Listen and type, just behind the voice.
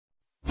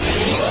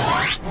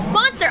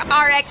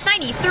RX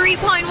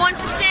 93.1%.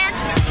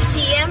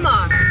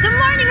 TMR. The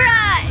Morning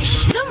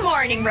Rush. The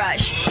Morning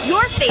Rush.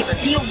 Your favorite,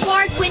 the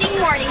award-winning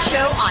morning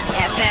show on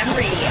FM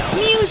radio.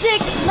 Music,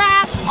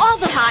 laughs, all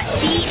the hot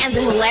tea, and the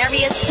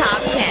hilarious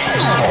top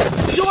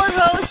 10. Your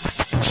hosts,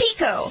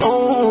 Chico.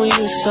 Oh,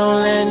 you so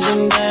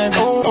legendary.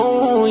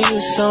 Oh,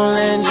 you so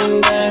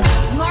legendary.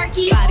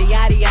 Marky. Yada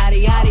yada yada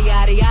yada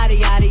yada yada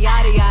yada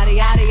yada yada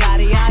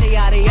yada yada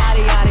yada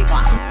yada yada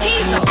yada.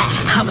 Diesel.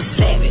 I'm a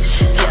savage.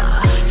 Yeah.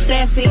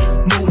 Sassy,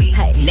 moody,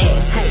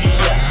 nasty.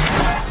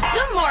 Yeah.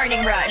 The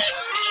Morning Rush. On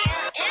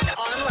air and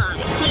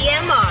online.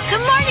 TMR. The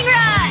Morning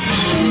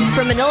Rush.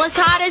 From Manila's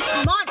hottest,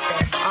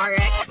 Monster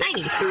RX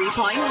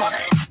 93.1.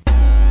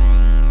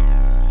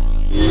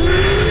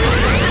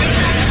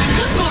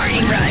 The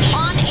Morning Rush.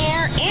 On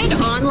air and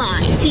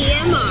online.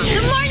 TMR.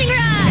 The Morning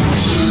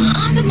Rush.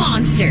 On the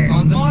Monster.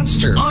 On the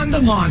Monster. On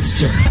the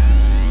Monster.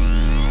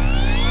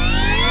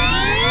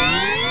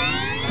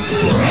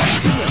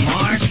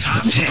 TMR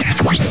Top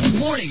 10.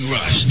 Morning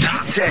Rush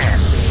Top 10.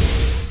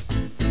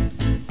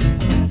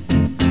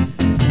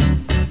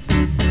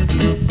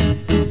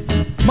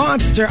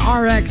 Monster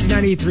RX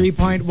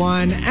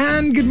 93.1.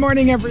 And good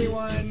morning,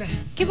 everyone.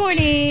 Good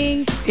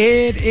morning.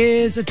 It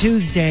is a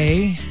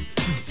Tuesday.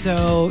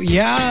 So,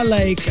 yeah,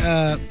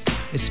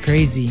 it's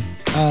crazy.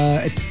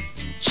 It's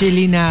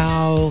chilly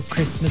now.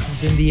 Christmas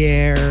is in the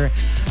air.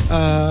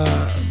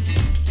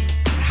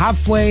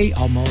 Halfway,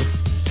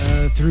 almost,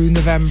 through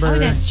November. Oh,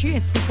 that's true.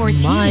 It's the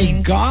 14th.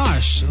 My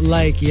gosh.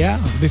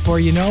 Before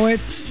you know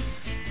it,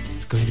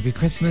 it's going to be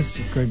Christmas,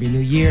 it's going to be New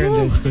Year, and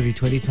then it's going to be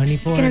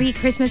 2024. It's going to be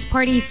Christmas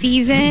party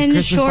season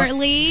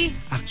shortly.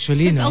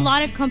 Actually, because a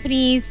lot of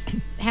companies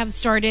have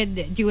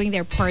started doing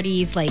their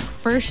parties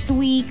first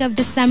week of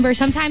December,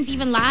 sometimes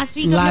even last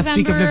week of November. Last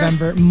week of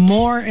November,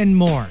 more and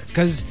more.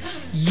 Because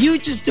you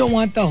just don't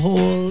want the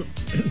whole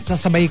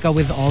sasabay ka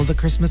with all the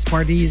Christmas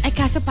parties. Ay,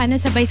 kaso paano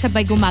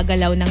sabay-sabay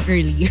gumagalaw ng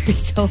earlier?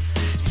 So,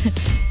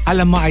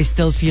 alam mo, I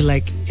still feel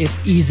like it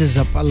eases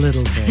up a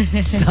little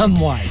bit.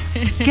 Somewhat.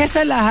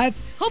 Kesa lahat,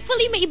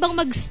 hopefully may ibang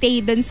magstay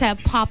dun sa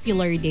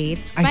popular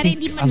dates para I think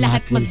hindi man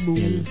lahat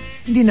mag-boom.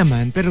 Hindi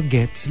naman, pero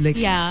gets.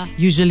 Yeah.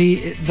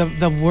 Usually,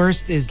 the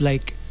worst is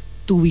 2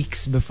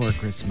 weeks before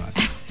Christmas.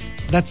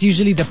 That's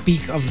usually the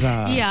peak of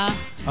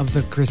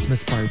the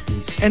Christmas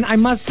parties. And I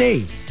must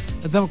say,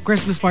 the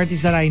Christmas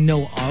parties that I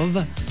know of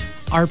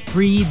are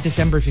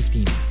pre-December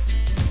 15.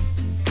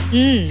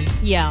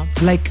 Yeah.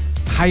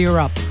 Higher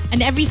up.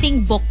 And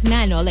everything booked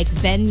na, no?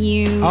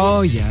 Venue.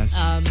 Oh, yes.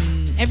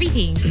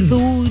 Everything.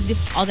 Food,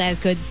 all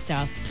that good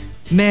stuff.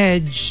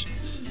 Medj,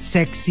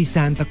 sexy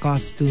Santa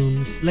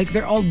costumes.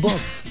 They're all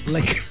booked.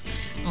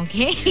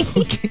 Okay.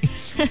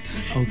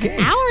 Okay.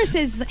 Ours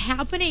is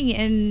happening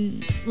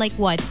in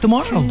what?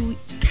 Tomorrow.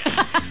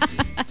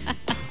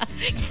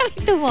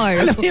 Tomorrow.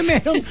 Alam niyo,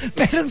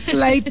 merong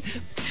slight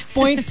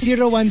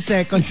 0.01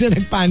 seconds na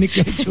nagpanic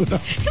yung tsura.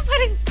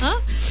 Parang, huh?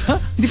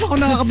 Di pa ako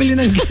nakakabili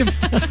ng gift.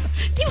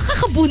 Di ba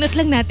kakabunot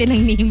lang natin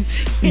ng name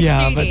yesterday?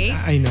 Yeah, but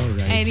I know,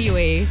 right?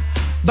 Anyway.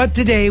 But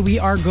today we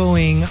are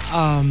going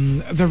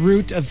the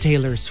route of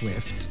Taylor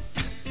Swift.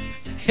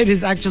 It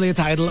is actually a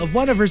title of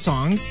one of her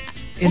songs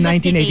in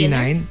Ugat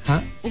 1989.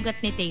 Huh? Ugat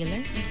ni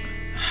Taylor?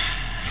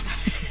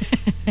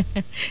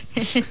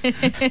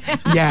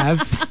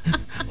 Yes.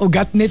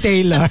 Ugat ni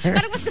Taylor.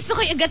 Parang mas gusto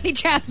ko yung ugat ni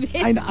Travis.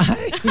 Ay.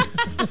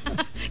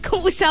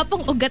 Kung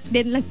usapang ugat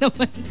din lang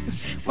naman.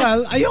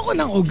 Well, ayoko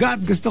ng ugat.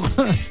 Gusto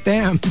ko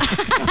stem.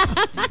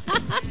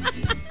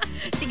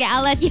 Sige,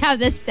 I'll let you have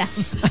the stem.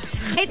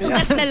 Kahit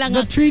ugat na lang.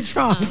 The tree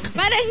trunk.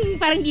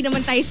 Parang di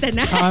naman tayo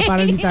sanay.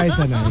 Parang di tayo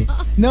sanay.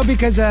 No,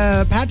 because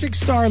Patrick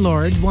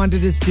Starlord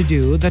wanted us to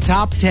do the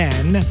top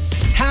 10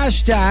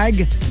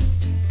 hashtag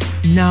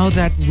Now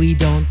That We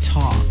Don't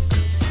Talk.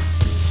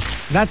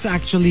 That's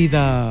actually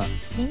a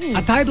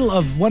title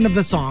of one of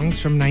the songs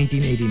from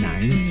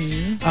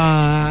 1989.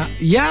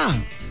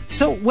 Yeah.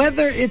 So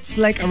whether it's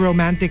a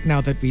romantic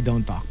Now That We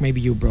Don't Talk,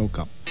 maybe you broke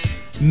up,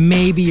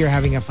 maybe you're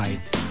having a fight,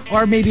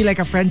 or maybe a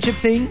friendship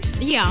thing.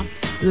 Yeah.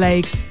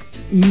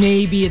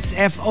 Maybe it's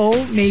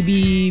FO,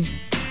 maybe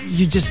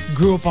you just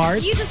grew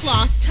apart. You just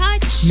lost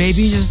touch.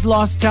 Maybe you just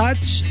lost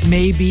touch.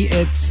 Maybe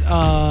it's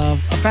a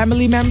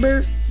family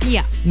member.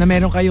 Yeah. Na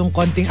meron kayong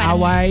konting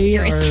away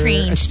you're or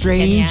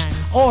estranged.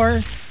 Or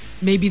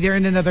maybe they're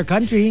in another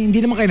country.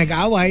 Hindi naman kayo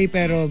nag-away,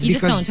 pero you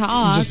because just don't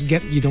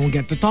talk. You don't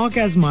get to talk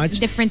as much.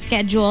 Different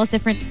schedules,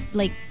 different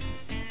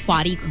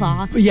body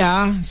clocks.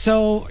 Yeah,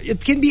 so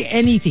it can be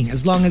anything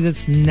as long as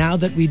it's Now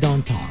That We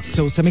Don't Talk.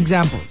 So some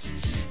examples.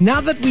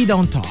 Now that we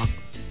don't talk,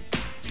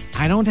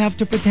 I don't have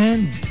to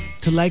pretend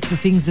to like the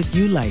things that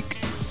you like.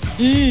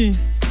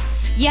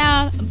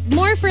 Yeah,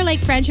 more for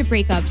friendship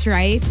breakups,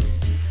 right?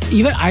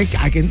 Even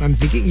I'm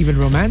thinking even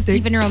romantic.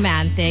 Even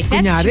romantic.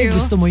 That's Kunyari, true.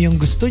 gusto mo yung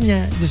gusto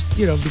niya, just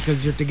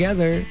because you're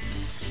together.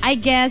 I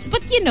guess,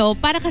 but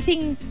para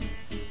kasing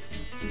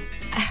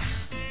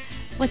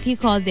what do you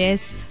call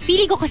this?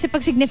 Feeling ko kasi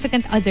pag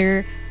significant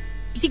other,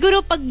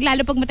 siguro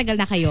lalo pag matagal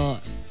na kayo,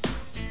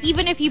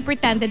 even if you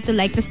pretended to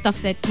like the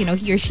stuff that, he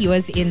or she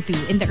was into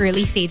in the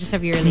early stages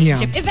of your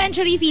relationship,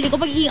 eventually, feeling ko,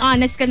 pagiging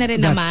honest ka na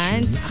rin That's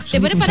naman. true. Actually,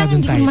 Diba na kung parang masyadong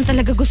hindi ko naman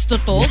talaga gusto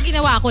to.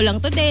 Ginawa ko lang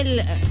to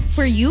dahil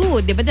for you.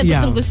 Diba? Dahil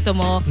gustong gusto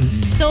mo.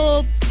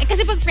 So,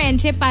 kasi pag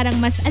friendship,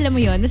 parang mas, alam mo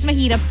yon, mas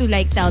mahirap to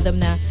like tell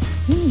them na,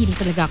 hindi na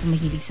talaga ako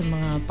mahilig sa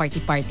mga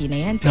party-party na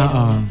yan.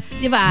 Pero,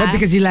 diba? But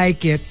because you like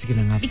it, sige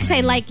na nga. Because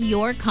I like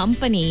your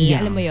company.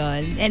 Yeah. Alam mo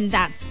yon. And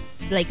that's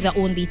like the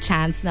only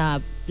chance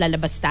na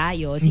lalabas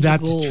tayo. Sige,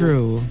 That's go.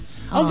 true.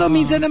 Although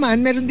minsan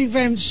naman, meron din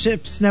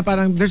friendships na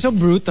parang they're so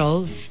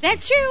brutal.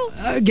 That's true.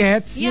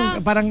 Gets? Yeah.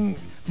 Yung parang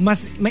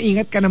mas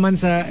maingat ka naman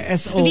sa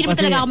SO. Hindi naman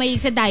kasi, talaga ako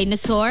mahilig sa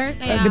dinosaur.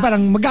 Kaya, di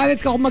parang magalit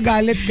ka kung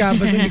magalit ka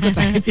basta hindi ko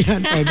type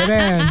yan. Pwede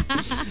rin.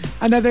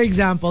 Another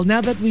example, now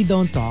that we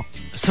don't talk,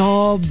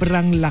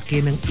 sobrang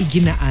laki ng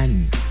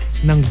iginaan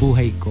ng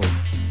buhay ko.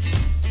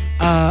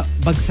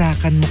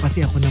 Bagsakan mo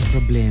kasi ako ng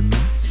problema.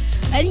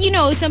 and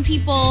some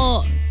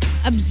people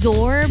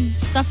absorb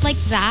stuff like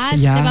that.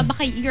 Yeah. Diba?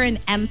 Baka you're an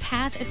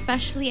empath,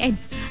 especially.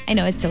 I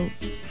know it's so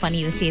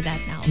funny to say that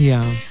now.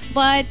 Yeah.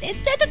 But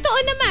totoo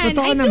naman.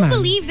 Totoo I do naman.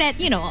 believe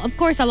that, of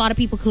course, a lot of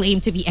people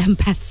claim to be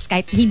empaths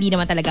kahit hindi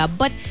naman talaga.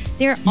 But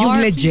there Yung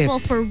are legit. people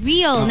for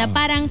real na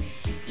parang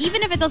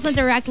even if it doesn't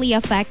directly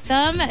affect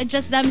them,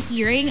 just them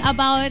hearing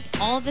about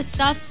all this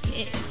stuff,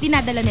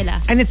 dinadala nila.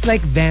 And it's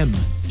like them.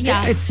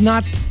 Yeah. It's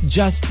not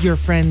just your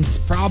friend's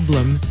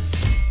problem.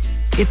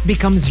 It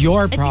becomes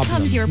your problem.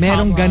 becomes your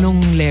Merong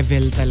problem. ganong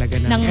level talaga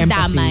ng Ng empathy.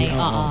 damay.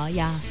 Oo. Oo,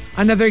 yeah.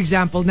 Another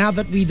example, now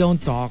that we don't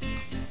talk,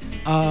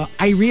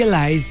 I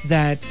realized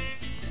that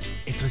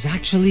it was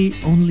actually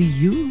only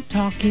you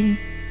talking.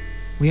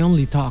 We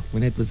only talked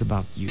when it was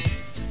about you.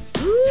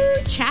 Ooh,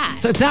 chat.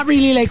 So it's not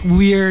really like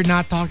we're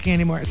not talking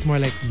anymore. It's more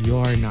like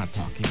you're not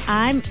talking.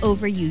 I'm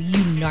over you,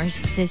 you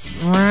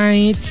narcissist.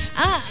 Right.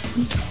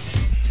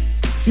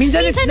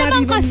 Minsan it's Minsan not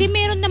naman even... kasi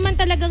meron naman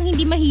talagang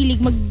hindi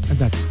mahilig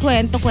That's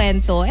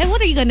kwento-kwento. And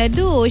what are you gonna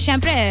do?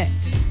 Siyempre,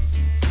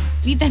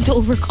 we tend to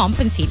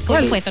overcompensate.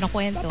 Kwento ng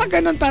kwento. Pag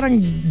ganun parang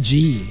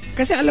G.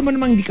 Kasi alam mo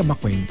namang hindi ka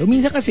makwento.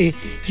 Minsan kasi,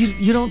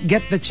 you don't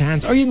get the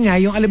chance. Or yun nga,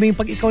 yung alam mo yung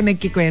pag ikaw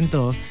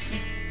nagkikwento,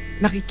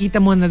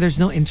 nakikita mo na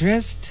there's no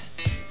interest.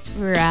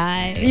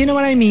 Right. You know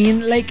what I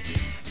mean? Like,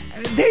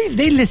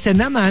 they listen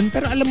naman,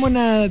 pero alam mo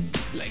na,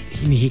 like,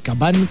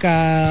 hinihikaban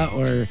ka,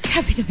 or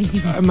Grabe naman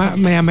yun.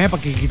 maya-maya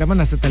pagkikita mo,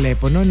 nasa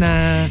telepono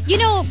na.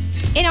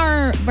 In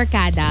our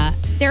barkada,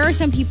 there are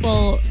some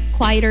people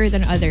quieter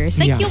than others.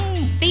 Like Yeah.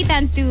 yung they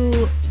tend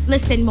to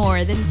listen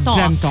more than talk.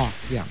 Them talk,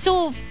 yeah.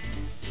 So,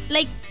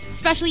 like,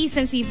 especially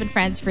since we've been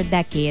friends for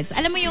decades,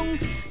 alam mo yung,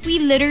 we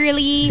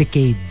literally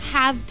Decades.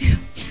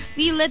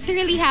 we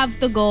literally have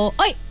to go,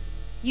 oy,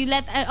 si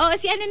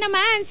ano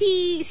naman,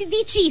 si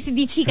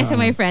Dichi kasi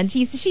my friend.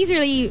 She's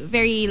really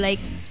very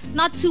like,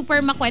 not super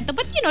makwento,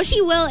 but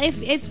she will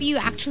if you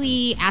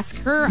actually ask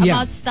her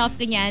about stuff,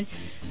 ganyan.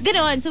 So,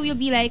 ganoon. So, we'll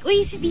be like,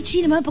 uy, si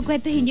Dichi naman,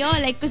 pagkwentuhin nyo.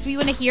 Like, because we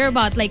wanna hear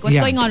about, like, what's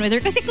going on with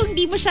her. Kasi kung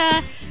di mo siya,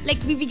 like,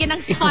 bibigyan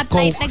ng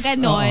spotlight na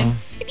ganon,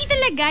 hindi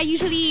talaga,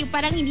 usually,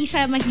 parang hindi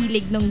siya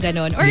mahilig nung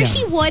ganon. Or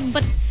she would,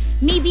 but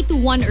maybe to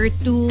one or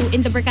two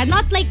in the barkada.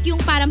 Not like yung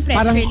parang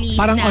press release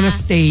Parang na, on a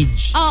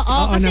stage.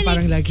 Oo, kasi na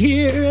parang like,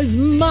 here's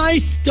my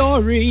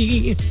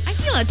story. I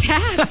feel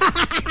attacked.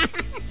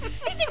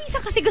 Hindi,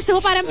 minsan kasi gusto mo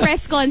parang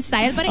press con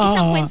style, parang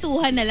isang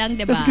kwentuhan na lang,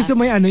 diba? Tapos gusto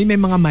mo yung may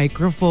mga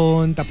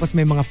microphone, tapos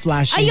may mga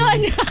flashing.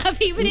 Ayun,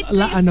 favorite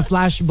ko.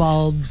 Flash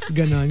bulbs,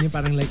 gano'n. Yung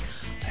parang like,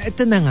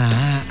 eto na nga.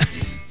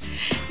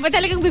 Ba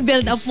talagang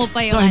build up mo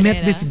pa yung So I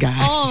met this guy.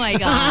 Oh my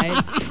God.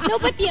 No,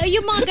 but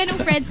yung mga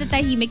ganong friends na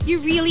tahimik, you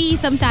really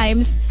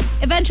sometimes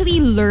eventually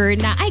learn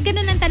na, ay,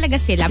 ganon lang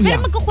talaga sila.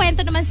 Pero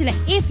magkukwento naman sila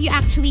if you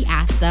actually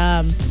ask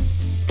them.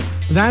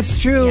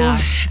 That's true. Yeah.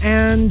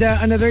 And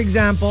another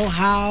example,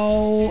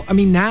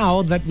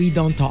 now that we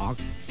don't talk,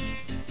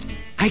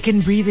 I can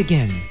breathe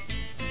again.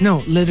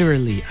 No,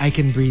 literally, I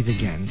can breathe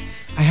again.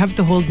 I have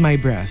to hold my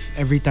breath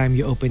every time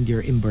you opened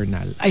your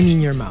imburnal. I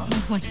mean your mouth.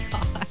 Oh my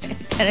God.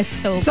 That is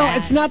so So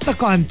bad. it's not the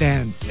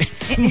content.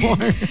 It's more...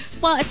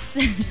 Well, it's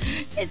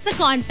the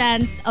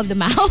content of the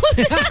mouth.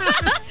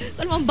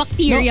 Kung anong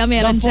bacteria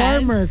meron the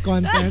dyan. former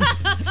contents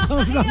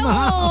of the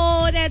mouth.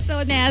 Oh, that's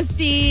so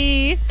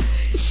nasty.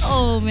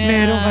 Oh, man.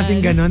 Meron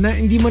kasing gano'n na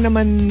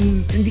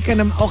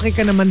okay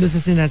ka naman doon sa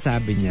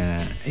sinasabi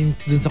niya.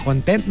 Doon sa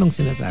content nung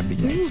sinasabi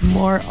niya. It's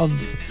more of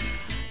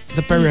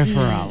the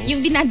peripherals.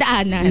 Yung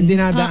dinadaanan. Yung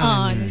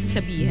dinadaanan. Oo,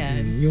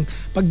 nagsasabihan. Yung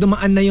pag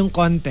dumaan na yung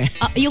content,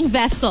 Yung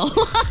vessel.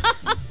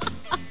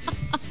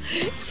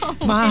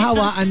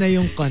 mahahawaan na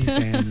yung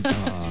content.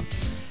 Oo.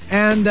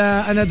 And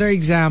another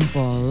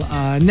example,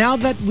 now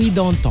that we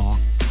don't talk,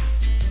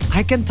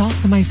 I can talk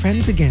to my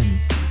friends again.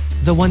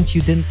 The ones you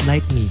didn't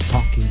like me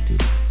talking to.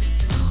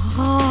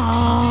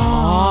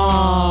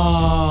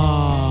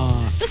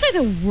 Those are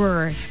the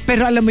worst.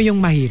 Pero alam mo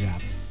yung mahirap?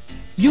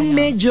 Yung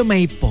medyo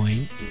may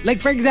point. Like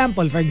for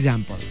example,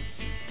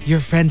 your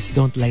friends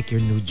don't like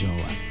your new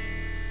jowa.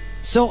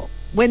 So,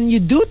 when you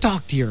do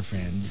talk to your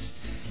friends,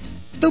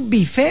 to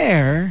be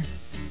fair,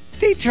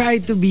 they try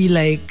to be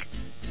like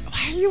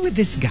why are you with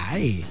this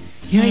guy?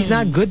 You know, he's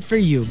not good for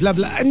you, blah,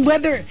 blah. And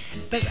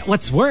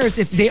what's worse,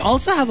 if they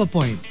also have a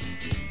point.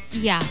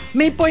 Yeah.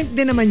 May point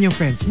din naman yung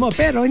friends mo,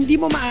 pero hindi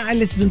mo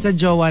maaalis dun sa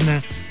jowa na,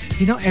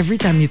 you know, every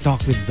time you talk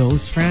with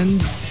those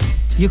friends,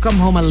 you come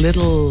home a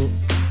little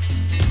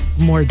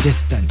more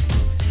distant.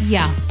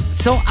 Yeah.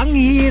 So, ang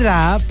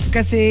hirap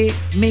kasi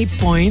may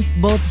point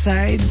both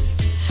sides.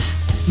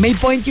 May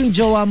point yung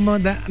jowa mo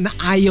na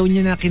ayaw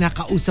niya na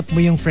kinakausap mo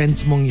yung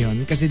friends mong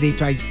yun kasi they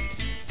try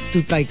to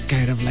like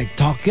kind of like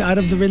talk you out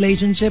of the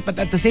relationship, but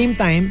at the same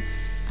time,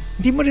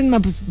 hindi mo rin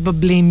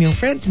mablame yung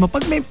friends mo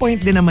pag may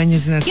point din naman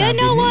yung sinasabi nila.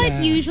 You know what?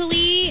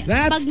 Usually,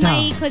 That's pag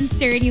may tough.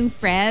 concern yung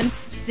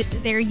friends,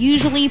 they're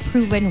usually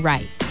proven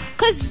right.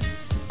 Because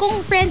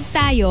kung friends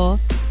tayo,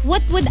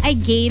 what would I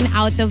gain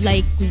out of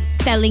like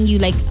telling you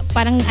like,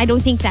 parang I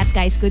don't think that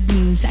guy's good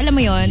news. Alam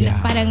mo yun?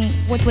 Yeah. Parang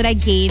what would I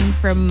gain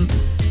from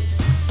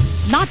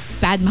not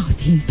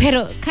bad-mouthing,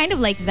 pero kind of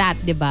like that,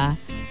 diba?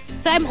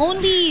 So I'm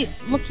only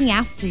looking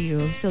after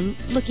you. So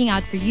looking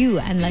out for you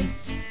and like,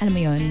 alam mo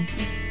yun,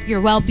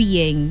 your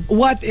well-being.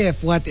 What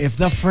if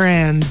the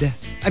friend,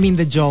 I mean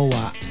the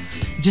jowa,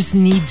 just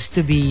needs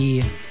to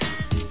be,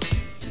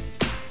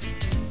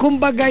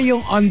 kumbaga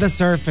yung on the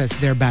surface,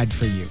 they're bad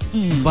for you.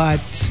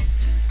 But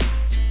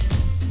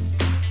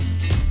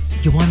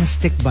you want to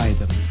stick by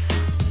them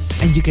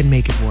and you can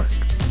make it work.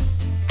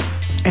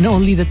 And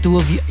only the two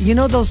of you, you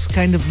know those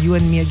kind of you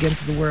and me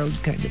against the world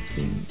kind of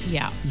thing.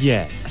 Yeah.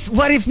 Yes.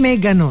 What if may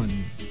ganon?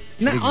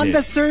 Na on the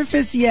Exists.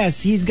 surface,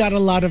 yes, he's got a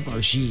lot of,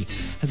 or she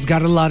has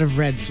got a lot of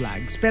red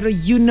flags. Pero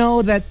you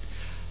know that,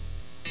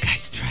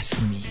 guys,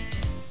 trust me.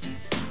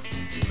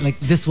 Like,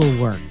 this will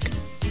work.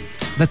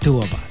 The two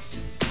of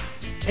us.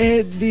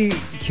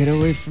 Get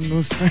away from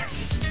those friends.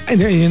 And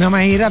yun ang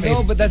mahirap.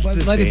 No, but that's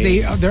the But if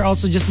thing. they're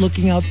also just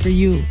looking out for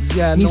you.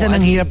 Yeah, no, Minsan I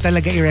ang think- hirap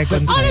talaga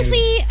i-reconcile.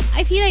 Honestly,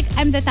 I feel like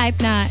I'm the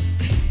type na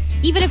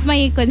even if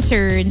may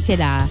concern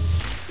sila,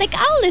 like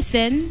I'll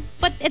listen,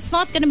 but it's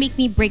not gonna make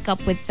me break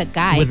up with the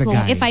guy. With the Kung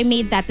guy. if I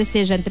made that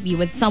decision to be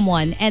with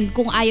someone and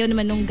kung ayaw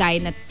naman nung guy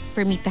na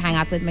for me to hang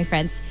out with my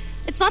friends,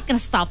 it's not gonna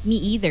stop me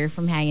either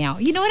from hanging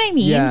out. You know what I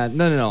mean? Yeah,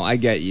 no, I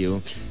get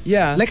you.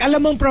 Yeah. Like,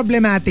 alam mong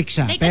problematic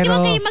siya. Like, pero, hindi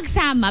mo kayo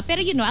magsama,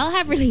 pero you know, I'll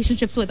have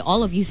relationships with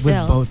all of you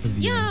still. both of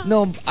you. Yeah.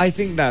 No, I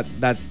think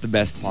that's the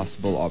best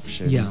possible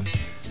option. Yeah.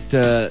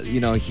 To, you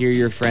know, hear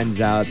your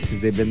friends out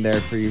because they've been there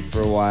for you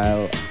for a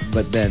while,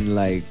 but then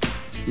like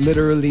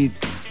literally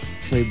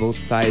play both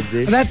sides.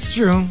 That's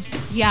true.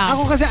 Yeah.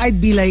 Ako kasi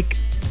I'd be like,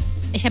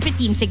 Eh, syempre,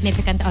 team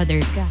significant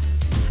other ka.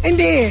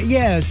 hindi,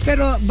 yes.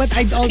 Pero, but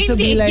I'd also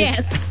be Hindi, like,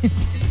 yes.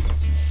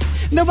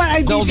 no, but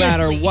I'd No be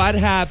matter what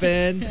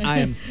happened, I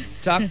am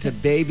stuck to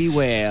Baby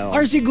Whale.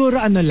 Or siguro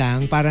ano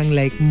lang, parang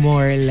like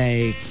more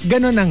like,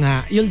 gano'n na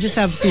nga, you'll just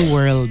have two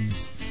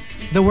worlds.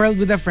 The world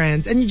with the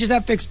friends, and you just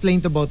have to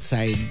explain to both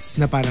sides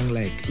na parang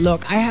like,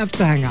 look, I have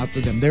to hang out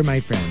with them. They're my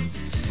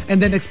friends.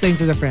 And then explain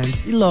to the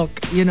friends, look,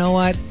 you know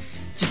what?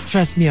 Just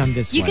trust me on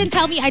this You one. can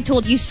tell me I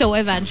told you so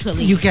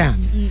eventually. You can.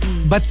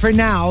 But for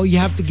now, you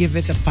have to give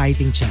it a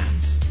fighting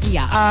chance.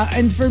 Yeah.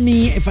 And for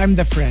me, if I'm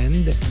the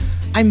friend,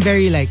 I'm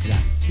very like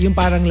that. Yung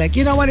parang like,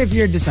 you know what, if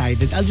you're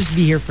decided, I'll just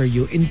be here for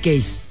you in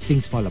case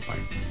things fall apart.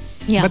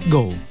 Yeah. But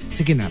go.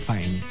 Sige na,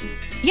 fine.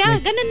 Yeah,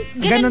 Like, ganun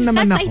ganun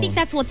naman that's, I ako. think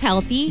that's what's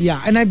healthy.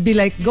 Yeah, and I'd be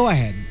like, go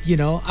ahead, you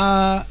know.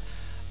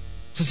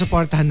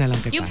 Susuportahan na lang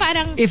kita. Yung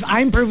parang- if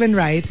I'm proven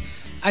right,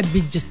 I'd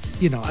be just,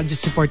 you know, I'll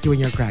just support you when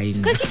you're crying.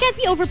 Because you can't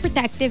be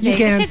overprotective. You eh.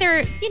 can't. Kasi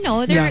they're, you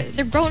know,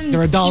 they're grown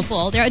They're adults.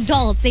 people. They're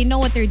adults. They know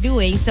what they're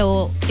doing.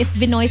 So, if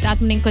binoise out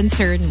mo na yung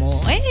concern mo,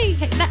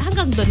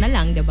 hanggang doon na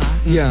lang, diba?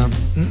 Yeah.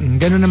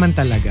 Ganun naman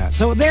talaga.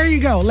 So there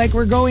you go. Like,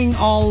 we're going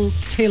all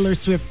Taylor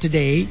Swift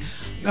today.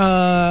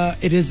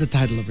 It is the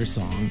title of her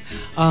song.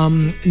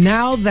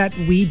 Now that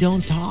we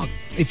don't talk.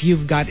 If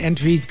you've got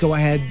entries, go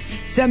ahead.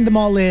 Send them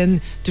all in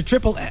to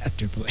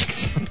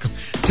XXX.com.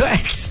 To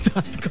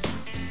X.com.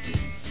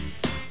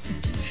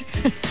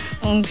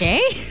 Okay.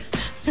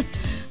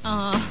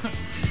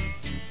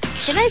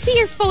 Can I see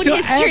your phone To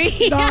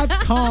history?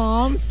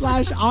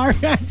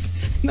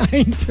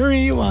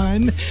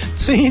 X.com/RX931.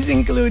 Please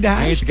include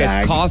I need to get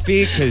hashtag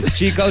coffee because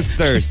Chico's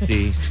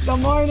thirsty. The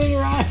Morning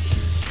Rush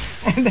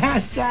and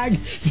hashtag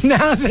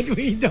now that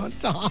we don't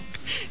talk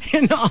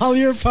in all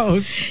your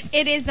posts.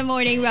 It is the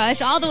Morning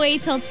Rush all the way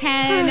till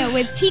 10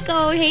 with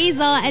Chico,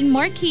 Hazel, and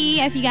Marky.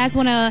 If you guys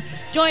want to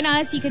join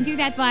us, you can do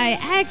that via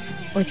X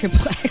or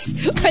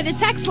XXX or the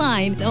text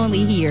line. It's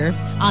only here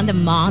on the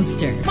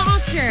Monster.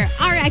 Monster,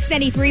 RX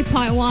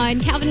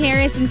 93.1. Calvin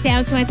Harris and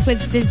Sam Smith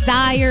with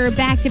Desire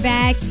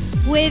back-to-back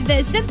with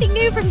something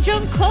new from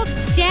Jungkook,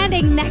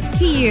 Standing Next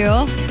to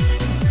You.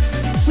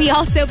 We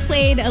also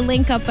played a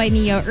link up by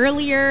Neo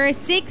earlier.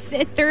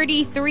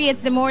 6:33,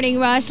 it's the Morning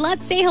Rush.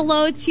 Let's say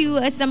hello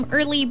to some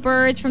early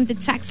birds from the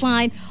text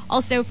line.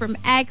 Also from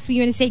X, we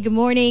want to say good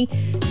morning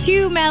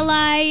to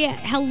Melai.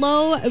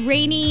 Hello,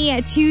 rainy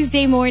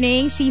Tuesday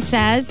morning, she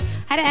says.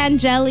 Hi to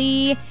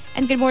Angeli.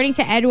 And good morning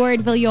to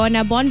Edward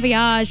Villona. Bon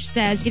Voyage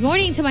says, good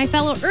morning to my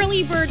fellow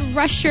early bird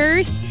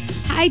rushers.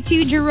 Hi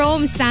to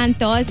Jerome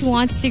Santos, who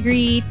wants to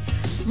greet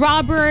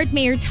Robert,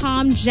 Mayor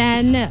Tom,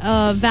 Jen,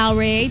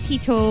 Valray,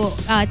 Tito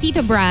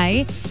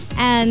Bry,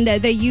 and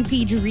the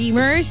UP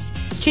Dreamers.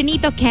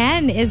 Chinito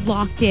Ken is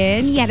locked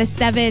in. He had a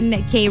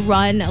 7K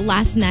run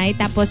last night.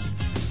 Tapos,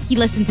 he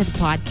listened to the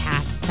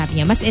podcast. Sabi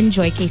niya, mas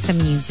enjoy kaysa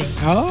music.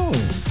 Oh.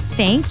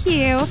 Thank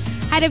you.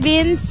 Hi to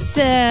Vince.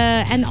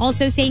 And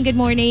also saying good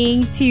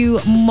morning to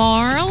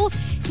Marl,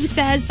 who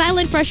says,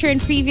 silent pressure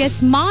and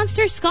previous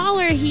Monster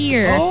Scholar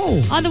here.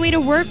 Oh. On the way to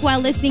work while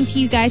listening to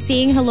you guys,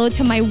 saying hello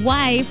to my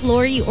wife,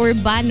 Lori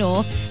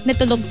Urbano,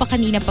 natulog pa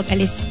kanina pag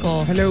alis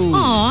ko. Hello.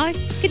 Aw,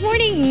 good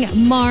morning,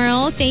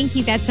 Marl. Thank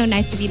you. That's so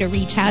nice of you to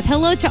reach out.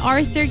 Hello to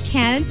Arthur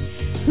Kent,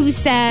 who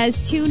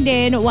says, tuned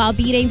in while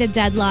beating the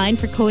deadline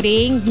for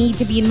coding. Need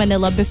to be in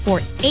Manila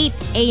before 8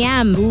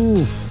 a.m.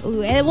 Ooh.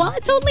 Well,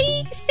 it's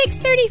only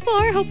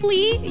 6:34.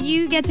 Hopefully,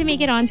 you get to make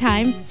it on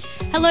time.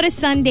 Hello to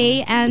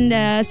Sunday. And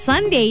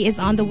Sunday is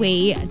on the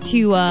way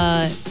to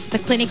the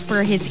clinic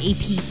for his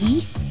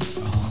APE.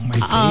 Oh, my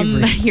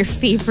favorite. Your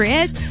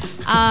favorite.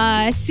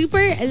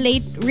 Super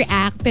late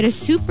react, pero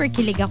super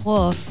kilig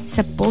ako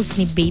sa post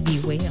ni Baby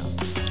Whale.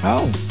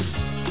 Oh.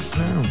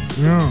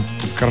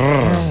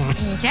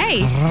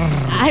 Okay.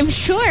 I'm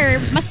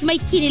sure mas may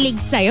kinilig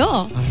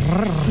sa'yo.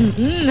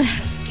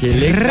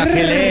 Kilig na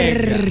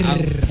kilig.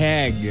 Ang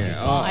peg.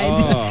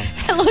 Oh.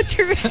 Hello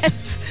to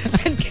Rez.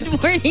 And good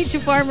morning to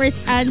Farmer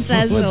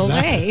Sanchez.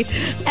 Okay.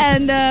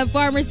 And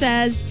Farmer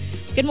says,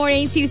 good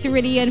morning to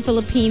Ceridian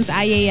Philippines,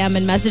 IAM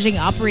and Messaging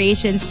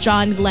Operations,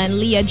 John, Glenn,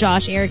 Leah,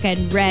 Josh, Erica,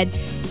 and Red,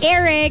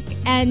 Eric,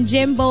 and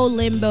Jimbo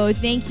Limbo.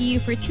 Thank you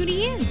for tuning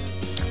in.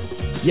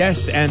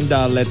 Yes, and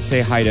let's say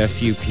hi to a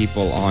few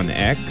people on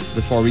X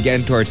before we get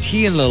into our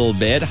tea in a little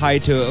bit. Hi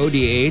to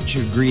ODH,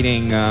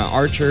 greeting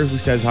Archer, who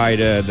says hi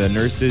to the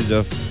nurses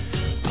of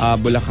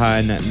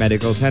Bulacan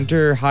Medical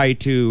Center. Hi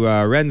to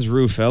Renz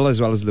Rufil, as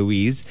well as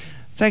Louise.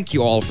 Thank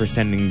you all for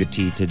sending the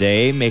tea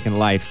today, making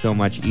life so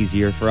much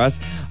easier for us.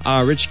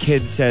 Rich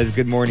Kid says,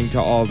 good morning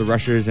to all the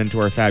rushers and to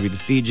our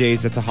fabulous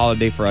DJs. It's a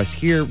holiday for us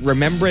here,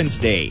 Remembrance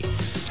Day,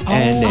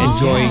 and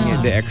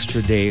enjoying the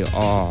extra day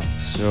off.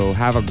 So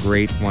have a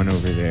great one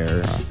over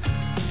there.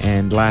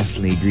 And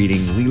lastly,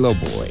 greeting Lilo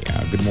Boy.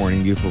 Good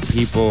morning, beautiful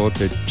people.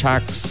 To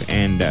Chax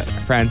and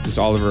Francis,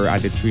 Oliver,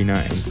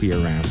 Aditrina, and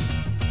Kuya Ram.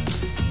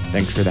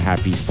 Thanks for the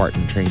happy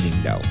Spartan training,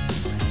 though.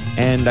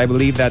 And I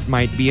believe that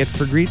might be it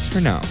for greets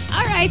for now.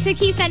 All right, so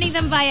keep sending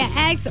them via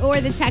X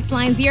or the text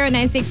line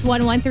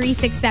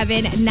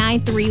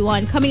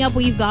 0961-1367-931. Coming up,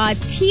 we've got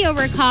tea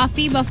over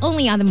coffee, but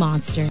only on the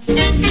Monster.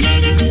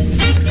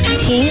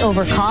 Tea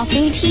over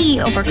coffee.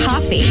 Tea over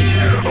coffee.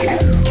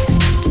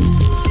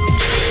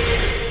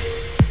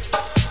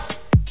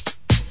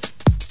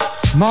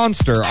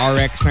 Monster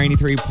RX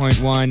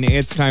 93.1.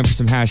 It's time for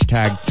some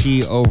hashtag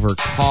tea over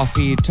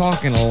coffee.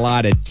 Talking a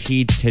lot of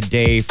tea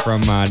today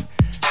from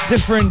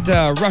different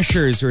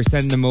rushers who are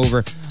sending them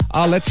over.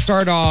 Let's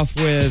start off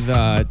with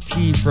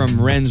tea from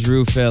Renz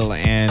Rufil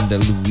and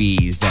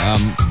Louise.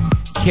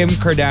 Kim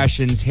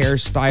Kardashian's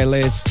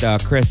hairstylist,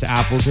 Chris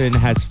Appleton,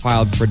 has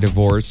filed for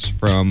divorce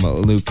from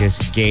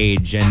Lucas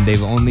Gage, and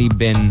they've only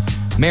been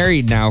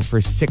married now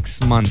for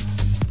 6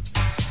 months.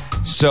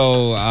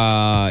 So,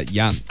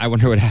 yeah, I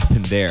wonder what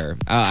happened there.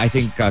 I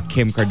think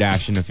Kim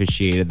Kardashian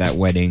officiated that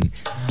wedding.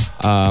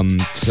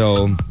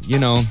 So, you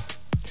know,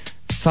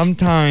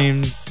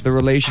 sometimes the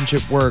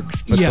relationship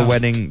works, but the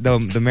wedding,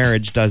 the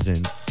marriage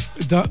doesn't.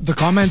 The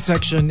comment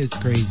section is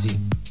crazy.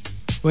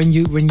 When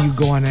you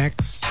go on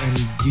X and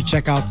you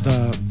check out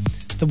the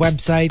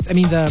website, I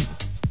mean the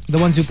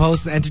ones who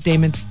post the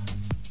entertainment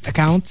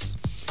accounts,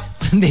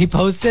 when they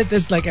post it,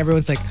 it's like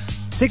everyone's like,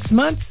 6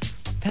 months?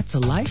 That's a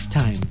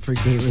lifetime for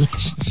gay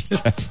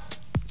relationship.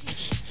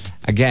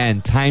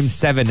 Again, times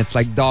 7. It's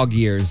like dog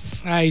years.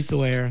 I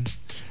swear.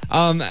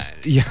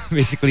 Yeah,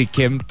 basically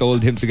Kim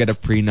told him to get a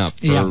prenup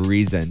for a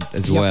reason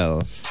as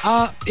well.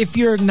 If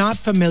you're not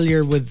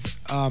familiar with,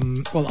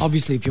 well,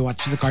 obviously if you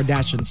watch the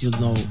Kardashians, you'll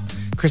know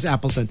Chris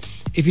Appleton.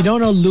 If you don't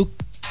know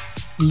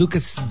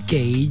Lucas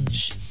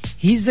Gage,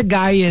 he's the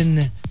guy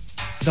in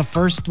the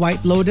first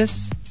White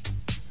Lotus.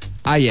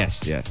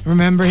 Yes.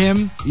 Remember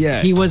him?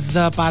 Yes. He was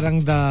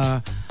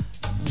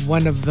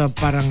one of the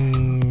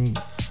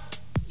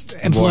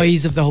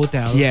employees of the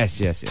hotel.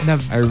 Yes.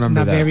 I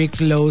remember that. Very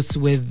close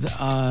with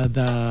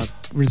the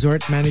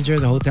resort manager,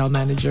 the hotel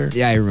manager.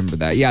 Yeah, I remember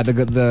that. Yeah,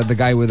 the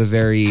guy with a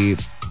very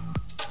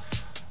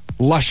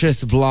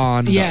luscious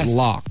blonde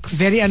locks.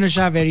 Very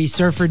very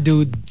surfer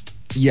dude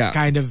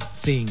kind of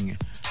thing.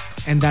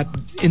 And that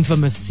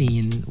infamous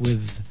scene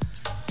with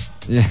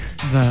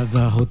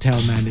the hotel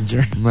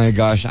manager. My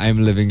gosh, I'm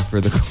living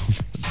for the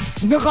comments.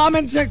 The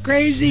comments are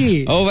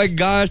crazy. Oh my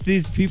gosh,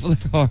 these people are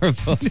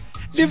horrible.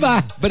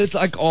 Diba? But it's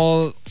like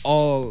all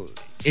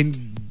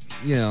in,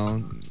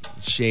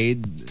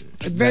 shade.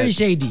 Very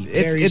shady.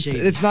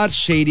 It's not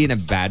shady in a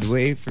bad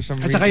way for some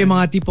reason. At saka yung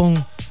mga tipong,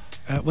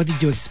 what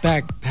did you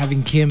expect?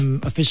 Having Kim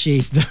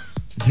officiate the...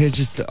 They're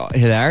just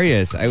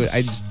hilarious.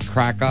 I just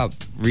crack up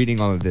reading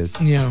all of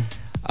this. Yeah.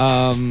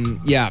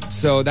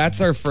 So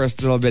that's our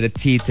first little bit of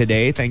tea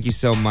today. Thank you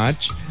so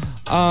much.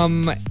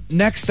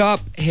 Next up,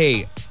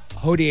 hey,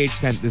 Hody H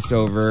sent this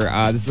over.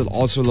 This is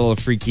also a little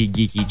freaky,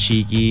 geeky,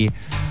 cheeky.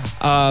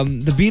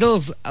 The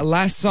Beatles'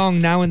 last song,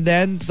 Now and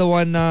Then, the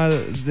one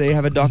they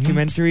have a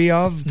documentary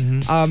of,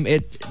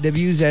 it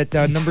debuts at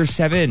number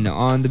 7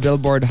 on the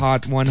Billboard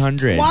Hot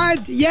 100.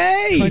 What?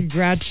 Yay!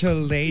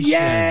 Congratulations.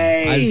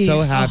 Yay! I'm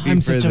so happy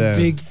I'm for such them. a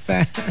big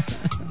fan.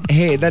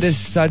 Hey, that is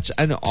such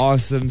an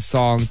awesome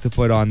song to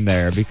put on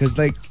there because,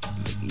 like,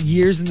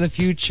 years in the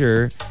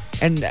future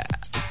and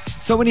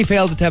so many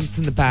failed attempts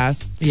in the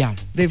past, Yeah.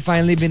 they've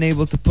finally been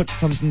able to put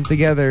something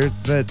together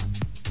that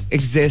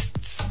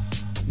exists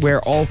where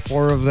all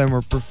 4 of them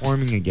are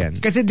performing again.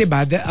 Kasi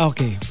diba,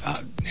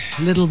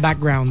 little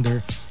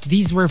backgrounder.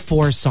 These were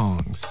 4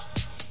 songs.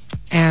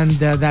 And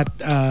that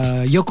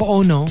Yoko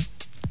Ono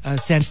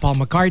sent Paul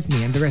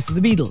McCartney and the rest of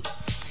the Beatles.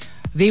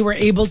 They were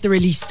able to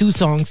release 2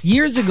 songs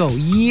years ago.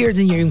 Years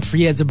and years, yung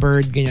Free as a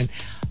Bird, ganyan.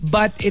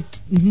 But it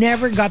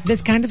never got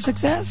this kind of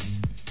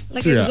success.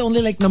 Like it was Yeah.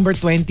 only like number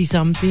 20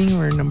 something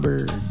or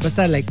number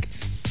basta like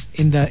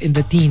in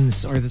the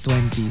teens or the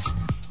 20s.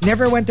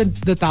 Never went to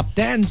the top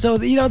 10. So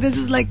this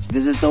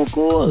is so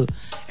cool.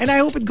 And I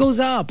hope it goes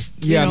up.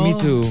 Yeah, me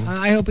too.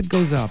 I hope it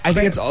goes up. I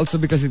think it's also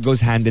because it goes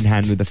hand in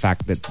hand with the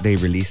fact that they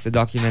released the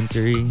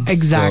documentary.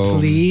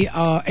 Exactly.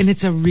 And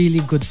it's a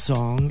really good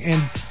song.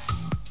 And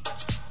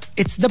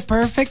it's the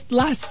perfect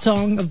last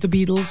song of the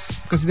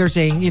Beatles because they're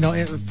saying,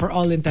 for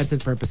all intents and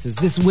purposes,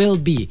 this will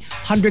be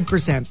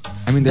 100%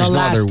 I mean, there's the no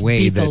last other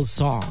way Beatles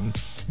song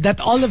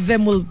that all of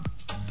them will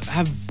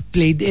have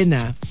played in.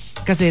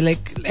 Because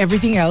like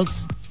everything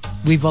else,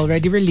 we've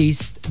already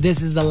released.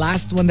 This is the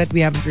last one that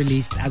we haven't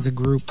released as a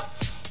group.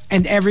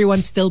 And everyone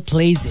still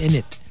plays in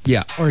it.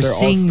 Yeah, Or they're all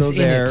sings still in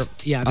there.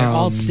 it. Yeah, they're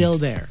all still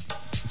there.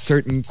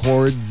 Certain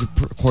chord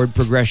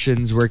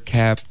progressions were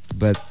kept,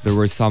 but there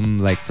were some,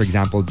 like, for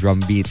example, drum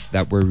beats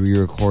that were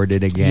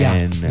re-recorded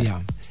again.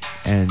 Yeah.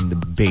 And the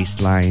bass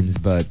lines,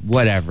 but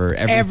whatever.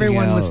 Everything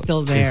Everyone was else still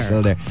is there.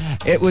 still there.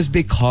 It was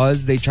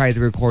because they tried to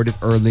record it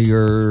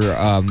earlier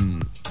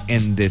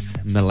in this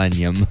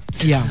millennium.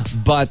 Yeah.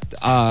 But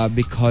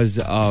because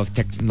of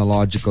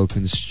technological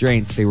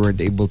constraints, they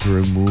weren't able to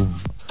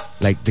remove,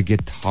 like, the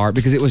guitar.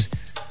 Because it was,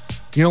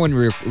 when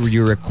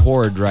you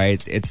record,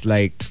 right, it's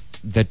like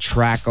the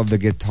track of the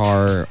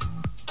guitar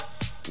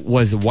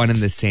was one and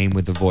the same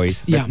with the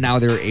voice. But Yeah. now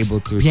they were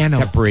able to Piano.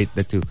 separate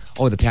the two.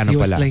 Oh, the piano He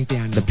was pala. playing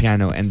piano. The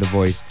piano and the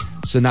voice.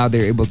 So now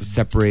they're able to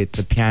separate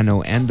the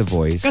piano and the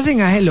voice. Kasi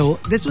nga, hello,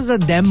 this was a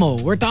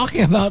demo. We're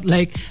talking about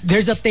like,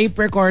 there's a tape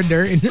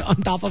recorder on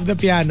top of the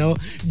piano.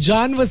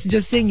 John was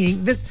just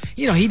singing. This,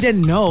 he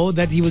didn't know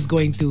that he was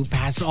going to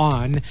pass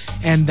on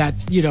and that,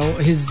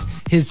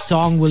 his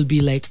song will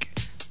be like,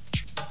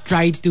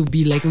 tried to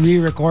be like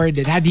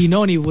re-recorded. Had he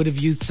known, he would have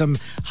used some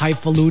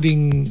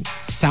highfalutin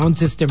sound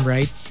system,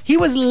 right? He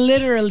was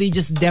literally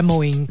just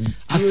demoing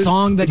a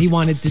song that he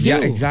wanted to do. Yeah,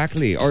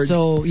 exactly.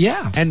 So,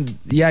 yeah. And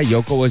yeah,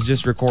 Yoko was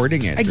just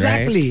recording it.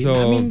 Exactly. Right?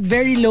 So, I mean,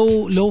 very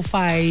but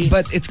lo-fi.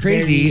 it's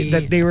crazy very-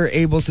 that they were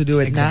able to do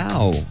it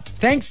now.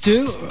 Thanks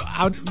to,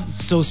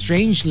 so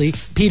strangely,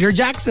 Peter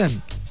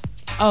Jackson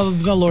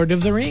of The Lord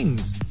of the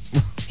Rings.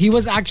 He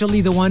was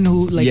actually the one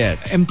who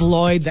Yes.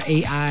 employed the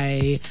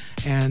AI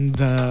and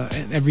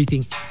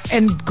everything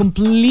and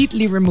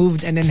completely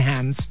removed and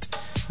enhanced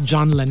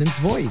John Lennon's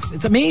voice.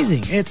 It's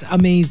amazing. It's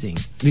amazing.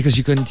 Because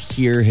you couldn't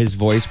hear his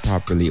voice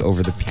properly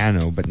over the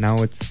piano. But now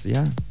it's, you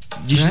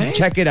should Right?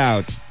 check it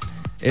out.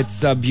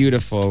 It's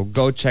beautiful.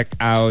 Go check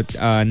out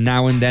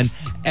Now and Then.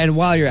 And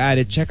while you're at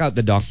it, check out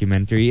the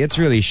documentary. It's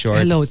really short.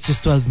 Hello, it's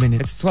just 12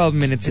 minutes. It's 12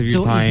 minutes of It's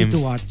your so time. easy to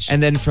watch.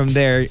 And then from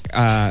there,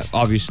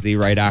 obviously,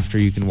 right after,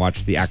 you can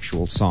watch the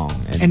actual song.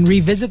 And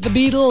revisit the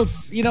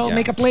Beatles,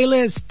 make a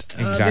playlist.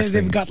 Exactly.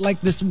 They've got like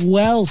this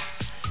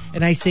wealth,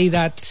 and I say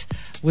that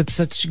with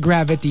such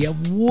gravity, a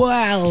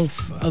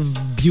wealth of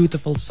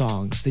beautiful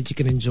songs that you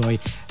can enjoy,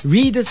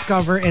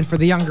 rediscover, and for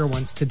the younger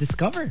ones to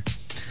discover.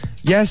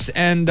 Yes,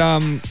 and a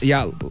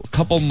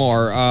couple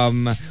more.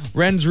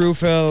 Renz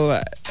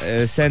Rufil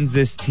sends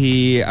this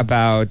tea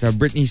about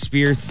Britney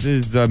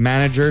Spears'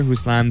 manager who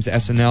slams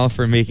SNL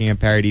for making a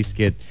parody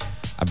skit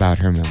about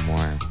her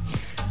memoir.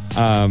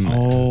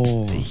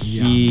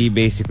 He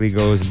basically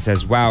goes and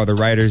says, wow, the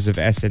writers of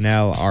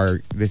SNL are...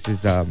 This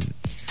is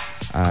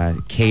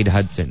Cade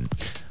Hudson.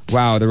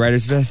 Wow, the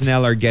writers of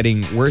SNL are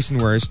getting worse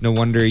and worse. No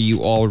wonder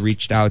you all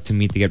reached out to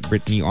me to get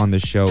Britney on the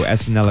show.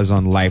 SNL is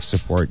on life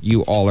support.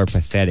 You all are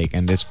pathetic,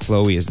 and this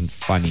Chloe isn't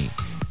funny.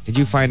 Did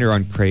you find her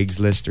on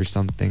Craigslist or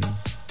something?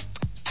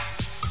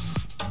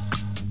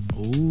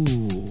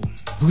 Ooh.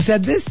 Who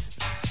said this?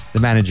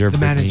 The manager of The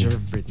Britney. manager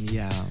of Britney,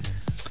 yeah.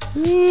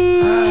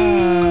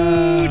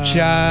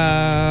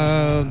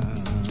 Child.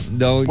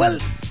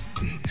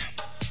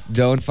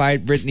 Don't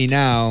fight Britney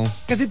now.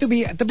 Kasi to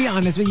be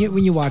honest,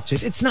 when you watch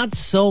it, it's not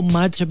so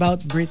much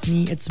about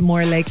Britney. It's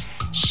more like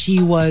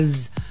she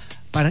was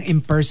parang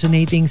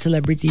impersonating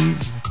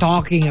celebrities,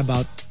 talking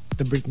about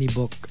the Britney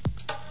book.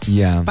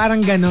 Yeah.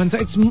 Parang ganon. So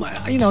it's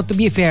to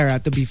be fair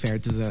to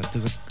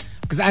the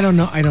because I don't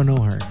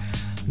know her.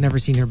 Never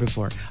seen her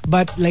before.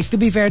 But like, to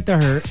be fair to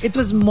her, it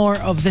was more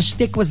of, the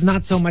shtick was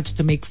not so much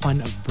to make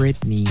fun of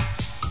Britney,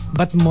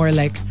 but more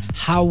like,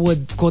 how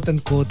would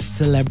quote-unquote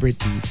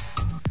celebrities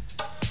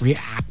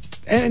react?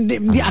 And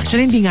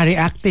actually, hindi nga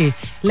react eh.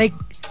 Like,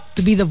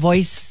 to be the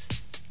voice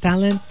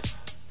talent.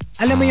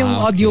 Alam mo yung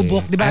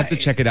audiobook, di ba? I have to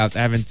check it out.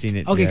 I haven't seen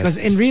it Okay, yet. because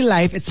in real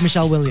life, it's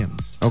Michelle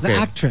Williams. Okay. The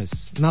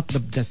actress, not the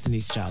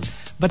Destiny's Child.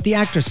 But the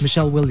actress,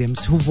 Michelle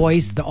Williams, who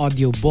voiced the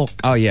audiobook.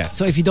 Oh, yeah.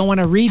 So if you don't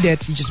want to read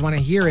it, you just want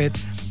to hear it,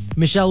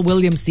 Michelle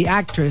Williams, the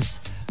actress,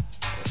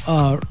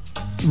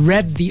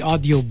 read the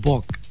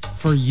audiobook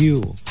for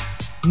you.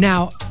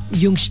 Now,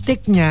 yung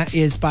shtick niya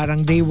is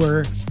parang they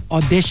were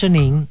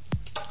auditioning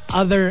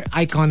other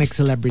iconic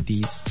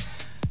celebrities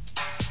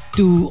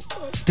to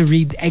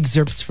read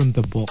excerpts from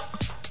the book.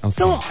 Okay.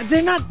 So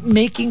they're not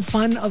making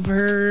fun of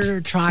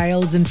her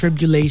trials and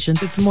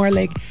tribulations. It's more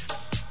like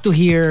to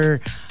hear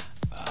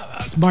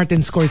Martin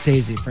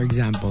Scorsese, for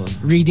example,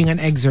 reading an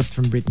excerpt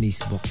from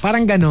Britney's book.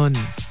 Parang ganon.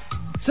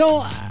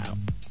 So,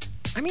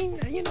 I mean,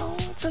 you know,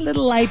 it's a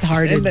little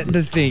lighthearted. And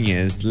the thing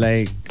is,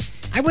 like,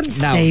 I wouldn't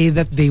now- say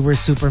that they were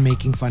super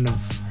making fun of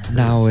her.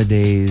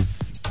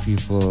 nowadays,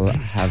 people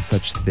have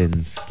such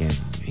thin skin.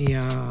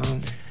 Yeah.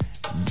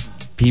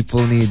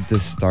 People need to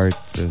start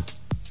to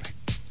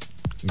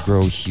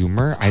grow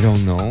humor. I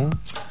don't know.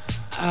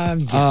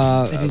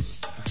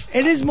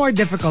 It is more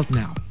difficult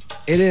now.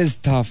 It is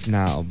tough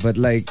now, but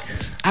like,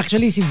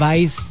 Actually, si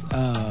Vice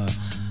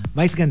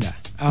ganda.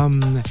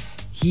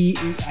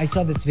 I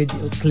saw this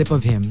video clip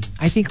of him.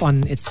 I think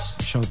on its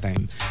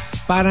Showtime.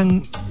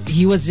 Parang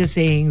he was just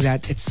saying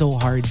that it's so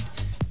hard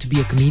to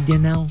be a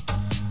comedian now.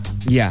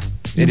 yeah,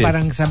 Yung it is.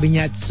 parang sabi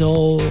niya it's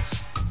so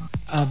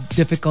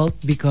difficult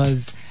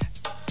because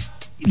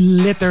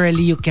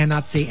literally you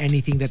cannot say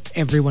anything that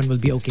everyone will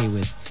be okay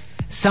with.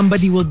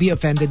 Somebody will be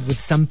offended with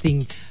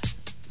something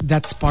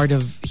that's part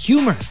of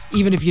humor.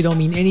 Even if you don't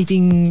mean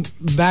anything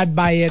bad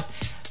by it,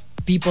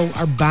 people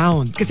are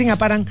bound. Kasi nga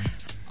parang,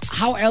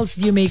 how else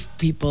do you make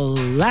people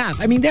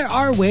laugh? I mean, there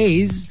are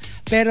ways,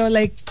 pero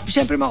like,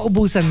 syempre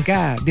maubusan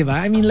ka, di ba?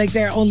 I mean, like,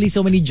 there are only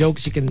so many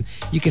jokes you can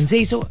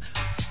say. So,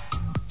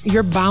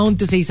 you're bound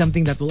to say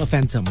something that will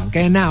offend someone.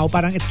 Kaya now,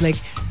 parang it's like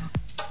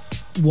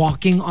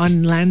walking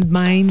on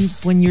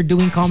landmines when you're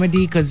doing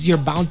comedy because you're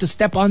bound to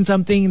step on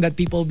something that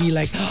people be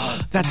like,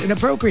 oh, that's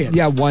inappropriate.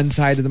 Yeah, one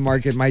side of the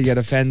market might get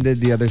offended.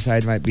 The other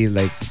side might be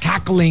like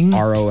Cackling.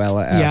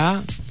 ROLF.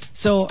 Yeah.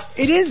 So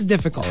it is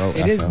difficult.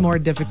 It is ROFL. more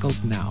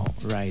difficult now,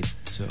 right?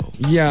 So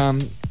Yeah,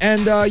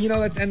 and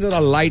let's end on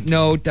a light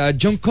note.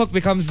 Jungkook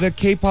becomes the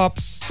K-pop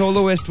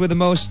soloist with the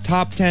most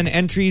top 10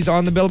 entries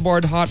on the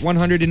Billboard Hot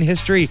 100 in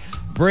history,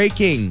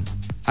 breaking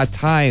a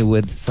tie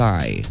with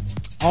Psy.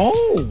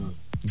 oh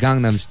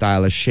Gangnam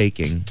Style is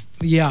shaking.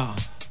 yeah.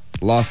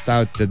 Lost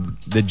out to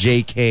the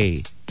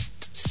JK.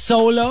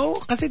 Solo?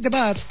 Kasi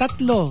diba,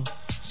 tatlo.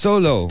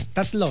 Solo.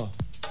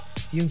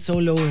 Yung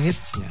solo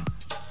hits niya.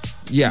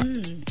 Yeah.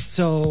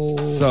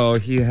 So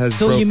He has.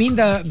 so you mean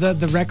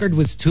the record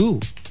was 2?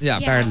 Yeah,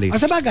 apparently. Ah,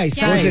 sabagay,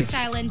 Gangnam Psy.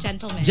 Style and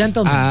Gentleman.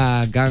 Gentleman.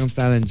 Gangnam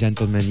Style and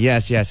Gentleman.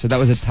 Yes. So that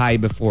was a tie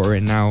before,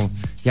 and now,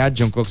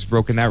 Jungkook's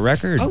broken that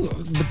record. Oh,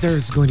 but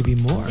there's going to be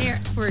more. There,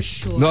 for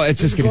sure. No,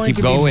 it's just There's gonna going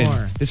keep to be going.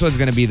 more. This one's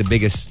gonna be the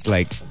biggest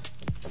like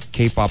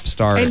K-pop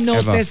star And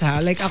ever. notice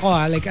like ako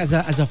like as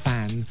a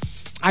fan,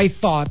 I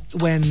thought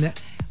when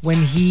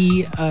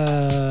he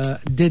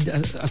did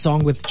a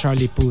song with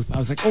Charlie Puth, I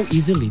was like, oh,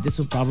 easily this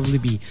will probably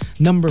be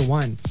number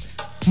 1.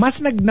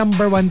 Mas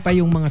nag-number 1 pa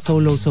yung mga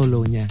solo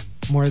niya.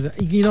 More than,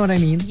 you know what I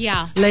mean?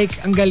 Yeah. Like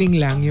ang galing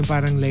lang yung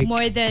parang like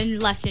More than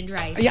left and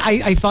right. yeah,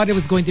 I thought it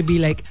was going to be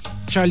like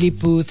Charlie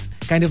Puth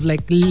kind of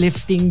like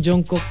lifting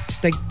Jungkook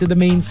like to the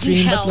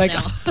mainstream, Hell but like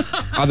no.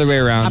 Other way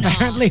around.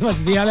 apparently it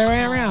was the other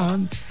way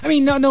around. I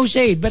mean, no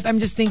shade, but I'm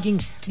just thinking,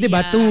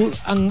 diba,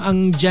 Yeah. 2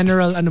 ang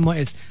general ano mo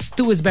is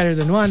 2 is better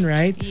than 1,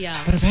 right? Yeah.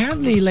 But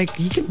apparently like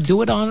he can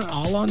do it all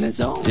on his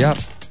own. Yep.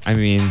 I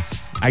mean,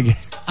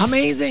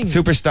 Amazing.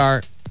 superstar.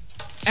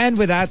 And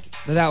with that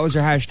was your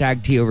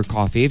hashtag tea over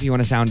coffee. If you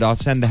want to sound off,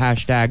 send the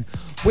hashtag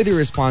with your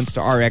response to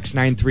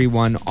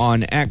RX931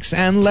 on X.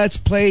 And let's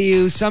play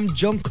you some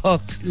Jungkook.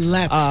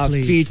 Let's,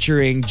 please.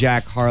 Featuring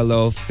Jack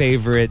Harlow,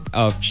 favorite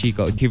of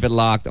Chico. Keep it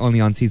locked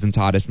only on Season's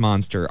Hottest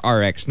Monster,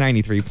 RX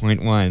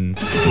 93.1.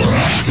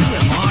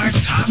 TMR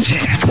Top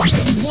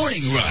 10.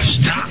 Morning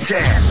Rush Top 10.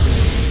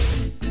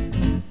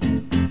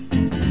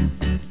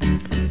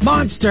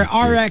 Monster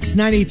RX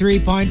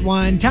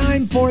 93.1.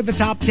 Time for the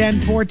top 10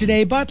 for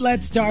today, but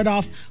let's start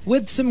off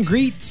with some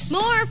greets.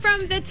 More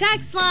from the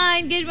text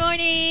line. Good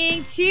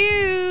morning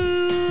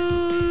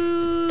to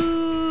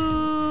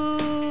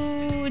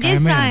this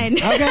Amen.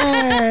 one.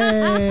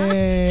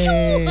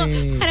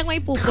 Okay. Parang may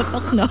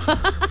puputok, no?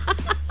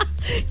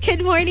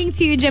 Good morning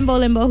to Jimbo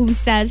Limbo, who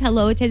says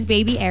hello to his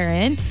baby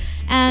Aaron.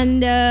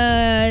 And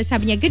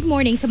sabi niya, good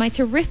morning to my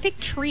terrific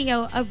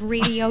trio of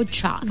radio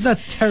jocks. The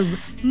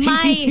My-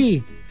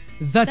 TTT.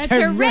 The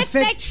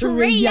terrific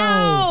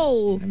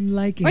trio. I'm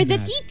liking Or the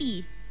that.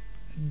 TT.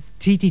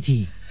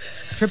 TTT.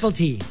 Triple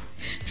T.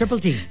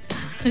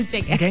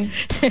 Sige. Okay.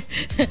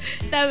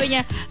 Sabi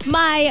niya,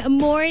 my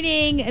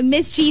morning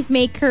mischief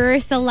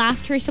makers, the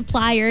laughter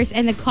suppliers,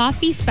 and the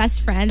coffee's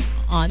best friends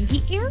on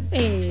the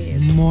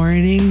airwaves.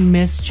 Morning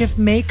mischief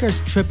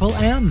makers, Triple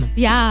M.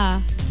 Yeah.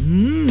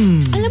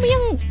 Alam mo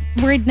yung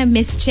word na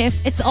mischief?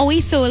 It's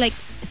always so like,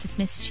 is it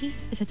mischief?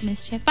 Is it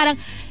mischief? Parang,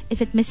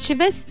 is it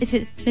mischievous? Is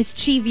it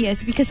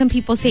mischievous? Because some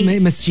people say,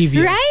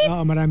 Mischievous. Right?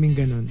 Oo, maraming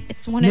ganun.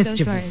 it's one of those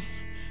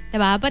Mischievous. words.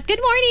 Diba? But good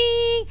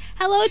morning!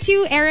 Hello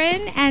to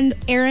Aaron. And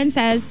Aaron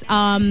says,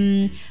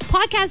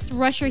 podcast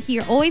rusher here,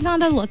 always on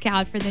the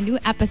lookout for the new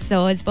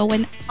episodes. But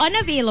when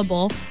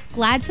unavailable,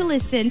 glad to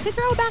listen to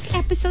throwback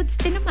episodes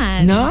din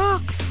naman.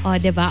 Nox! Oh,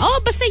 diba? Oh,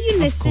 basta you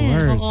listen.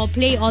 course. Oo,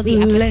 play all the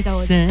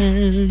episodes.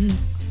 Listen.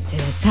 To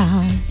the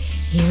sound,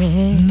 hear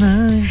it.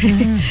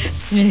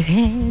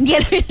 Hindi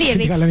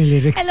Hindi ko alam yung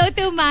lyrics. Hello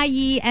to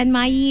Mayi and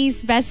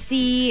Mayi's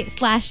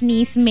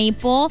bestie/niece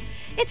Maple.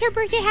 It's her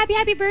birthday.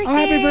 Happy birthday. Oh,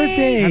 happy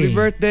birthday! Happy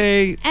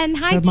birthday! And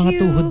hi Sa mga to...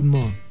 tuhod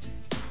mo.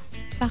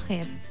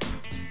 Bakit?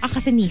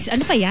 Kasi niece.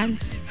 Ano pa yan?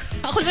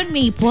 Ako naman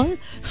Maple.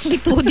 May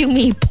tuhod yung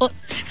Maple.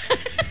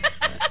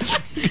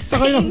 Gusto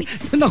ko yung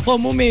nakuha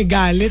mo may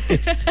galit eh.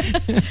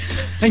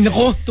 Ay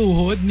nako,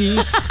 tuhod,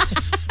 niece.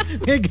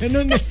 May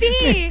ganun eh. Kasi.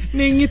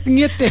 May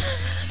ngit-ngit eh.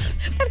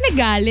 Parang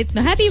nagalit,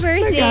 no? Happy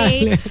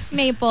birthday, Nagalit.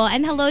 Maple.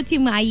 And hello to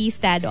Mayi's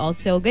dad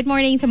also. Good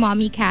morning to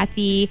Mommy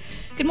Kathy.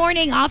 Good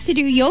morning. Off to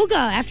do yoga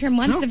after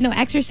months of no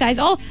exercise.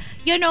 Oh,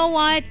 you know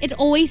what? It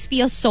always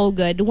feels so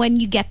good when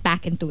you get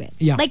back into it.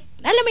 Yeah. Like,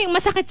 alam mo yung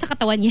masakit sa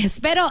katawan, yes.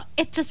 Pero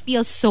it just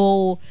feels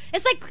so...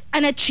 It's like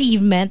an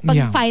achievement. Pag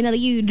Yeah. finally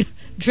you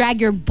drag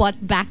your butt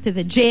back to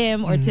the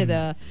gym or to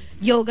the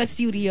yoga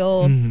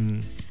studio.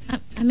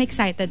 I'm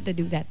excited to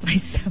do that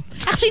myself.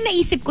 Actually,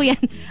 naisip ko yan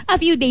a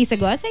few days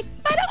ago. I was like,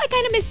 parang I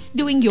kind of miss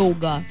doing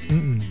yoga.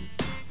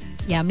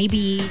 Yeah,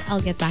 maybe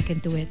I'll get back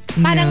into it.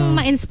 Parang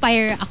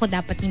ma-inspire ako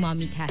dapat ni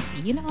Mommy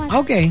Cassie. You know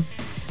what? Okay.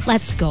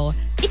 Let's go.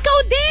 Ikaw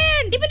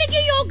din! Di ba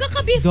nag-yoga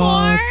ka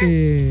before?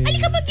 Dati.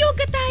 Halika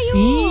mag-yoga tayo.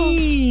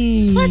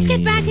 Eee. Let's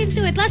get back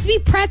into it. Let's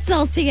be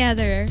pretzels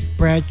together.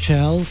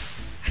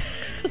 Pretzels.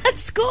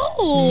 Let's go.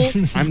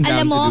 I'm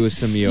down Alam mo, to do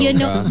some yoga. you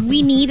know,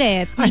 we need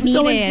it. We I'm need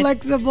so it.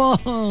 inflexible.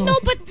 No,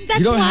 but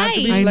that's You don't why. have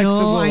to be I know,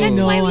 flexible. I That's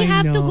know, why we I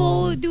have to know.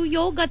 go do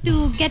yoga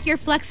to get your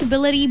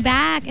flexibility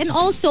back. And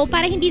also,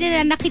 para hindi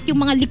na nanakit yung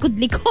mga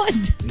likod-likod.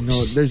 No,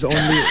 there's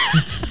only...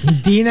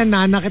 Hindi na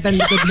nanakit ang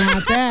likod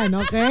natin,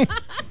 okay?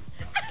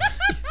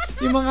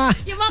 Yung mga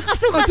Yung mga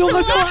kasukasuan.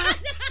 kasukasuan.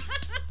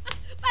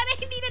 Para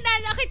hindi na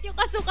nanakit yung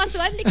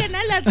kasukasuan. Hindi ka na,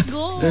 let's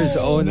go. There's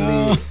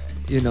only...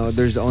 You know,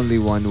 there's only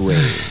one way.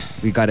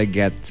 We gotta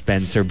get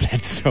Spencer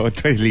Bledsoe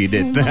to lead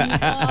it.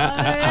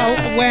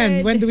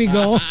 When do we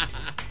go?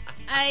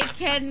 I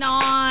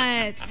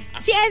cannot.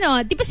 Si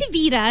ano, di ba si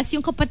Viras,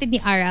 yung kapatid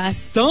ni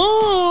Aras?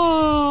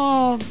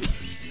 Stop!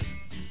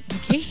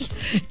 Okay.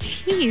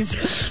 Jeez.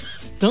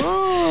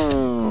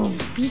 Stop!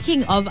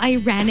 Speaking of, I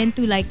ran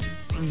into like,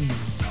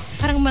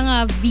 parang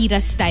mga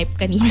Viras type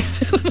kanina.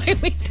 My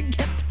way to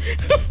get.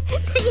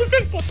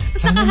 Naisip ko. Tapos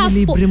Sana naka-half,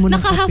 nilibre mo ng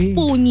naka-half kape.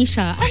 pony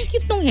siya. Ang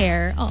cute nung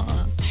hair.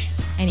 Oo.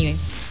 Anyway.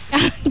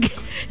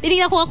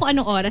 Tinignan ko ako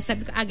anong oras.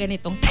 Sabi ko,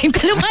 ganitong time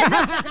ka naman.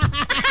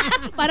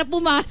 Para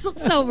pumasok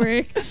sa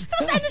work.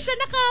 Tapos ano siya,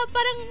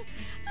 parang,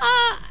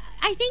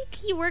 I think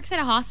he works at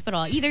a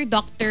hospital. Either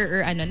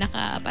doctor or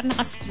parang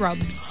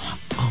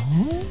naka-scrubs.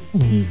 Oh.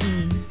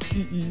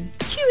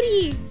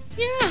 Cutie!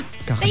 Yeah.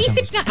 Kakasama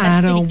Naisip siya. nga.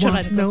 I don't Pinicturean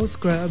want ko. no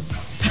scrub.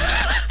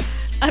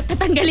 At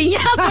tatanggalin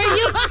niya for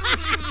you.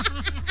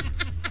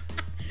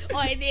 Oh,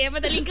 hindi.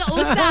 Madaling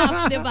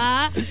kausap, di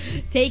ba?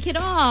 Take it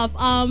off.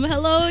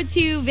 Hello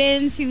to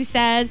Vince who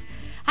says,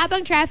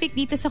 habang traffic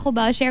dito sa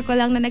Cubao, share ko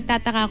lang na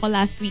nagtataka ako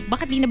last week.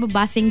 Bakit di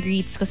nababasa yung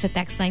greets ko sa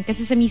text line?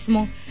 Kasi sa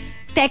mismong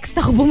text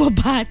ako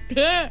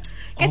bumabati.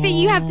 Kasi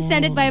you have to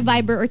send it by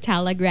Viber or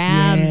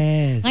Telegram.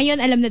 Yes. Ngayon,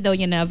 alam na daw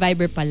niya na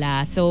Viber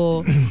pala.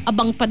 So,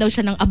 abang pa daw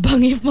siya ng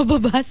abang if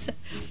mababasa.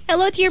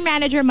 Hello to your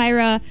manager,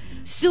 Myra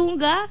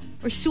Sunga.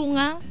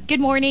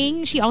 Good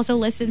morning. She also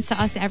listens to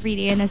us every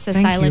day and is a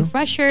Thank silent you.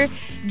 rusher.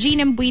 Jean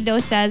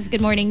Embuido says,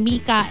 good morning,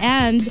 Mika.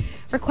 And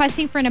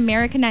requesting for an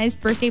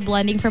Americanized birthday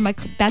blending for my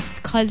best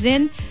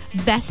cousin,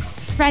 best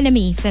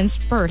frenemy since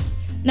birth.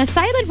 Na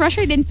silent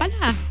rusher din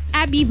pala.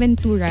 Abby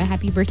Ventura.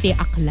 Happy birthday,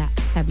 Akla.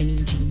 Sabi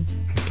ni Jean.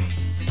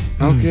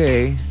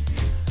 Okay.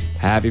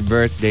 Happy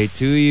birthday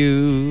to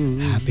you.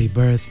 Happy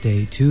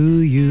birthday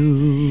to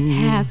you.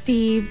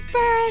 Happy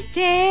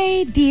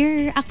birthday,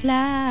 dear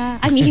Akla.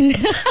 I mean,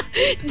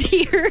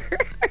 dear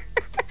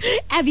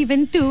Abby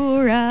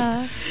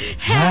Ventura.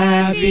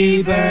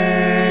 Happy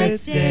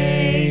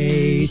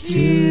birthday to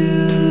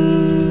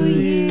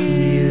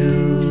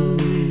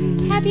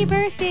you. Happy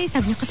birthday.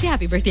 Sabi niya kasi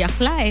happy birthday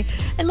Akla eh.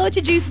 Hello to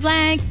Juice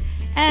Blank.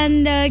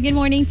 And good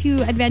morning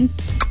to Advent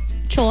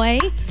Choi.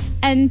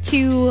 And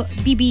to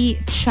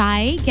BB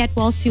Chai, get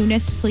well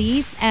soonest,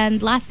 please.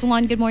 And last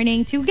one, good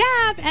morning to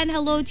Gav. And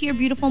hello to your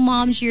beautiful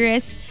mom,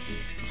 Jurist,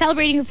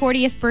 celebrating her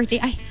 40th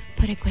birthday. Ay,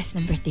 pa-request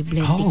ng birthday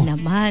blending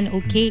naman.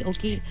 Okay.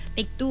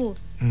 Take two.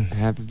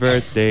 Happy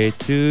birthday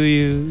to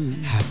you.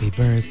 Happy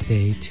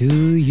birthday to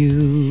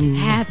you.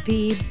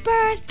 Happy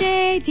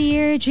birthday,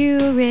 dear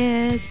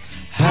jurist.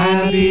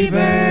 Happy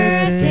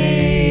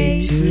birthday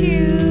to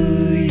you.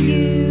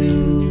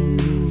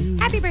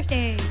 Happy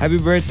birthday. Happy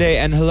birthday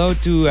and hello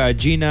to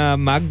Gina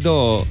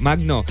Magno.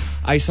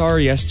 I saw her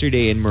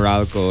yesterday in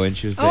Meralco and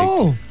she was like,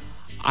 Oh,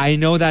 I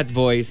know that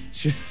voice.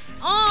 She's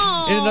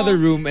Oh. in another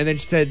room and then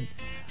she said,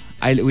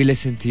 we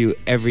listen to you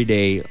every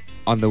day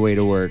on the way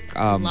to work.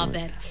 Love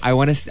it. I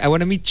want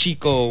to meet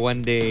Chico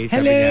one day.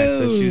 sabi Hello. niya.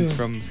 So she's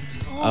from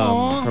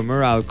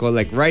Meralco,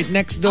 like right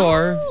next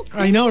door. Oh,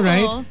 cool. I know,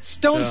 right?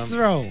 Stone's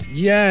throw.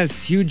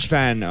 Yes, huge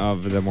fan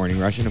of the Morning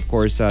Rush and of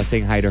course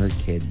saying hi to her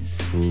kids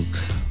who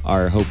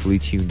are hopefully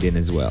tuned in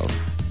as well.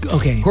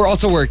 Okay. Who are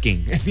also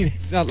working. I mean,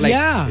 it's not like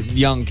Yeah.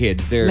 young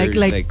kids. They're Like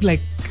they,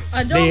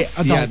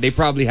 Adults. yeah, Adults. they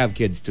probably have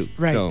kids too.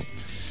 Right. So,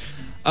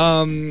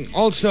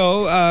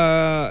 also,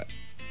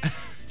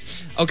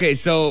 okay,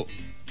 so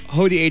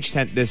Hody H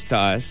sent this to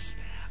us.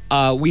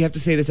 We have to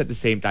say this at the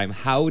same time.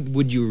 How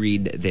would you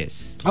read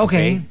this?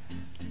 Okay.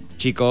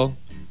 Chico?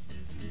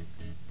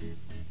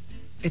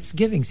 It's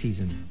giving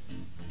season.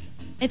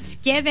 It's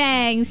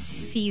giving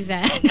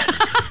season.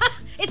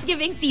 It's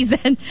giving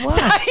season. Why?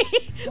 Sorry.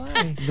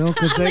 Why? No,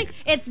 because Like,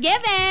 it's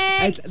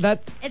giving.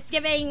 It's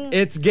giving.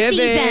 it's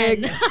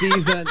giving season.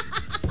 season.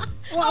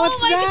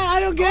 What's my that? I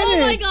don't get Oh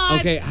it. my God.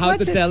 Okay, how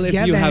What's to tell it's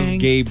if you have giving?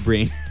 gay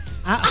brain.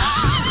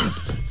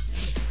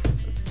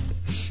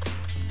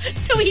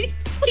 So we do.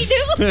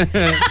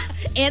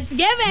 It's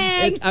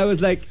giving I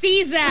was like,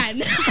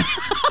 season.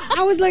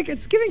 I was like,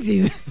 it's giving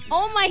season.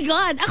 Oh my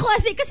God. Ako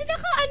kasi yung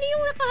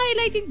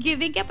naka-highlight yung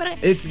giving. Kaya parang,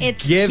 it's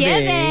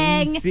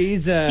giving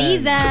season.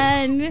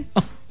 Season.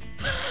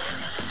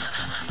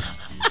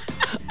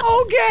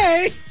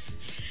 Okay.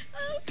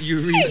 You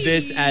read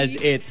this as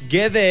it's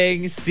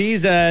giving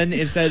season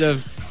instead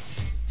of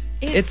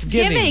It's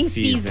giving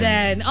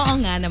season. Oo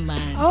nga naman.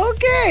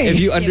 Okay.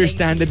 if you It's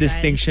understand the giving season.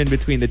 distinction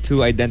between the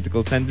two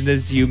identical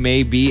sentences, you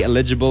may be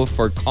eligible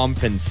for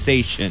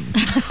compensation.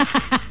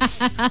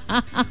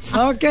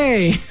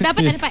 Okay.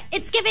 Dapat ano pa,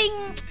 it's giving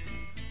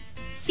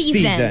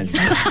season.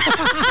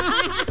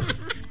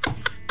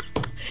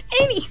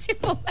 Iniisip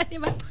mo pa, di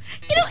ba?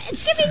 You know, it's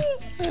giving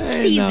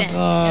season.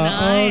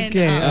 Ganon.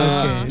 Okay.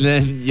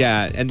 Then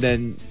yeah, and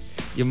then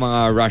yung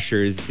mga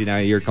rushers,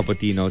 your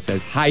Caputino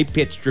says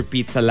high-pitched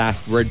repeat sa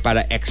last word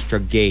para extra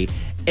gay.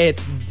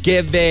 It's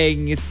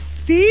giving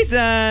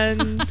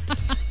season.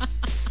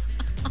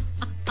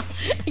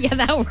 Yeah,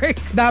 that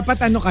works.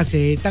 Dapat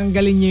kasi,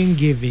 tanggalin nyo yung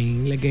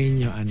giving, lagay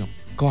nyo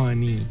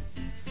Connie.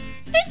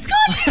 It's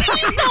Connie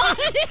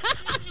season!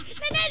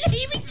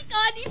 Nananahimik si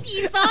Connie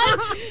season!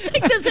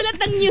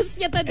 Nagsusulat ng news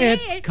niya today.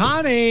 It's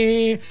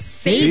Connie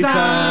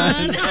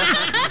season.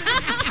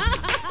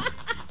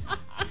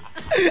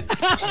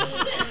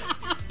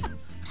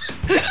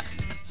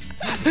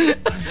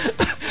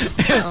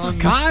 It's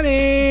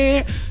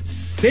Connie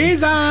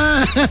season.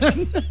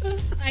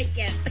 I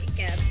can't.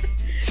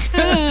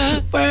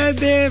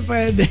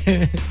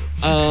 Pwede.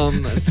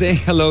 Say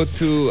hello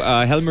to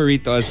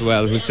Helmerito as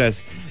well, who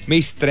says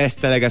may stress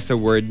talaga sa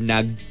word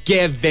na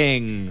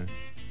giving.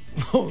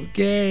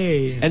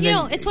 Okay. And You then,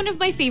 know, it's one of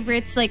my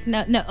favorites, like,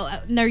 na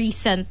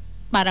recent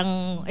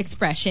parang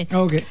expression.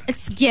 Okay.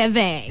 It's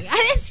giving.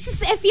 And it's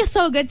just, it feels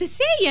so good to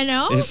say, you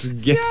know? it's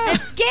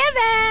It's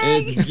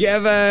giving! it's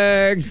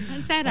giving.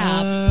 Ang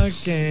sarap.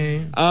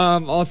 Okay.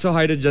 Also,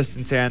 hi to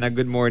Justin Sayana.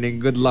 Good morning.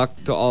 Good luck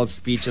to all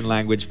speech and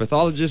language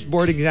pathologists,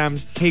 board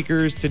exams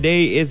takers.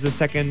 Today is the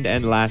second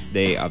and last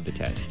day of the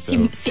test. So,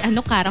 Si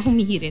Kara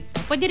humihirit.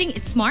 Pwede rin,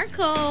 it's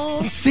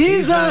Marco.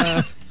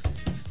 Season.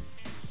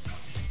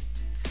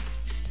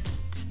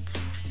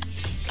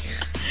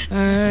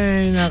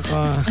 Ay,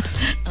 nako.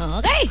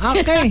 Okay.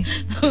 Okay.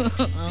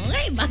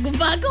 Okay,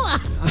 bago-bago ah.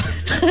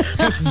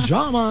 That's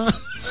drama.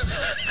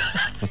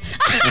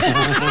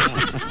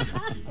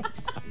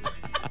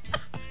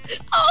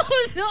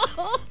 Oh no!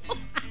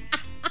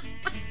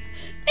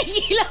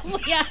 Tigilan mo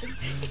yan.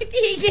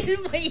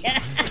 Tigil mo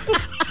yan.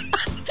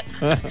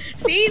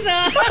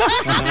 Season!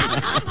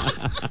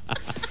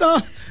 So,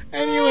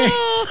 anyway.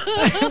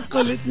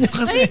 Kulit nyo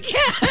kasi.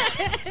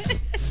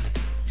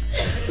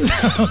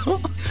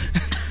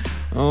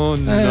 oh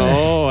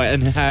no!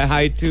 And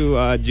hi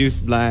to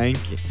Juice Blank.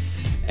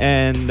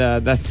 And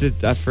that's it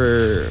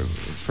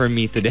for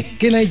me today.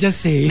 Can I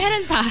just say?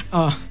 Meron pa.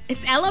 Oh.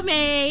 It's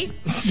LMA.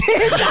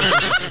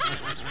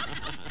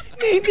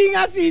 Hindi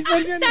nga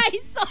season yun.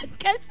 Saison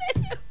kasi.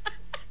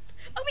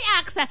 Pag may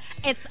aksa,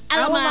 it's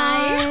LMA.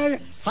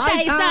 Alamay.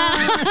 Saison.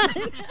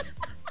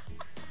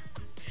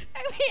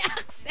 Pag may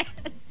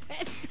accent.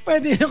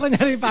 Pwede na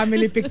kunyari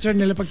family picture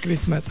nila pag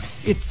Christmas.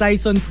 It's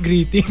Saison's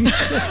greeting.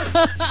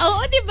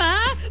 Oo, di ba?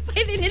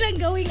 Pwede nilang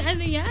gawing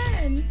ano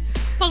yan.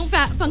 Pang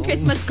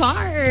Christmas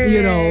card.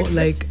 You know,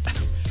 like,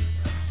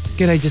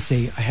 can I just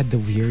say, I had the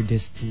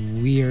weirdest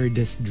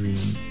dream.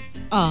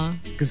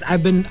 Because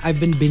I've been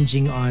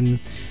binging on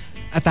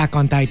Attack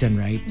on Titan,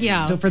 right?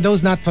 Yeah. So for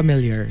those not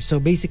familiar, so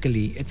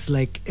basically it's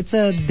like it's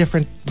a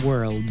different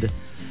world,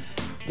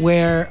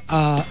 where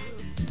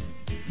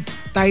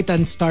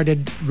Titans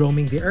started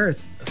roaming the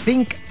earth.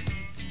 Think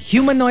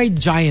humanoid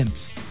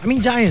giants. I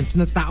mean giants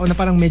na tao na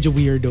parang medyo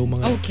weirdo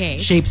mga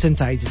shapes and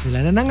sizes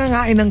nila na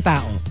nangangain ng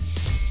tao.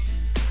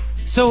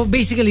 So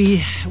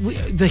basically,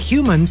 the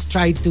humans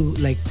tried to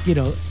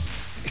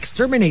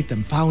exterminate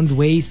them, found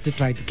ways to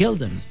try to kill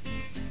them.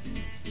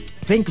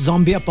 Think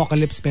zombie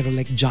apocalypse pero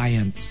like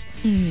giants.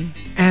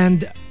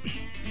 And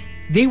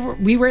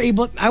we were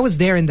able, I was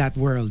there in that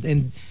world,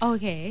 and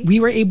we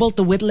were able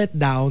to whittle it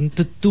down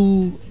to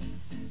 2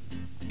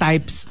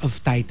 types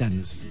of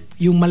titans.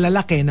 Yung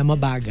malalaki na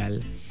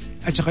mabagal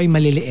at saka yung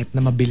maliliit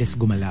na mabilis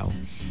gumalaw.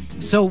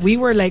 So we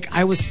were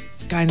I was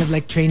kind of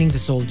training the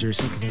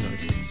soldiers.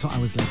 So I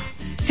was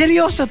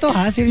seryoso to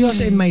ha?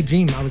 Seryoso in my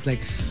dream. I was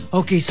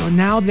okay, so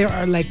now there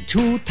are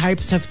 2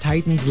 types of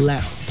titans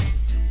left.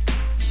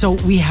 So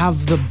we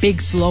have the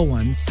big slow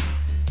ones,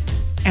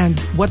 and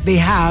what they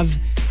have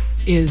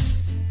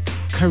is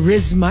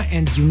charisma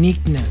and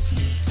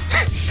uniqueness.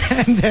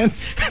 And then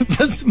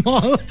the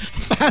small,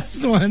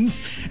 fast ones,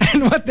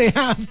 and what they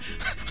have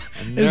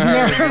is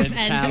nerve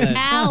and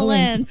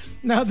talent.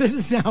 Now this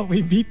is how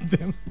we beat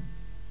them.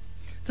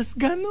 Tas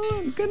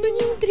ganon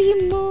yung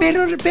dream mo.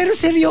 Pero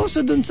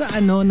seryoso dun sa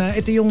na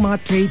ito yung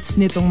mga traits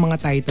nitong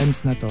mga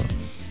titans na to.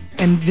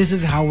 And this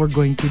is how we're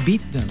going to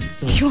beat them.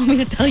 So, do you want me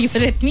to tell you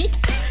what it means?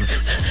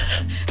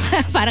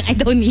 Parang I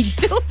don't need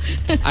to.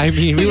 I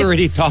mean, we were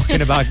already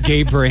talking about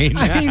gay brain.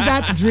 I mean,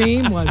 that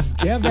dream was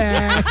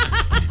given.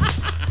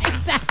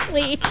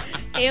 Exactly.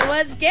 It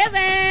was given.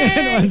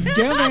 It was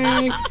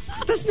given.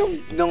 Tapos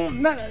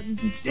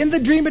in the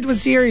dream, it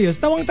was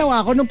serious.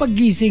 Tawang-tawa ako nung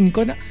paggising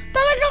ko na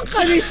talagang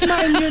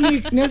charisma and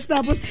uniqueness.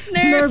 Tapos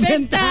nerve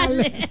and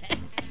talent.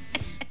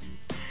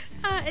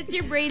 It's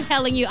your brain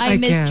telling you I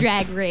miss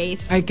Drag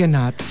Race. I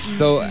cannot.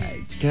 So,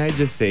 can I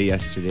just say,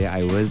 yesterday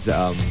I was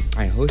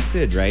I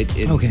hosted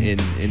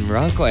in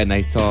Morocco, and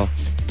I saw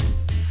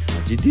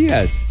Audrey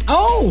Diaz.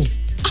 Oh!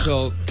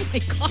 So, Oh my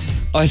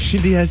gosh. Audrey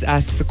Diaz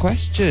asks a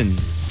question,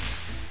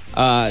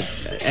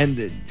 and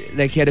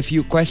he had a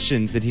few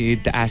questions that he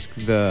needed to ask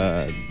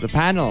the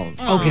panel.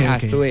 Okay.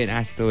 Asked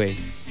away,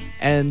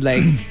 and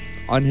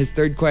on his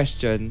 3rd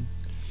question,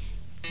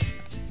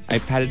 I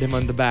patted him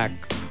on the back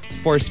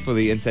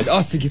forcefully and said,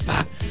 "Oh, sige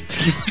pa."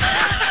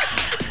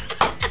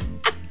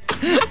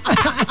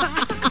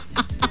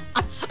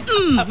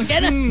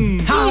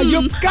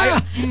 Hayop ka!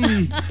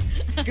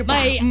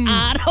 May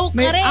araw ka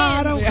May rin.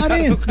 araw ka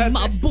rin.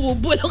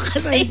 Mabubulo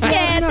ka sa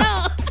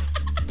impyerno.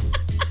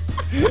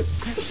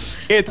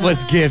 It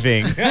was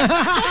giving.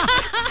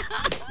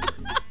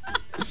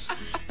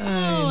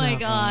 Oh my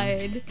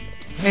God.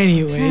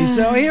 Anyway,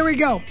 so here we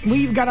go.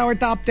 We've got our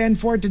top 10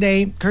 for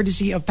today,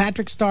 courtesy of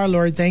Patrick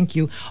Starlord. Thank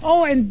you.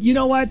 Oh, and you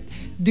know what?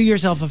 Do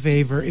yourself a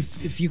favor,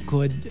 if you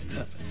could,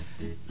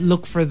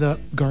 look for the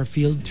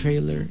Garfield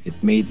trailer. It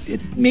made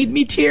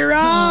me tear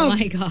Oh up.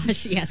 my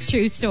gosh. Yes,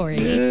 true story.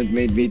 It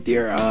made me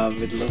tear up.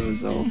 It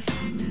was so.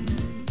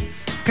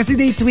 Kasi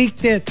they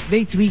tweaked it.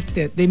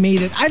 They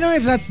made it. I don't know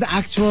if that's the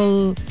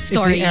actual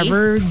Story. If they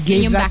ever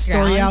gave Yung that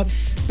story out.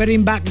 background. But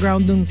in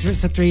background nung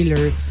sa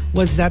trailer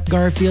was that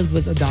Garfield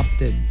was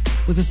adopted.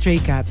 Was a stray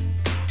cat.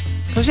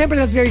 So syempre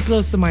that's very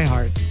close to my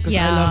heart. Because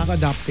I Yeah. love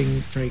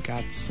adopting stray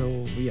cats. So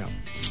yeah.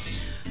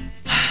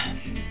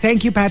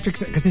 Thank you, Patrick.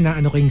 Kasi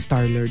naano ko yung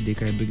Star-Lord eh.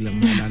 Kaya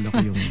biglang naalala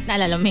ko yung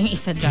Naalala mo yung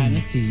isa dyan.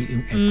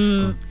 yung ex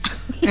ko.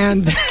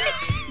 And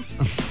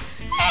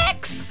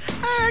X.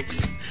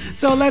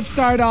 So let's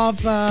start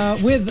off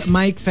with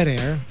Mike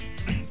Ferrer.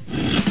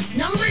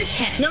 Number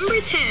 10.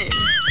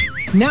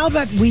 Now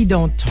that we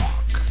don't talk,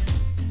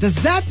 does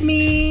that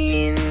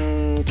mean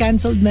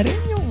canceled na rin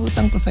yung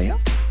utang ko sa'yo?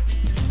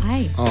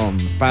 Ay.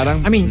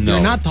 Parang I mean, no.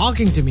 you're not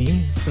talking to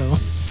me, so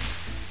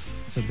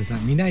does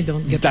that mean I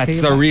don't get to pay That's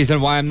you the back?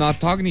 reason why I'm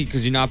not talking to you,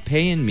 because you're not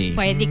paying me.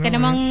 Pwede ka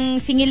namang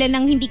singilan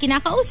ng hindi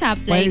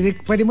kinakausap.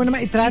 Pwede mo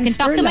naman you can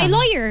i-transfer talk to my lang.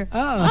 lawyer.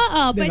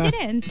 Oo, diba? pwede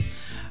rin.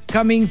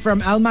 Coming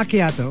from Al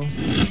Macchiato,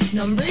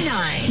 Number 9.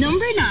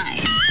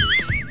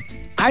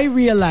 I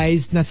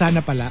realized na sana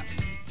pala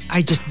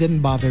I just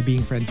didn't bother being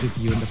friends with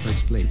you in the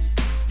first place.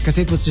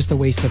 Kasi it was just a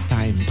waste of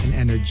time and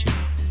energy.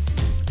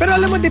 Pero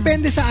alam mo,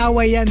 depende sa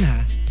away yan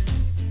ha.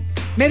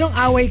 Merong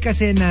away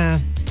kasi na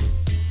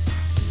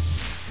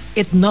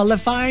it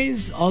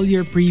nullifies all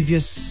your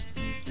previous,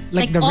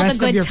 like the all rest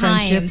the of good your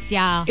friendship. times,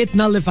 yeah. It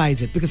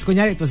nullifies it because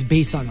kunyari it was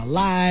based on a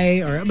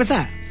lie or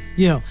basta,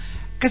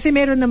 Kasi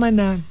meron naman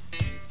na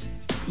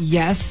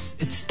yes,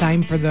 it's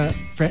time for the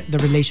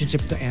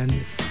relationship to end,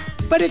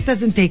 but it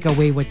doesn't take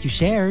away what you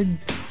shared.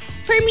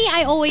 For me,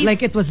 I always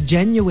Like it was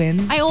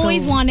genuine. I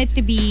always want it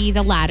to be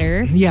the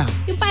latter. Yeah.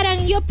 Yung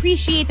parang you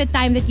appreciate the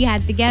time that you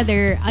had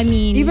together. I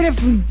mean, Even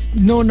if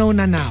no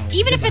na now.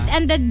 even if diba? it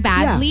ended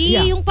badly,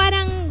 Yeah. yung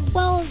parang,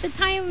 well,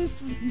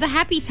 the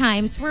happy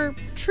times were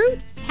true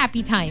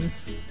happy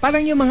times.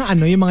 Parang yung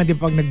mga di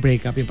ba pag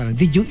nag-break up, yung parang,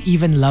 did you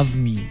even love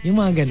me?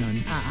 Yung mga ganon.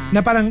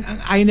 Na parang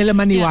ayaw nila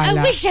maniwala.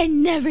 I wish I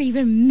never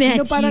even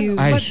met parang, you.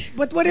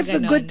 But what if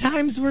the good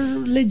times were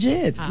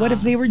legit? What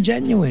if they were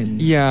genuine?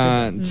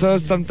 Yeah. So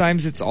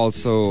sometimes it's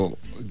also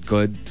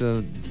good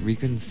to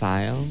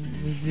reconcile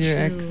with your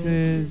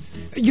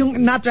exes.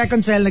 Yung not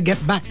reconcile na get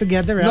back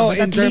together. No, but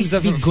in at terms least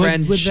of be a good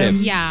friendship. with them.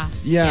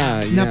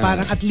 Yeah. Na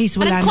parang at least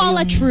wala Parang call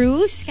na a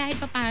truce kahit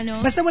pa paano.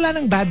 Basta wala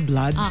ng bad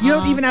blood. You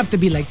don't even have to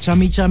be like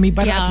chummy,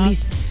 but at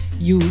least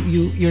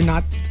you're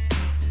not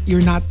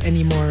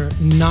anymore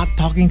not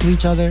talking to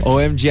each other.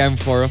 OMG, I'm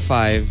 4 of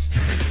 5.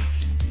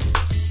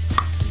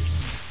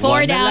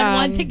 4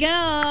 down, 1 to go.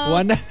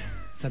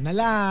 Sana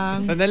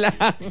lang. Sana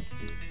lang.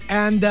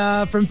 And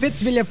from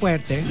Fitz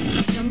Villafuerte,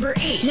 Number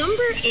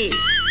 8.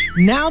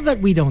 now that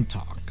we don't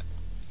talk,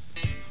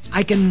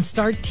 I can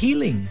start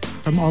healing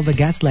from all the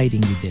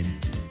gaslighting you did.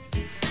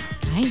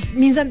 Ay.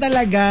 Minsan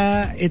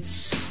talaga, it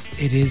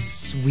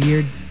is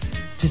weird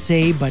to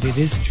say, but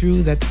it is true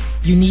that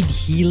you need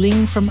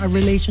healing from a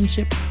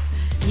relationship.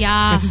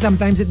 Yeah. Kasi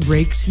sometimes it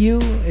breaks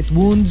you, it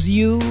wounds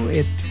you,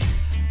 it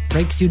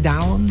breaks you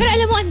down. Pero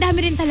alam mo, ang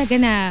dami rin talaga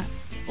na,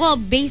 well,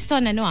 based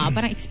on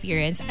parang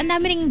experience, ang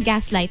dami ring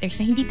gaslighters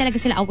na hindi talaga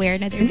sila aware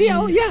na they're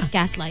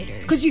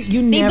gaslighters. Because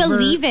you They never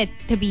believe it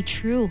to be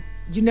true.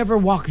 you never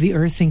walk the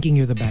earth thinking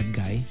you're the bad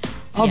guy.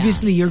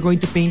 Obviously, you're going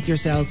to paint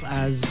yourself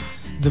as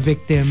the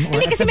victim. Or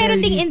Hindi at kasi the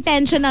meron very ding least,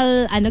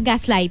 intentional Sinasadya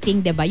gaslighting,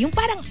 'di ba? Yung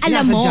parang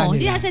alam mo,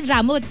 nila.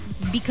 sinasadya mo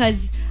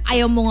because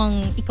ayaw mo ngang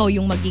ikaw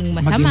yung maging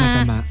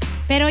masama.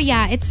 Pero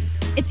it's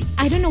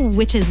I don't know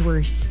which is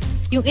worse.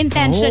 Yung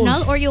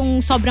intentional or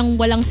yung sobrang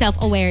walang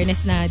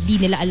self-awareness na di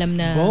nila alam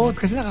na both.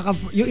 Kasi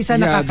yung isa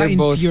they're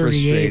both nakaka-infuriate.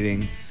 frustrating.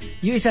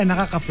 Yung isa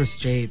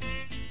nakaka-frustrate.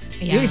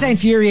 Yeah. Yung isa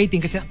infuriating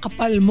kasi ang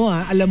kapal mo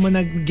alam mo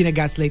na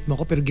ginagaslight mo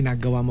ko pero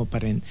ginagawa mo pa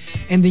rin.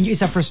 And then yung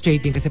isa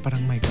frustrating kasi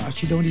parang my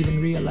gosh, you don't even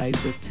realize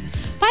it.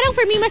 Parang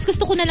for me, mas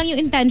gusto ko na lang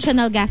yung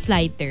intentional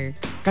gaslighter.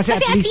 Kasi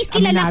at least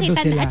kilala aminado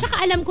kita sila. na. At saka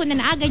alam ko na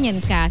ganyan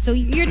ka. So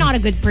you're not a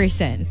good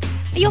person.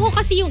 Ayoko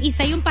kasi yung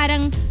isa, yung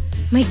parang,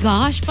 my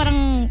gosh,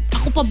 parang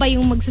ako pa ba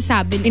yung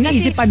magsasabi?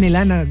 Iniisip pa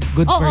nila na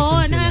good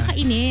person Oo, sila.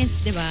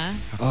 nakakainis, di ba?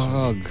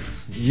 Ugh.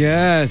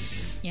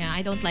 Yes. Yeah,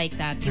 I don't like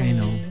that. I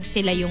know.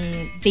 Sila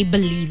they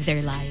believe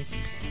their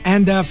lies.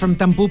 And from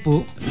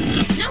Tampupu,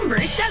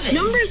 Number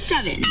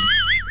 7.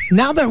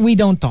 now that we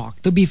don't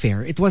talk, to be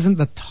fair, it wasn't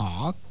the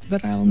talk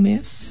that I'll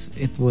miss.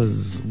 It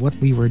was what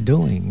we were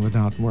doing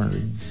without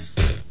words.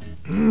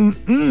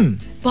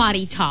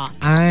 Body talk.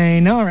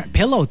 I know, right?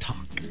 Pillow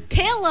talk.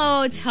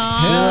 Pillow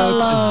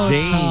talk.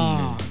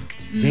 Zayn.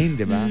 Zayn,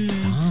 diba?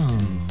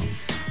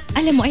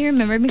 Alam mo, I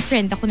remember may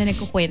friend ako na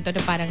nagkukwento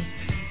na parang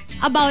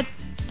about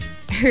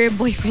her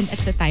boyfriend at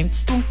the time.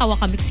 Tapos tawa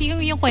kami. Kasi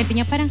yung kwento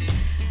niya parang,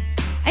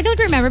 I don't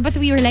remember, but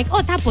we were like,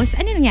 tapos,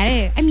 ano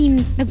nangyari? I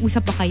mean,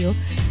 nag-usap ba kayo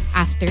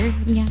after?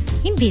 Niya,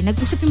 hindi,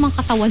 nag-usap yung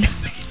mga katawan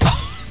namin.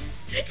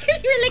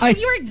 We were like,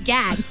 you were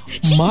gagged.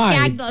 She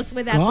gagged us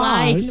with that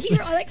line. We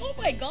were all like, oh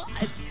my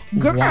God.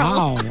 Girl.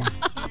 Wow.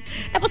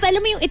 Tapos alam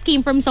mo yung it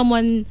came from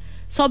someone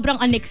sobrang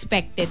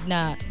unexpected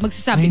na I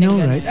magsasabi know,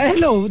 ng right?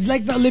 Hello,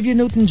 like the Olivia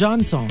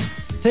Newton-John song.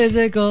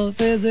 Physical,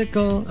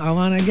 physical, I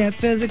wanna get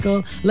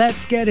physical.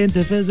 Let's get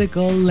into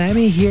physical. Let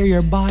me hear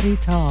your body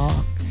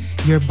talk.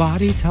 Your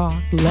body talk.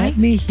 Let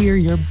me hear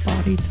your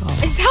body talk.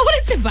 Is that what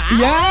it's about?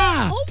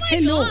 Yeah! Oh my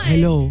hello, God.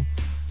 Hello.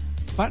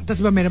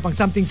 Tapos ba meron pang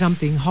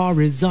something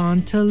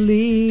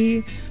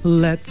horizontally.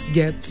 Let's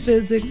get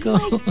physical.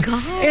 Oh my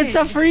God. It's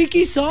a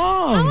freaky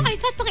song. Oh, I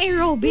thought pang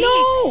aerobics.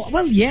 No!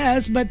 Well,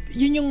 yes, but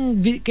yun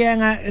yung kaya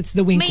nga it's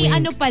the wink May wink.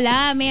 ano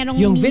pala, mayroong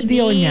Yung meaning.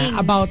 video niya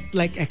about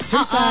like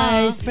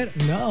exercise, pero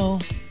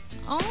no.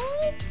 Oh,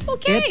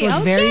 okay. It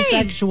was very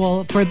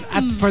sexual for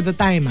the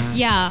time, ha?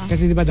 Yeah.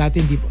 Kasi di ba dati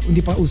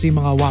hindi pa uso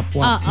yung mga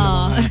wap-wap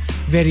na mga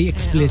very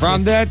explicit.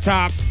 From the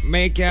top,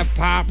 make it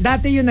pop.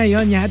 Dati yun na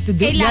yun. You had to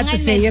Kailangan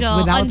say it medyo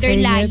without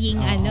saying underlying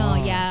it.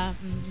 yeah.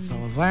 So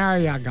there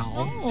you go.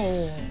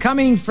 Oh.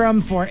 Coming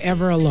from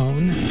Forever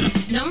Alone.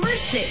 Number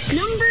 6.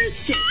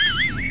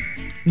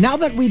 Now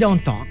that we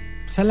don't talk,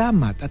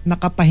 salamat at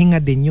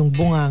nakapahinga din yung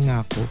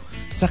bunganga ko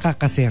sa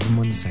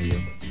kakasermon sa'yo.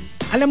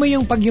 Alam mo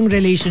yung pag yung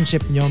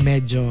relationship nyo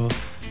medyo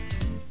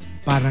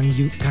parang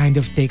you kind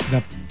of take the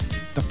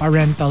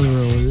parental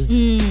role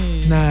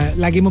na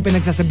lagi mo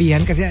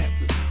pinagsasabihan kasi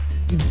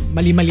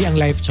mali-mali ang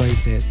life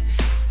choices.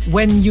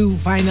 When you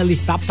finally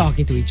stop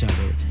talking to each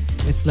other,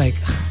 it's like,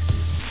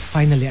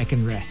 finally I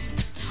can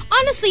rest.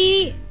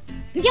 Honestly,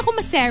 hindi ako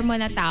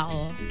masermon na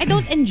tao. I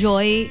don't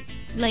enjoy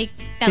like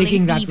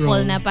Taking telling that people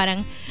role. na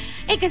parang,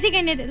 kasi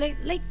ganito,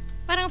 like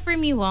parang for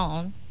me,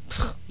 well,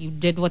 you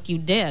did what you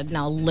did,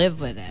 now live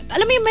with it.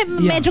 Alam mo yung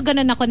medyo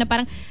ganun ako na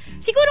parang,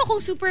 siguro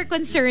kung super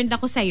concerned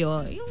ako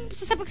sa'yo, yung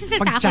sa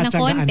pagsasalita ako ng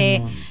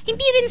konti,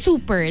 hindi rin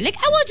super. Like,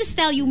 I will just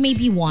tell you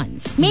maybe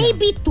once,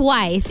 maybe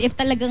twice, if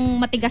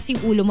talagang matigas yung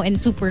ulo mo and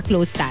super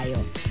close tayo.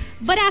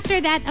 But after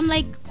that, I'm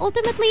like,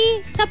 ultimately,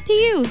 it's up to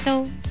you.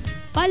 So,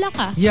 bala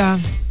ka. Yeah.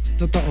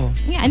 Totoo.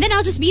 Yeah, and then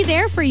I'll just be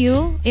there for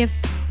you if,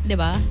 di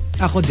ba,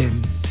 Ako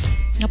din.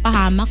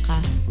 napahamak ka.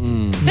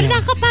 Pero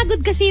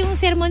nakakapagod kasi yung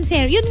sermon.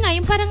 Yun nga,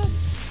 yung parang,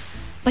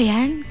 ba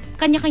yan?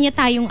 Kanya-kanya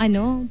tayong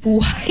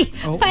buhay.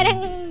 Oo. Parang,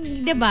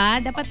 di ba?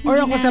 Dapat Or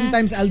hindi ako na-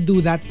 sometimes I'll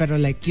do that pero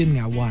like yun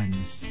nga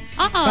once.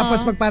 Oo.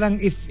 Tapos pag parang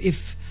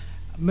if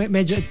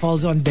medyo it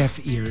falls on deaf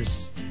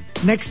ears,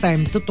 next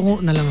time tutungo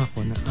na lang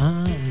ako na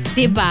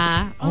Di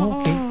ba?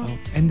 okay.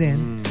 Oh. And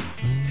then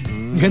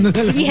ganun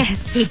na lang.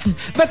 Yes.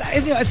 But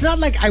it's not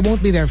like I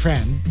won't be their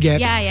friend.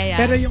 Gets? Yeah.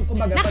 Pero yung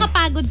kumbaga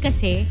Nakapagod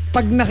kasi.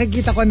 pag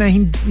nakikita ko na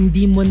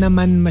hindi mo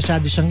naman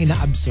masyado siyang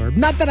ina-absorb.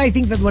 Not that I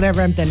think that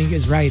whatever I'm telling you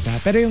is right, ha?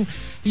 Pero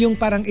yung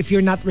parang if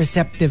you're not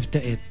receptive to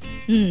it,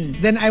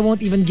 then I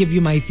won't even give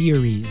you my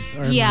theories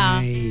or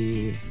Yeah. my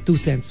 2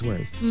 cents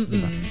worth.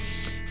 Diba?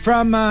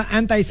 From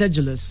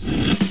Anti-Sedulous,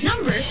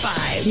 Number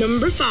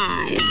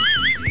 5.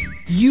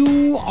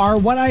 you are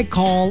what I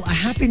call a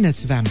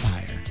happiness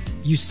vampire.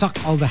 You suck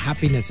all the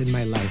happiness in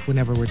my life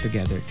whenever we're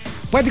together.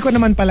 Pwede ko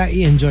naman pala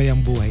i-enjoy ang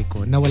buhay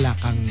ko na wala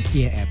kang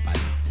i-epal.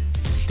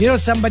 You know,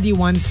 somebody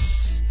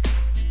once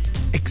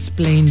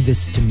explained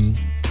this to me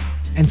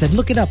and said,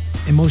 look it up,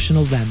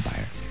 emotional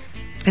vampire.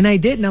 And I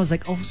did, and I was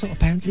like, oh, so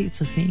apparently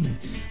it's a thing.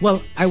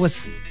 Well, I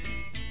was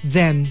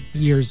then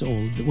years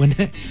old when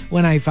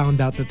I found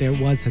out that there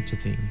was such a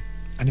thing.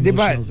 An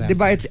emotional vampire.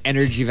 Diba it's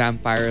energy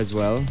vampire as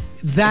well?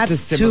 That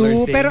It's a similar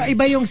too. thing. Pero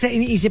iba yung sa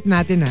iniisip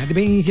natin ha. Di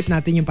ba iniisip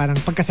natin yung parang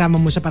pagkasama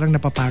mo siya parang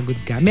napapagod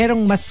ka.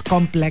 Merong mas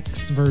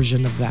complex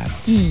version of that.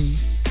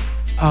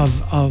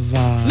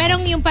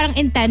 Merong yung parang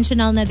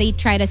intentional na they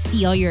try to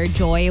steal your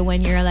joy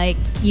when you're like,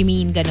 you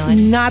mean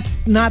ganon?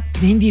 Not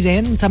hindi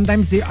rin.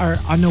 Sometimes they are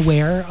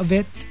unaware of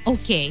it.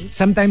 Okay.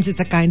 Sometimes it's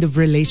a kind of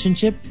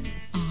relationship.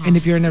 And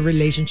if you're in a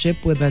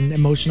relationship with an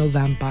emotional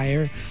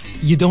vampire,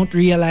 you don't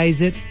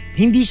realize it.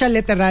 Hindi siya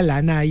literal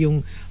na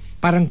yung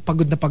parang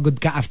pagod na pagod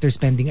ka after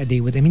spending a day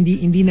with them.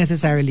 Hindi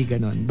necessarily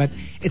ganon. But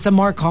it's a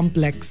more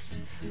complex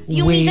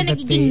Yung way minsan that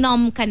nagiging they...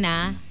 numb ka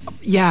na.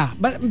 Yeah,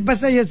 but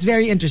it's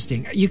very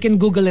interesting. You can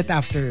Google it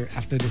after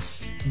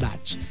this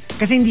batch.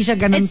 Kasi hindi siya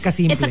ganun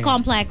kasimple. It's a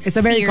complex It's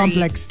a very theory.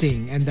 complex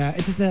thing, and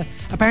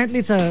apparently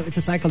it's a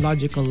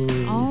psychological,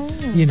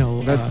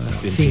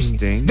 That's thing.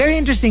 interesting. Very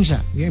interesting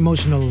siya, yung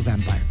emotional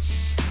vampire.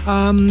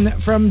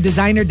 From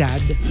Designer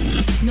Dad.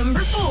 Number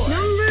 4.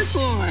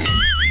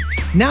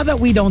 Now that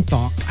we don't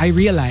talk, I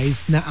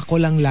realized na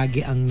ako lang lagi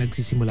ang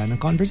nagsisimula ng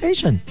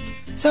conversation.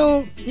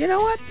 So, you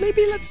know what?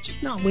 Maybe let's just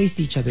not waste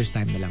each other's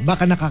time na lang.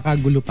 Baka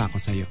nakakagulo pa ako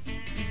sa'yo.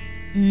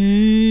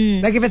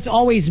 Like if it's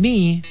always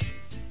me,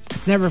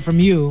 it's never from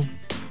you,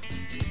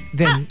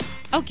 then...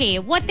 Okay,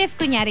 what if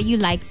kunyari you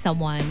like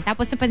someone,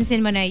 tapos napansin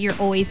mo na you're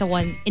always the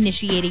one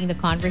initiating the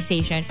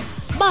conversation.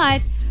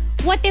 But,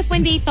 what if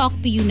when they talk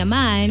to you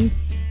naman,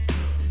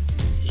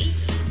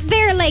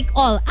 they're like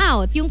all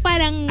out? Yung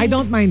parang... I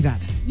don't mind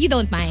that. You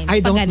don't mind. I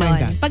don't pag mind ganon.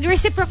 that. Pag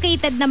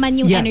reciprocated naman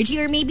yung Yes. energy,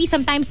 or maybe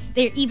sometimes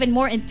they're even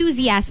more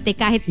enthusiastic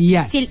kahit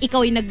Yes.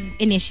 ikaw yung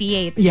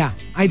nag-initiate. Yeah,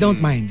 I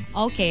don't mind.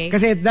 Okay.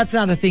 Kasi that's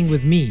not a thing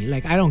with me.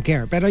 Like, I don't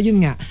care. Pero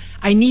yun nga,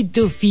 I need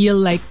to feel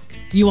like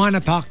you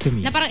wanna talk to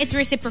me. Na parang it's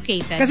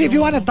reciprocated. Kasi if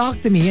you wanna talk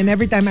to me and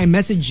every time I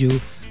message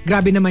you,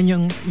 grabe naman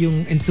yung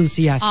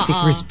enthusiastic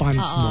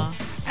response mo.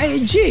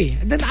 Ay, gee,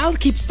 then I'll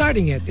keep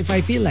starting it if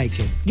I feel like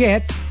it.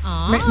 Gets?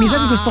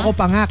 Minsan gusto ko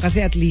pa nga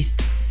kasi at least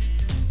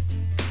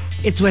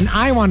it's when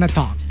I wanna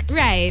talk.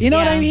 Right. You know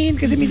what yeah. I mean?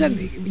 Kasi minsan,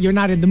 you're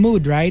not in the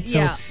mood, right? So,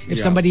 Yeah. if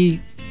somebody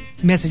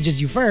messages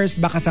you first,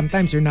 baka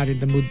sometimes you're not in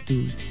the mood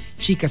to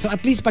chika. So,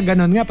 at least pag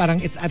ganun nga, parang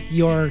it's at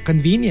your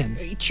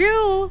convenience.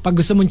 True. Pag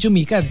gusto mong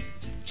chumika,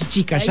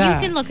 chichika siya.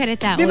 You can look at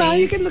it that Diba?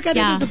 way. You can look at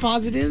Yeah. it as a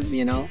positive,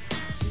 you know?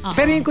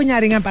 Pero yung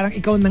kunyari nga, parang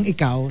ikaw nang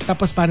ikaw,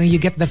 tapos parang you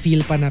get the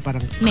feel pa na parang,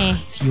 Meh.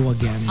 it's you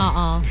again.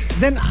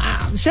 Then, Then,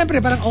 syempre,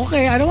 parang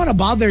okay, I don't wanna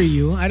bother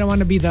you. I don't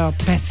wanna be the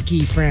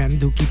pesky friend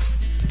who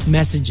keeps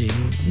messaging.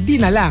 Hindi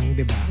na lang,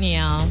 diba?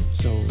 yeah.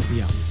 So,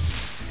 yeah.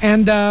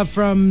 And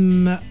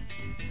from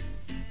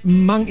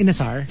Mang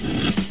Inasar,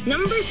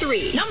 Number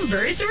 3.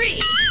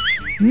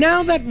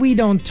 now that we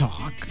don't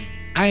talk,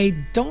 I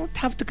don't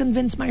have to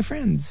convince my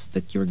friends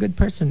that you're a good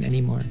person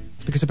anymore.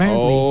 Because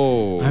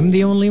apparently, I'm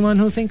the only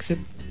one who thinks it.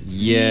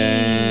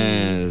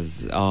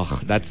 Yes. Oh,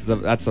 that's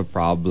the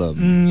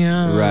problem.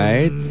 Yeah.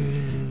 Right?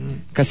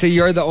 Kasi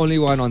you're the only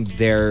one on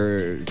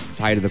their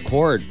side of the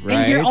court, right?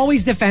 And you're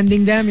always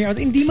defending them. You're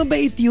always, hindi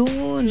mabait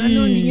yun.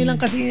 Hindi nyo lang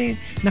kasi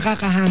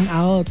nakaka-hang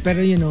out. Pero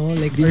you know,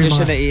 like... Hindi nyo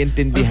siya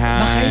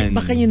naiintindihan.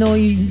 Baka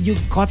you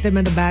caught him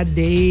on a bad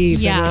day.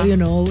 Yeah. Pero you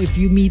know, if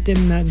you meet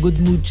him na good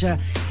mood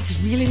siya, he's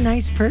a really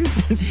nice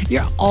person.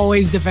 You're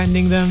always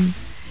defending them.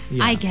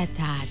 Yeah. I get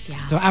that,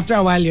 yeah. So after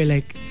a while, you're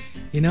like,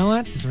 you know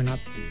what? Since we're not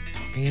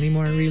talking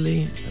anymore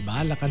really,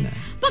 bahala ka na.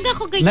 Pag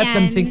ako ganyan, Let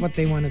them think what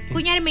they want to think.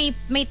 kunyari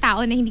may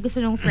tao na hindi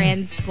gusto ng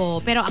friends ko,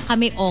 pero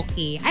kami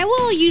okay, I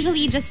will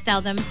usually just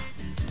tell them,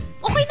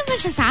 okay naman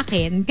siya sa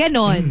akin.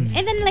 Ganon.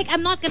 And then like,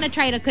 I'm not gonna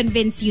try to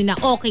convince you na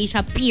okay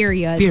siya,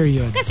 period.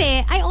 Period.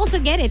 Kasi I also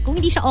get it. Kung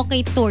hindi siya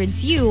okay towards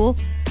you,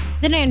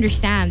 then I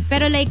understand.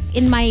 Pero like,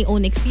 in my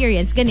own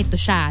experience, ganito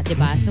siya, di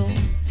ba? So,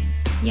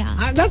 yeah.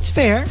 That's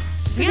fair.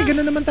 Kasi Yeah.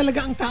 ganun naman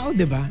talaga ang tao,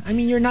 di ba? I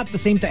mean, you're not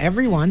the same to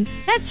everyone.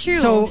 That's true.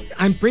 So,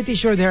 I'm pretty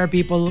sure there are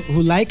people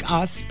who like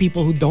us,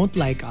 people who don't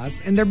like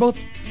us, and they're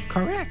both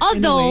correct. in a way.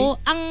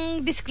 Although,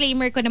 ang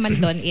disclaimer ko naman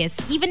doon is,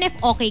 even if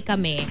okay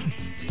kami,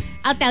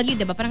 I'll tell you,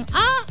 diba, parang,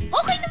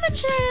 okay naman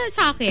siya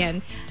sa akin.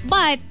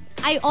 But,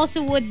 I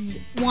also would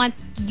want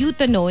you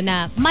to know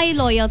na my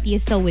loyalty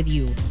is still with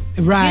you.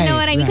 Right. You know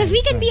what I mean? Because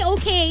we can right. be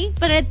okay,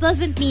 but it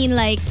doesn't mean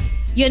like,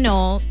 you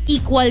know,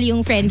 equal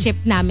yung friendship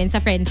namin sa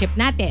friendship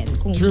natin.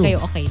 Kung True. di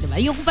kayo okay, diba?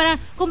 Yung parang,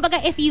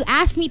 kumbaga, if you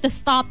ask me to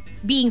stop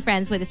being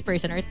friends with this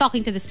person or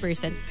talking to this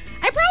person,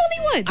 I probably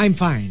would. I'm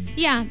fine.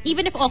 Yeah,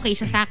 even if okay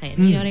siya sa akin.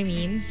 You know what I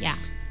mean? Yeah.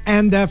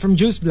 And from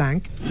Juice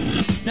Blank,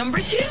 Number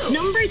 2.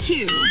 Number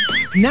 2.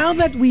 now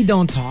that we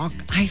don't talk,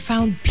 I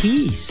found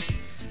peace.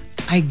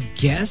 I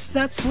guess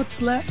that's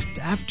what's left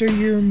after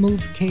your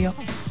move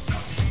chaos.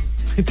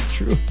 It's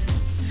true.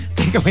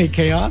 Take away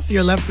chaos,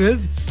 you're left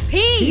with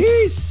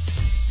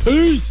Peace!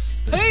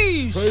 peace.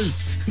 Peace!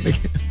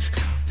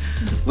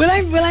 Will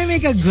I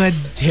make a good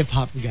hip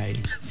hop guy?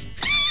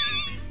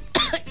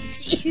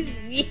 Excuse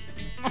me.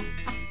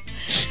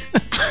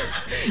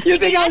 You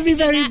think I'll be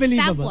very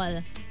believable?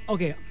 Sample.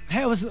 Okay.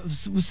 Hey, what's up?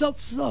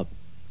 What's up?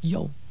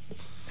 Yo.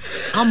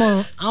 I'm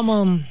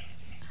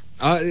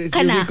It's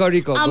Kana.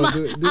 Rico. Go Ama,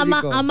 do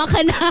ama, Rico. ama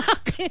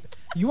kanak.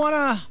 you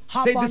wanna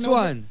hop Say on this over?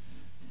 one.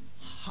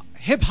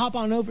 Hip hop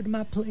on over to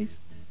my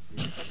place.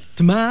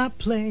 To my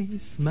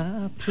place,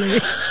 my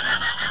place.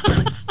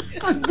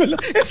 Ang gulo.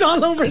 It's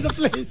all over the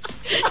place.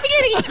 Bigla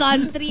naging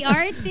country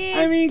artist.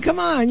 I mean, come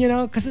on, you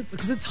know, because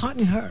it's hot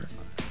in her.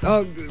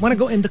 Oh, Wanna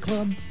go in the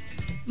club?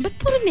 Ba't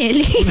puro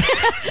Nelly?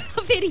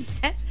 Very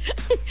sad.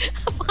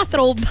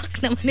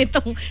 Napaka-throwback naman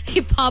itong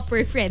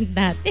hip-hopper friend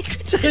natin.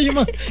 Tsaka yung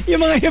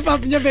mga hip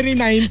hop niya very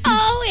 90s,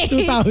 Oo eh.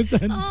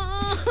 2000s.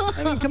 Oh.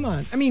 I mean, come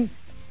on. I mean,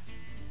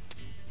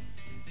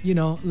 you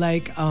know,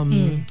 like,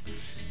 wanna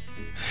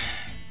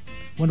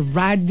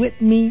ride with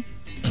me?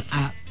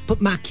 I put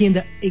my key in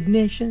the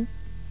ignition.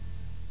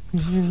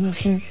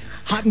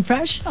 Hot and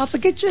fresh off the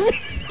kitchen.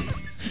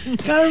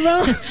 Gotta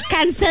roll.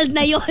 Cancelled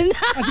na yun.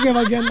 Sige,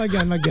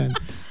 magyan.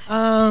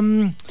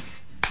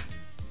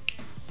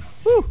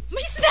 Woo.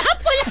 May snap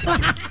wala.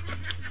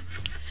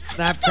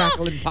 snap,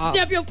 crackle, and pop.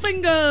 Snap your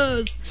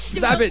fingers.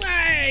 Snap it.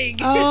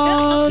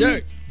 Yeah.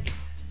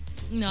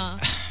 No.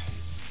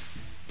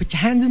 Put your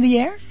hands in the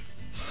air.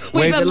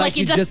 Wave them like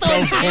you just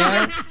don't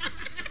care.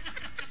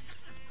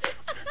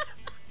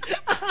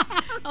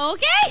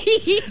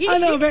 Okay. I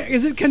know, but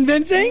is it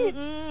convincing?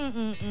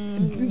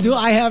 Do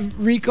I have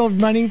Rico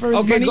running for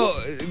his Okay, money?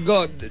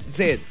 go.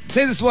 Say it.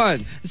 Say this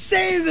one.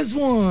 Say this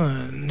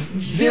one.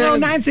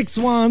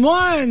 0961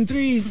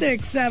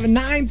 136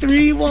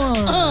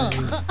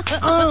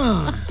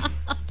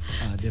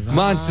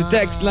 Monster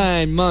text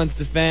line,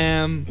 Monster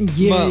fam.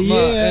 Yeah.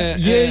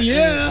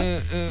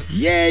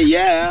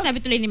 Yeah. Sabi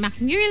tuloy ni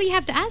Maxim, you really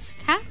have to ask,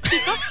 ha,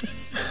 Chico?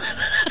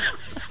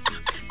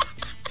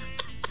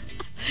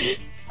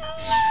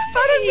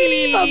 Parang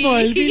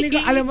believable. Feeling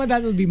ko, alam mo, that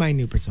will be my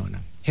new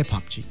persona.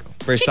 Hip-hop Chico.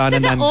 Persona Chick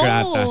to the non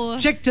grata.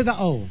 O. Chick to the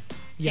O.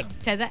 Chick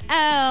to the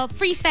O.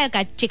 Freestyle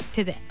ka, chick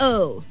to the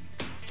O.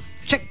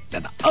 Chick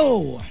to the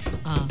O.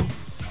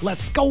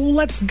 Let's go.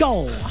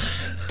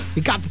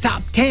 We got the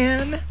top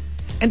 10,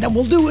 and then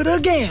we'll do it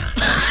again.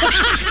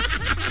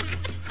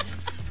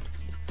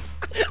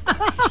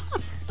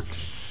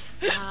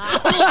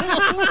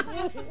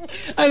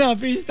 Ano,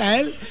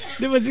 freestyle?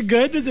 Was it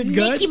good? Was it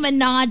good? Nicki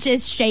Minaj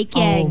is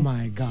shaking. Oh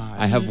my God.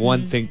 I have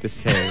one thing to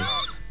say.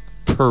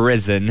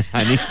 Prison,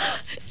 honey.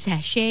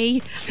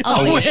 Sachet.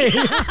 Oh, wait.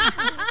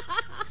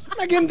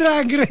 Naging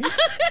drag race.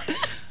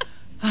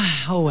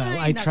 Oh well,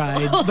 I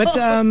tried. But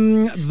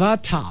the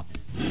top.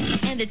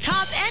 And the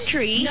top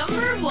entry,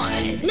 number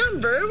 1.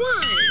 Number 1.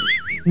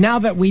 Now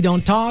That We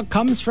Don't Talk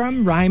comes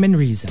from Rhyme and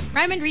Reason.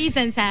 Rhyme and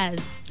Reason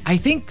says, I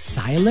think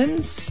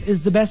silence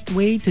is the best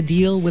way to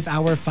deal with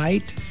our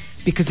fight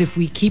because if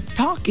we keep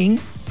talking,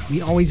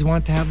 we always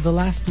want to have the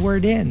last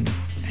word in.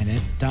 And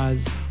it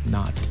does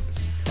not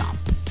stop.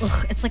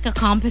 ugh, it's like a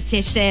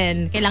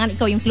competition. Kailangan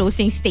ikaw yung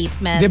closing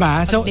statement.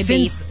 Diba? So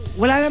Pag-debate. since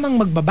wala namang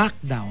magbaback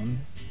down,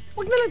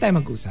 wag na lang tayo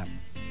mag-usap.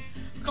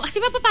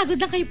 Kasi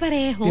mapapagod lang kayo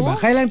pareho. Diba?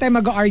 Kaya lang tayo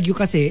mag-argue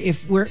kasi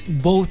if we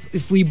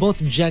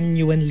both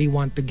genuinely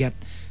want to get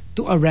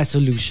to a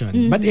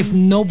resolution. But if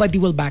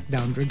nobody will back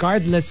down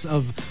regardless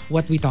of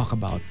what we talk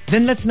about,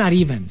 then let's not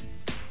even.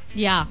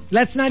 Yeah.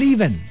 Let's not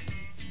even.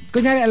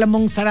 Kunyari, alam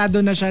mong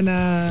sarado na siya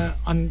na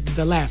on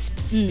the left.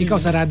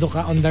 Ikaw sarado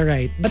ka on the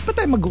right. Ba't pa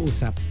tayo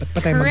mag-uusap? Ba't pa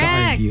tayo Correct.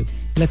 mag-argue?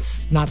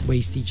 Let's not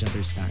waste each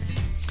other's time.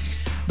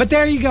 But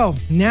there you go.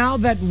 Now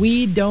That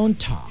We Don't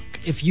Talk.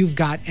 If you've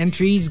got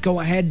entries, go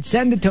ahead,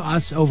 send it to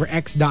us over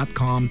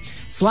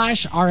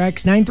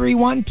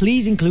x.com/RX931.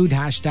 Please include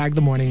hashtag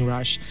The Morning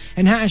Rush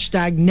and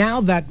hashtag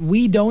Now That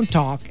We Don't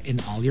Talk in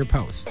all your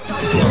posts.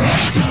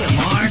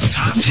 TMR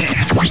Top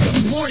 10.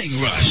 Morning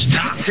Rush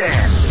Top 10.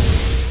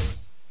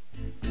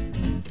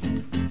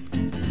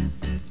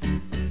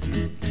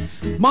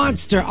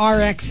 Monster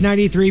RX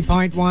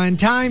 93.1.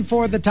 Time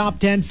for the top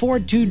 10 for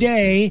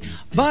today.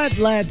 But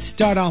let's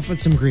start off with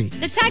some greets.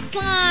 The text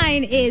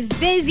line is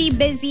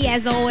busy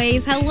as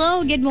always.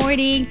 Hello, good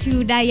morning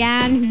to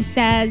Diane, who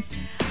says,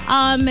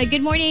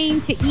 good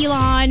morning to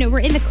Elon. We're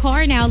in the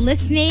car now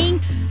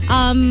listening.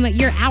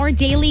 You're our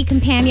daily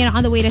companion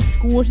on the way to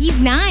school. He's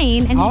 9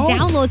 and he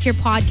downloads your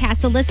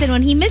podcast to listen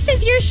when he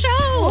misses your show.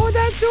 Oh,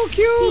 that's so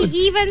cute.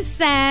 He even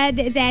said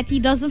that he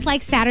doesn't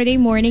like Saturday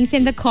mornings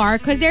in the car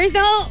because there's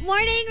no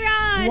morning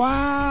rush.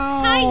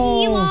 Wow. Hi,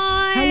 Elon.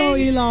 Hello,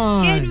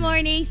 Elon. Good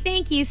morning.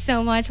 Thank you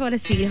so much. What a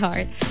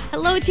sweetheart.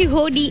 Hello to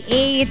Hody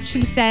H,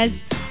 who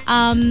says,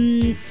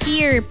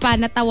 here pa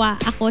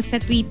natawa ako sa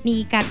tweet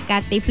ni Kat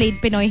Kat. They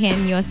played Pinoy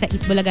Henyo sa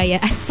Itbulagaya.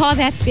 I saw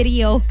that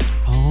video.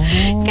 Oh.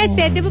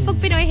 Kasi di ba pag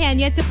Pinoy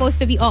Henyo, it's supposed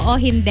to be oo,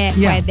 hindi,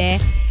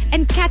 pwede.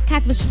 And Kat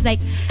Kat was just like,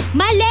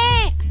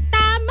 mali!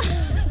 Tama!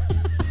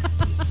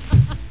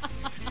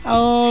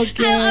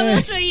 Okay. I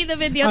will show you the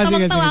video.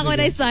 Tawag-tawa ko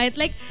na I saw it.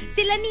 Like,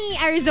 sila ni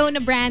Arizona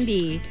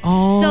Brandy.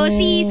 Oh. So,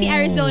 si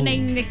Arizona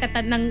yung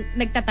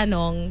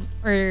nagtatanong,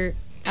 or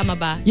tama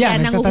ba? Yeah,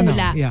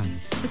 nanguhula. Yeah.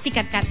 So, si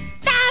Kat Kat,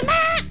 tama!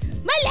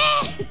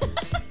 Mali!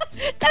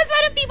 Tapos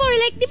parang people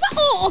were like, di ba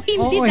oo,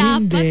 hindi dapat.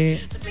 Hindi.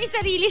 May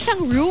sarili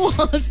siyang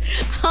rules.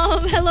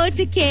 Hello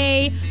to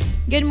Kay.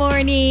 Good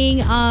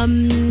morning.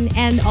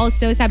 And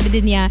also, sabi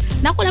din niya,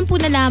 naku lang po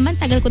nalaman,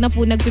 tagal ko na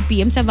po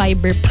nag-PM sa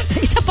Viber.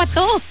 Isa pa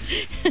to.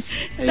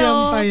 So,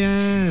 Ayan pa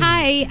yan.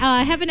 hi,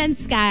 Heaven and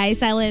Sky,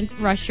 Silent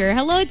Rusher.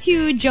 Hello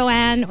to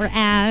Joanne or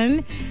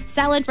Anne.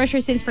 Silent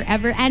Rusher since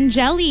forever.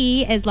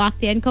 Angeli is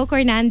locked in. Coco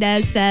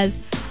Hernandez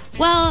says,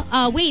 well,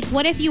 wait,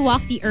 what if you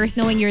walk the earth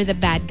knowing you're the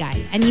bad guy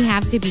and you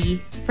have to be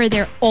for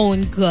their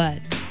own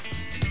good?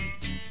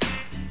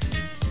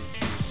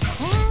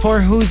 For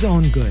whose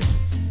own good?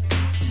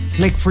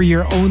 Like for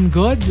your own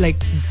good? Like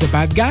the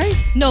bad guy?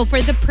 No,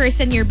 for the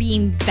person you're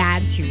being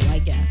bad to, I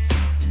guess.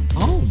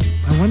 Oh,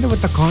 I wonder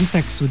what the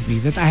context would be.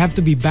 That I have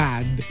to be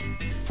bad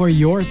for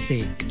your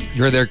sake.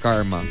 You're their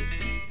karma.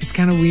 It's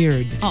kind of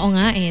weird. Oo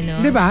nga eh, no?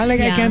 Diba?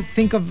 Like I Yeah. can't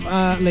think of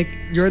like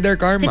You're their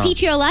karma. To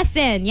teach you a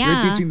lesson, yeah.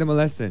 You're teaching them a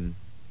lesson.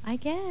 I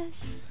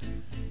guess.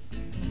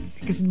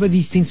 because but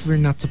these things we're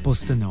not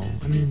supposed to know.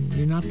 I mean,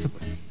 you're not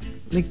supposed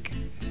like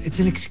it's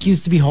an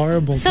excuse to be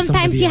horrible.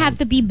 Sometimes to you have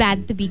to be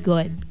bad to be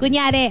good.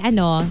 Kunyari,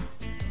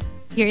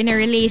 you're in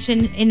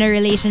a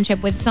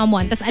relationship with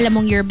someone, tas alam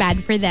mong you're bad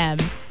for them,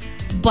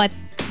 but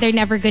they're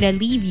never gonna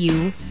leave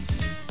you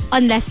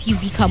unless you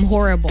become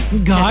horrible.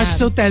 Gosh,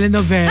 to so them.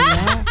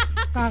 telenovela.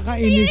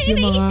 Kakainis yung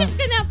mga Iniisip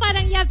ko na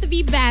parang you have to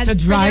be bad to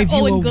drive for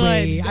their you own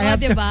away. good.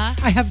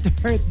 I have to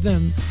hurt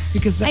them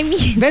because I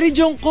mean- very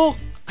Jungkook.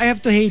 I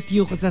have to hate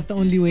you because that's the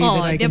only way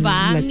that I can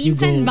let you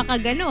go. Minsan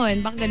baka ganun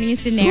yung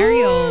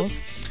scenario.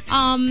 Sus!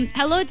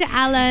 Hello to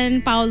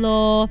Alan,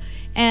 Paulo,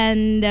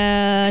 and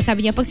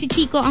sabi niya, pag si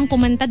Chico ang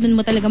kumanta, dun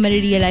mo talaga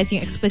marirealize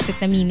yung explicit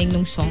na meaning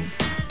ng song.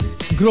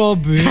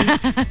 Grabe.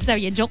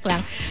 Sabi niya, joke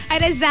lang.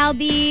 Hi to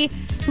Zaldi,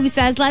 who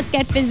says, Let's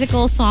Get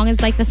Physical song is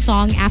like the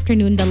song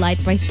Afternoon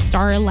Delight by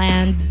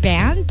Starland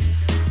Band.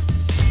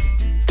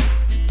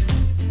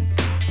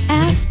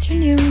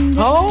 Afternoon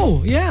Delight. Oh,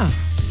 yeah.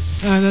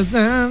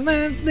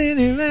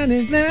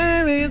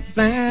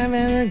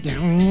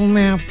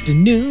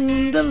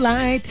 Afternoon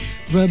delight,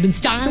 rubbing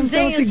sticks and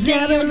stones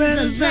together.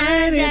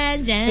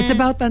 It's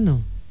about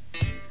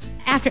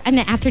An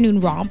afternoon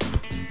romp.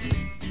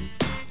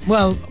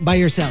 well, by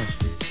yourself.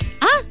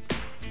 Ah?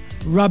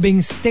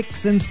 Rubbing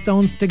sticks and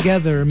stones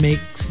together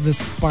makes the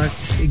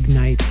sparks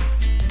ignite.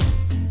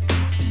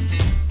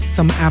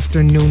 Some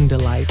afternoon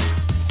delight.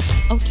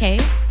 Okay.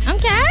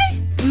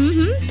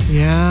 Mm-hmm.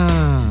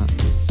 Yeah.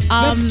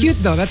 That's cute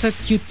though. That's a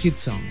cute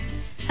song.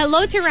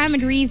 Hello to Ram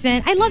and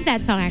Reason. I love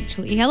that song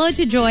actually. Hello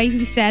to Joy,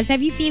 who says,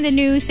 Have you seen the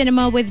new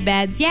Cinema with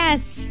Beds?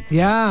 Yes.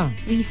 Yeah.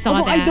 We saw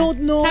Although that. I don't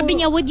know. Sabi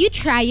niya, would you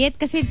try it?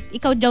 Kasi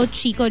ikaw daw,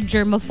 Chico,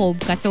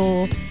 germaphobe ka.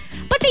 So,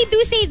 but they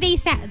do say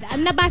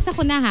nabasa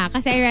ko na ha,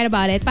 kasi I read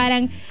about it.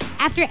 Parang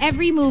after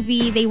every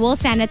movie, they will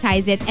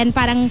sanitize it and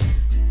parang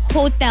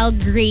hotel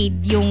grade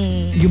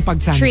yung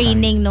pag-sanitize.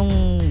 training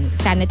nung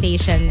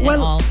sanitation and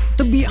Well, all.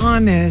 to be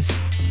honest,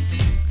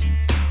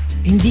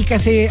 hindi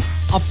kasi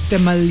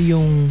optimal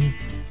yung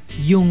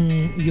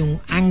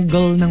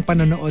angle ng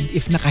panonood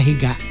if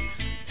nakahiga.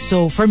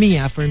 So for me,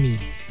 I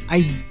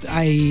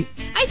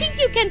think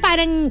you can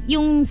parang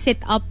yung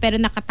sit up pero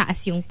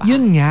nakataas yung paa.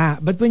 yun nga.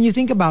 But when you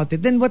think about it,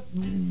 then what?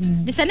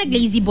 Basta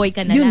nag-lazy boy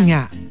ka na Yun lang.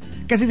 nga.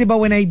 Kasi diba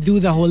when I do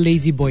the whole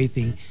lazy boy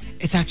thing,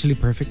 it's actually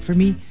perfect for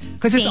me.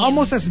 Because it's Same.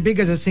 almost as big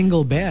as a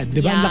single bed.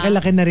 Diba? Ang Yeah.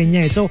 laki-laki na rin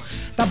niya eh. So,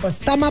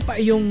 tapos tama pa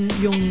yung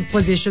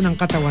position ng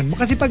katawan mo.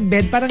 Kasi pag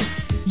bed, parang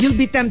you'll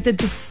be tempted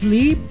to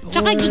sleep.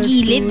 Tsaka or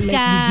gigilid to,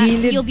 ka.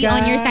 gigilid You'll be ka.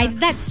 on your side.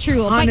 That's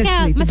true.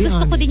 Honestly, Pagka, to mas be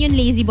gusto ko honest. din yung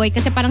lazy boy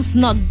kasi parang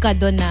snug ka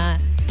doon na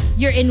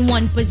you're in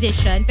one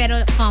position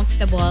pero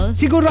comfortable.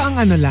 Siguro ang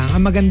ang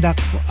maganda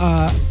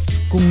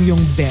kung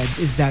yung bed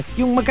is that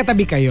yung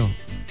magkatabi kayo.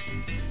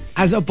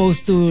 As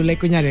opposed to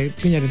like kunyari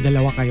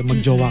dalawa kayo,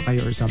 magjowa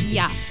kayo or something.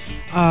 Yeah.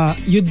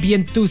 you'd be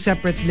in two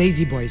separate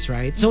lazy boys,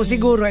 right? So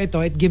siguro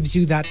ito, it gives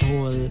you that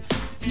whole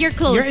You're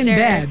closer. You're in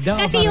bed.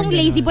 Kasi parang yung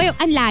lazy ganun.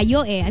 boy, ang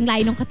layo eh. Ang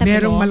layo ng katabi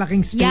merong mo.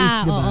 malaking space,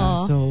 Yeah, diba?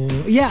 oo. So,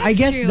 yeah, I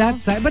guess true.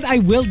 that's... But I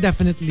will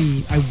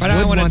definitely... I But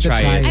I would wanna want to try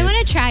try it. it. I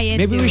wanna try it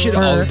Maybe we too. should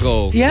all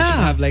go. Yeah. We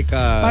should have like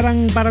a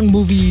Parang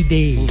movie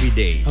day. movie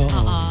day.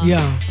 Oo. Yeah.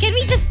 Can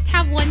we just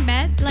have one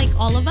bed? Like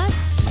all of us?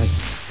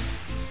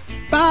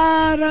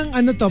 Parang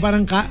ano to,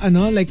 parang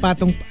like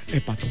patong.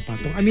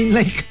 I mean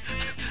like,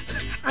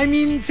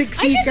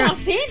 siksi ka.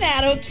 say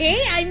that, okay?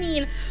 I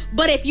mean,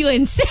 but if you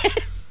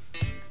insist.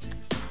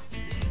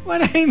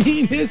 What I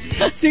mean is,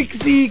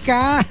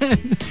 siksikan.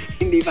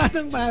 Hindi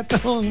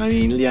patong-patong. I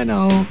mean, you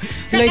know.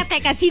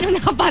 Teka, sino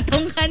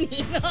nakapatong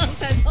kanino? Ang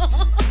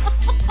tanong.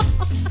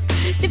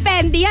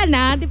 Depende yan,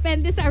 ha?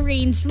 Depende sa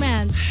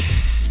arrangement.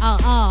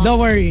 Oo. Don't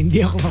worry,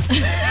 hindi ako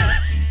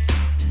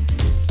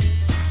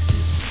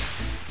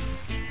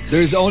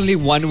There's only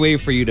one way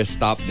for you to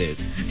stop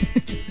this.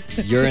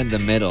 You're in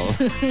the middle.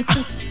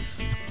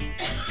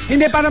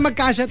 Hindi, para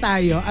magkasya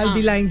tayo, I'll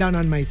be lying down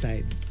on my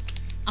side.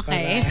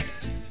 Okay.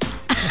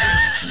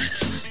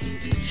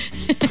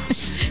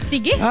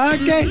 Sige.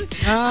 Okay.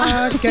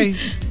 Okay.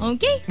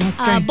 Okay.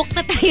 Okay. Book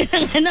na tayo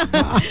ng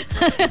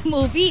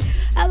movie.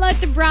 Hello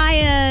to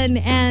Brian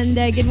and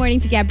good morning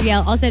to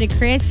Gabrielle. Also to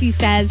Chris who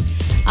says,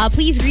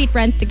 please greet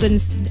Renz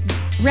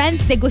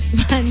de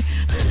Guzman.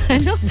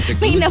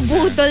 May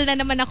nabudol na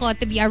naman ako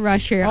to be a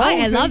rusher. Oh,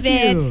 I love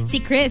thank it. you. Si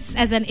Chris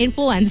as an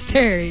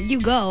influencer. You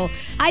go.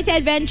 Hi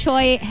to Adven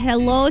Choi.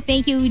 Hello.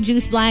 Thank you,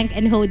 Juice Blank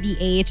and Ho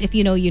DH. If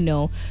you know, you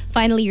know.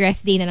 Finally,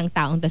 rest day na ng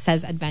taong to,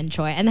 says Adven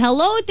Choi. And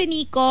hello to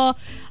Nico.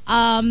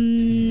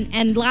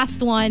 And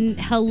last one,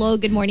 hello,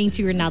 good morning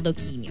to Ronaldo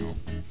Quino.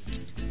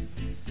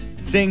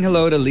 Saying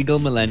hello to Legal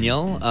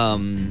Millennial.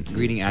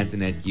 Greeting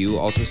Antoinette Yu.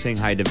 Also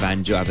saying hi to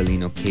Vanjo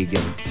Avelino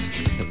Kagel.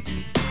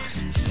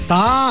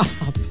 Stop.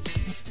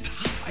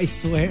 I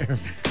swear.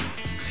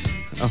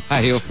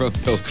 Ohio from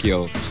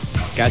Tokyo.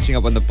 Catching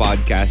up on the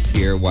podcast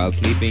here while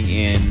sleeping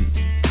in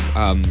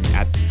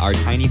at our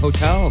tiny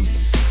hotel.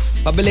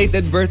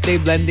 Pabelated birthday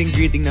blending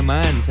greeting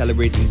naman.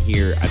 Celebrating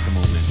here at the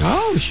moment.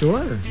 Oh,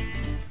 sure.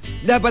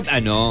 Dapat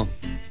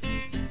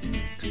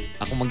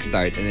ako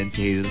mag-start and then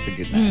si Hazel sa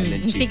gitna. And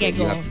then Chico, sige, you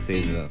go. have to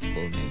say the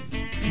full name.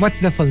 What's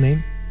the full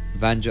name?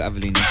 Vanjo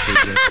Avelino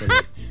Kagel.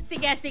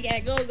 Sige.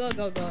 Go.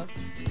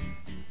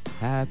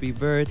 Happy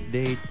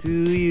birthday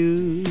to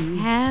you.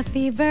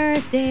 Happy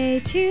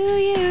birthday to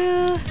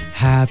you.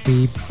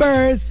 Happy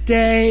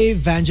birthday,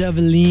 Vanja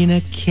Evelina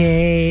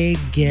K.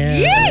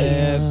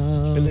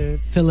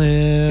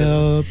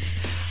 Phillips.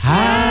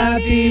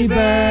 Happy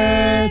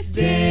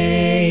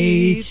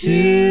birthday to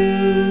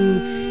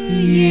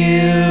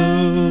you,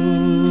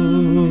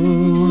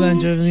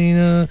 Vanja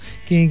Evelina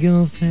K.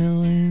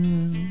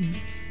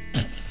 Phillips.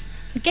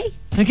 Okay.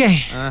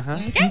 Okay.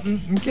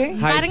 Okay.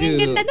 Hi Parang to,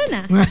 ang ganda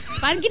nun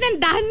Parang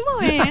ginandahan mo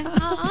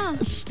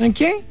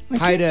Okay.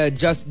 Hi to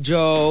Just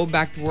Joe.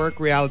 Back to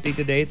work reality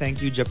today.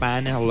 Thank you,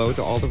 Japan. Hello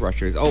to all the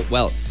rushers. Oh,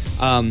 well,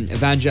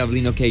 Vanja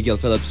Avelino Kagel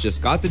Phillips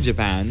just got to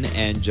Japan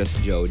and Just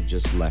Joe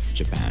just left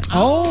Japan.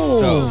 Oh.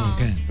 So,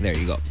 Okay. there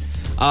you go.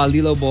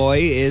 Lilo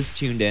Boy is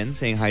tuned in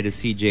saying hi to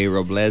CJ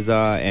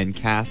Robleza and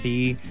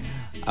Kathy.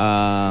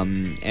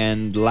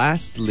 And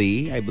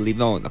lastly, I believe,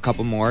 a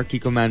couple more.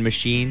 Kiko Man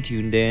Machine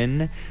tuned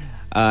in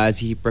as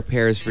he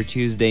prepares for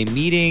Tuesday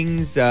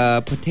meetings.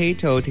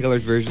 Potato,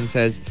 Taylor's version,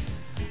 says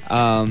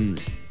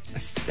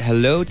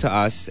hello to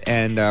us.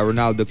 And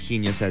Ronaldo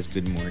Quino says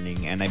good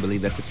morning. And I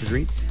believe that's it for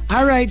greets.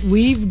 All right,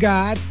 we've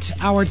got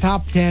our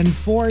top 10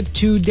 for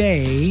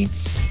today.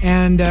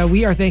 And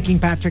we are thanking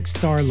Patrick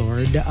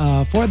Starlord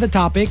for the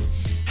topic.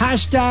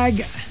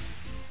 Hashtag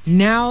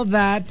now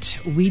that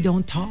we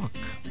don't talk.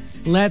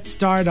 Let's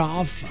start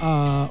off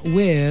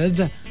with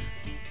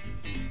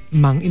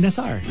Mang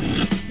Inasar.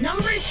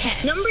 Number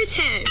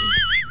 10.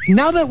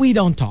 Now that we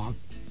don't talk,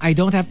 I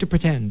don't have to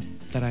pretend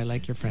that I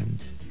like your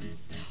friends.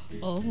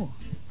 Oh.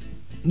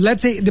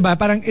 Let's say, diba,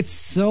 parang it's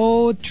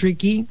so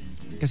tricky.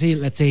 Kasi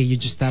let's say you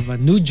just have a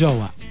new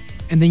jowa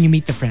and then you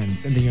meet the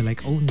friends and then you're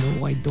like, oh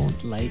no, I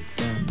don't like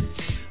them.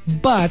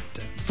 But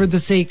for the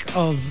sake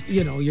of,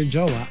 your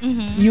jowa,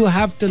 you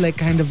have to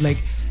kind of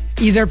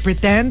either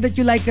pretend that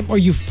you like them or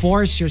you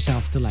force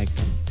yourself to like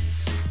them.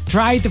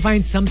 Try to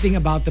find something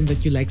about them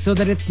that you like so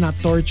that it's not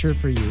torture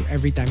for you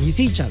every time you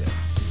see each other.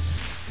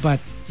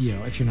 But,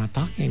 if you're not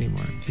talking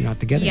anymore, if you're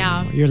not together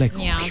anymore, you're like,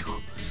 phew.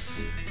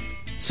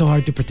 So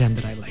hard to pretend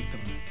that I like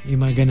them. Yung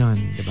mga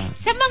ganon, diba?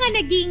 Sa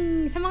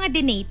mga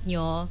dinate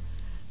nyo,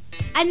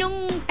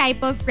 anong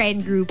type of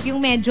friend group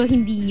yung medyo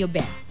hindi nyo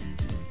bet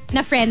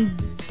na friends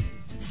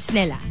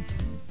nila?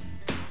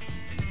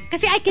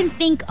 Kasi I can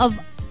think of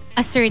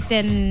a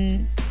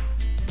certain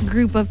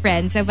group of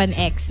friends of an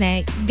ex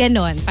na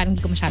ganon, parang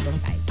hindi ko masyadong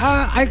type.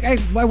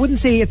 I wouldn't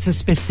say it's a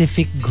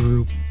specific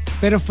group.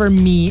 Pero for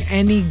me,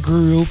 any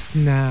group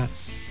na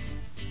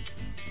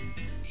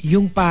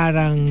yung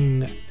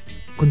parang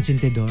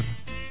konsentidor.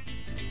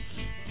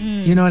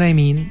 You know what I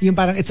mean? Yung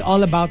parang it's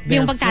all about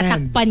their Yung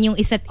friend. pagtatakpan yung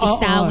isa't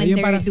isa when yung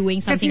they're parang- doing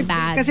something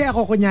bad. Kasi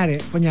ako, kunyari,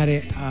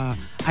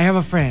 I have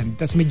a friend,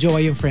 tas may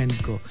jowa yung friend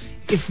ko.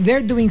 If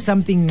they're doing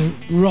something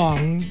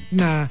wrong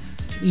na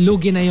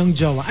lugi na yung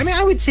jowa, I mean,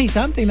 I would say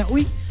something na,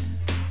 uy,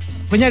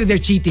 kunyari they're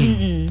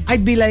cheating.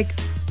 I'd be like,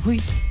 uy,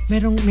 may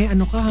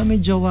ano ka ha, may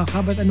jowa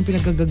ka, ba't anong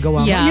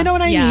pinagagagawa mo? Yeah, You know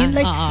what I yeah, mean?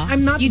 Like,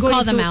 I'm not You'd going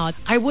call them to, out.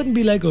 I wouldn't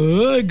be like,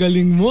 oh,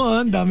 galing mo,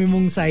 ang dami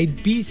mong side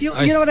piece. You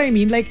know what I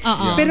mean? Like,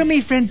 pero may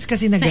friends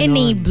kasi na Na ganon.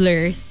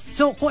 enablers.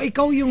 So, kung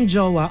ikaw yung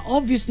jowa,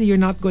 obviously you're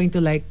not going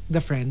to like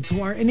the friends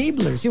who are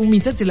enablers. Yung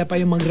minsan sila pa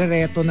yung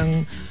magrereto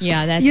ng...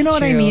 Yeah, that's You know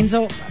what I true. mean?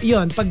 So,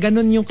 yun, pag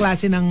ganun yung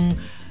klase ng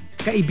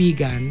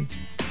kaibigan,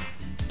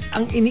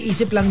 ang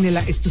iniisip lang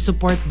nila is to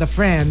support the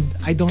friend.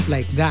 I don't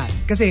like that.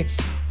 Kasi,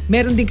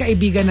 meron din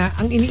kaibigan na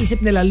ang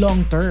iniisip nila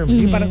long term.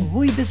 Yung parang,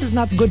 huy, this is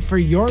not good for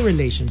your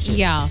relationship.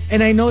 Yeah.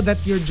 And I know that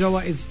your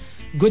jowa is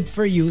good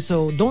for you,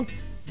 so don't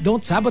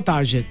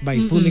sabotage it by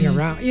fooling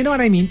around. You know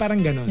what I mean?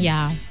 Parang ganon.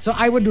 Yeah. So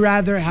I would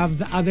rather have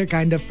the other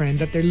kind of friend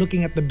that they're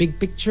looking at the big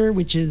picture,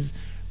 which is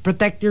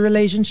protect your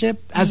relationship,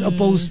 as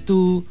opposed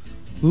to,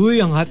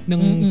 uy, ang hot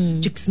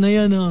ng chicks na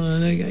yan.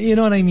 Like, you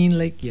know what I mean?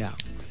 Like, yeah.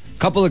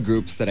 Couple of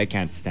groups that I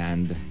can't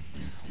stand.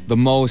 The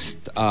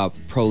most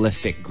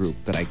prolific group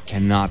that I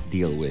cannot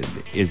deal with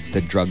is the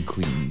drug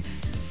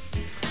queens.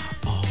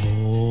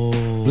 Oh.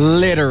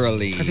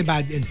 Literally. Kasi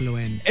bad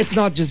influence. It's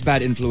not just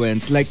bad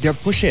influence. Like, they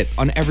push it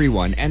on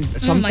everyone. And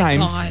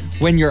sometimes God.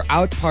 when you're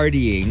out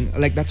partying,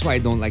 like, that's why I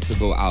don't like to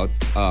go out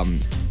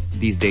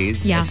these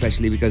days. Yeah.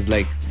 Especially because,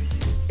 like,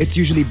 it's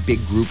usually big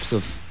groups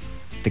of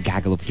the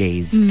gaggle of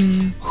gays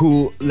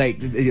who, like,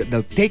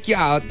 they'll take you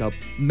out, they'll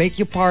make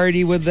you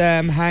party with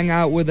them, hang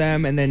out with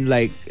them, and then,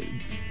 like,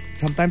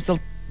 sometimes they'll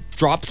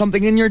drop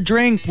something in your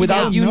drink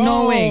without you No.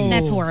 knowing.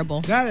 That's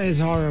horrible. That is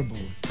horrible.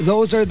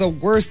 Those are the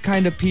worst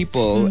kind of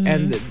people,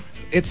 and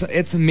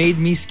it's made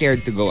me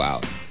scared to go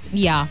out.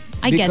 Yeah,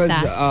 I Because,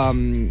 get that.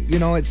 you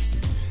know,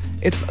 it's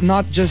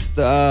not just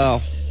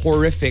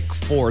horrific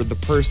for the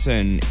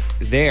person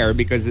there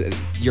because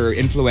you're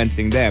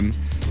influencing them.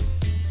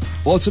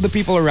 Also, the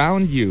people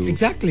around you.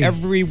 Exactly.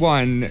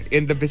 Everyone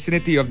in the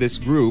vicinity of this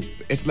group,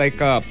 it's like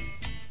a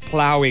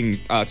plowing,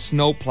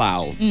 snow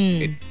plow.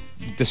 It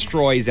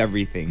destroys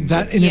everything.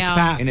 That in its Yeah.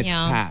 path. in its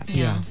Yeah. path.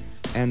 Yeah.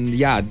 And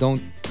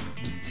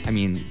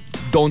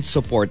don't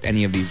support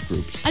any of these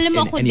groups Alam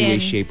mo in ako any way, din,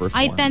 shape, or form.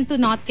 I tend to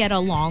not get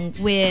along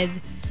with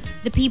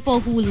the people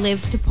who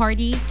live to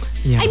party.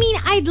 Yeah. I mean,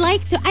 I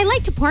like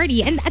to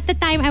party. And at the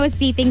time I was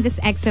dating this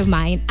ex of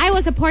mine, I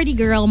was a party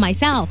girl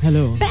myself.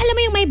 Hello. But alam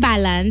mo yung may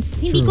balance.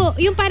 Hindi True.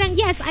 ko, yung parang,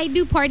 yes, I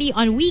do party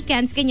on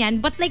weekends, ganyan.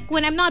 But like,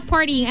 when I'm not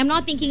partying, I'm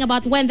not thinking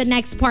about when the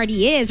next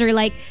party is or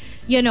like,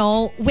 you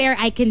know, where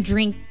I can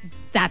drink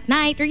that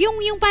night. Or yung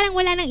parang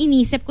wala nang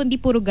inisip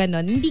kundi puro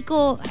ganon. Hindi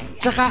ko,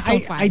 Tsaka, so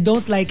fun. I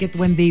don't like it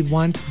when they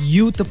want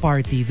you to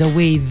party the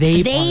way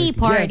they They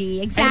party. party.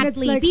 Yes. Exactly. And it's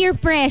like- Peer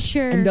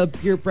pressure. And they'll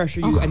peer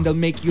pressure you, and they'll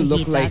make you I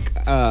look hate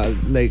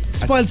like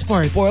Spoiled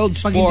sport. Spoiled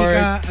Pag sport. hindi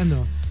ka,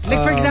 ano.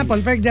 Like,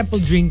 for example,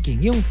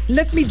 drinking. Yung,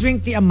 let me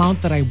drink the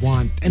amount that I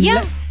want. And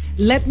Yeah.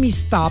 let me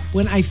stop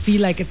when I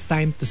feel like it's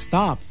time to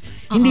stop.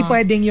 Hindi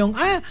pwedeng yung,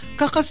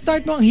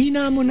 kakastart mo, ang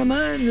hina mo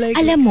naman. Like,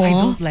 Alam mo, I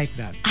don't like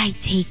that. I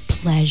take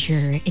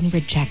pleasure in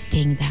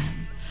rejecting them.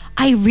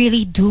 I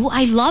really do.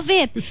 I love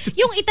it.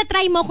 Yung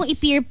itatry mo kung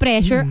i-peer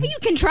pressure, you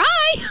can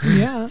try.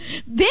 Yeah.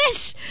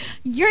 Bish,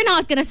 you're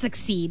not gonna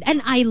succeed.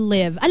 And I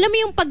live. Alam mo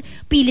yung pag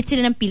pilit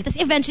sila ng pilit,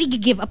 tapos eventually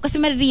give up kasi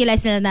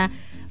ma-realize nila na,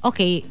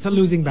 okay, It's a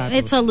losing battle.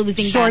 It's a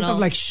losing Short battle. of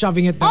like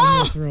shoving it down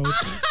your throat.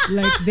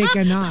 Like, they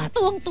cannot.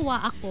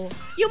 tuwang-tuwa ako.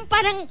 Yung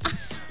parang,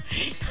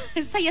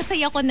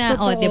 saya-saya ko na,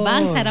 Totoo. diba?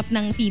 Ang sarap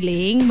ng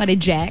feeling,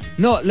 ma-reject.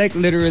 No, like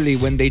literally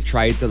when they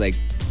try to like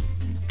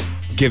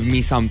give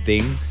me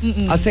something,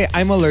 I'll say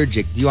I'm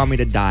allergic. Do you want me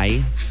to die?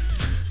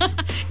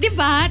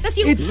 Diba? Tapos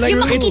yung, It's yung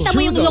like- makikita it's mo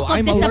true yung though. look of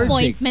I'm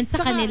disappointment sa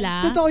Tsaka, kanila.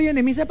 Totoo yun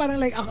eh. Minsan parang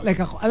like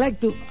I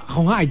like to,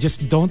 ako nga, I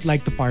just don't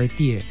like to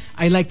party eh.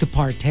 I like to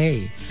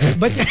partay.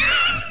 But,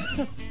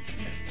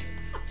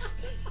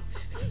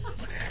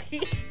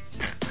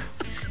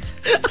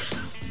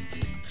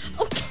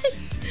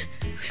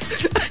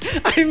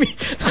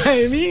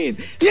 I mean,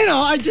 you know,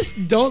 I just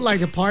don't like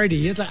to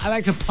party. It's like I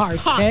like to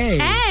partay.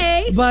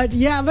 Partay? But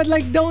yeah, but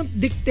like don't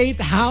dictate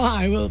how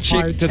I will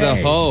partay. Chick to the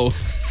hoe.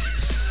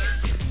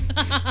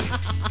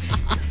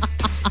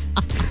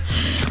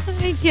 Oh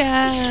my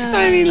God.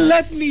 I mean,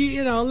 let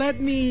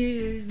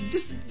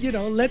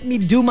me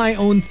do my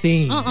own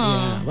thing.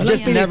 Yeah. Walang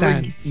Just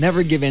pilitan.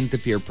 never give in to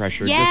peer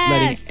pressure. Just Yes.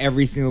 letting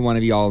every single one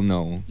of you all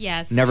know.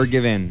 Yes. Never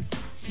give in.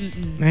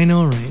 I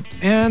know, right?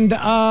 And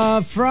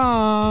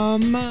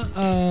from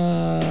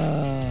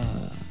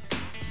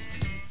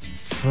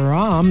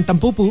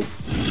Tampupu.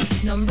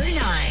 Number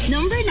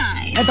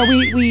 9. Eto,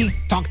 we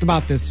talked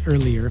about this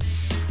earlier.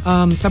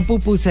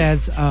 Tampupu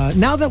says,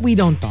 now that we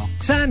don't talk,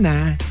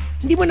 sana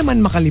hindi mo naman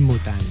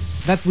makalimutan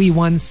that we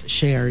once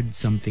shared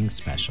something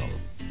special.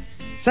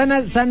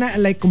 Sana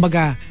like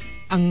kumbaga,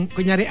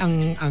 kunyari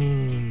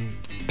ang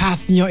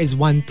path nyo is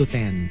 1 to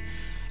 10.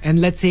 And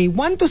let's say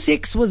 1 to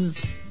 6 was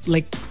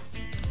like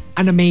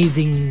an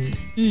amazing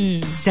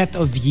set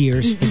of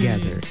years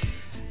together.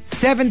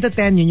 7 to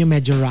 10, yun yung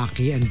medyo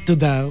rocky and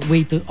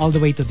all the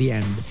way to the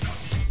end.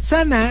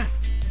 Sana,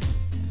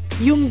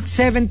 yung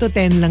 7 to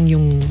 10 lang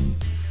yung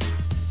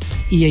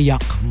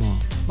iyayak mo.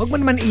 Wag mo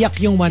naman iyak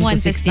yung 1 to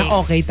 6 na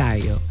okay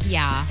tayo.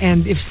 Yeah.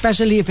 And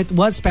especially if it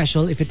was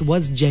special, if it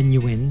was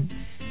genuine,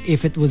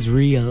 if it was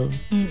real,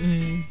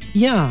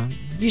 yeah,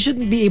 you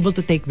shouldn't be able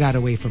to take that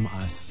away from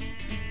us.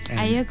 And,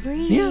 I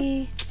agree.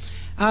 yeah.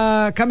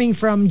 Coming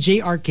from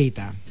J.R.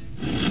 Keita.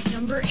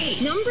 Number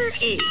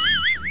 8.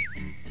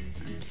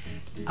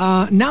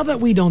 Now that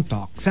we don't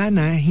talk,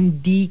 sana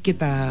hindi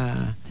kita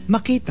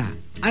makita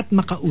at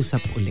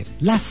makausap ulit.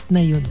 Last na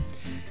yun.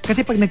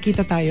 Kasi pag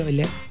nagkita tayo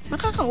ulit,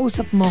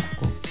 makakausap mo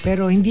ko.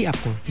 Pero hindi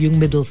ako, yung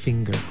middle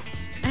finger ko.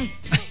 Ay.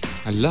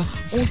 Allah.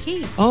 Okay.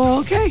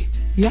 Oh, okay.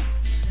 Yeah.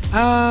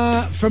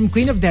 From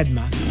Queen of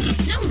Deadma.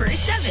 Number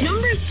 7.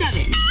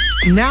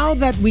 Now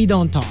that we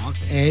don't talk,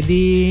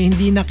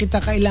 hindi na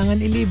kita kailangan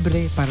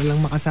ilibre para lang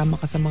makasama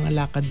ka sa mga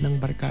lakad ng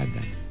barkada.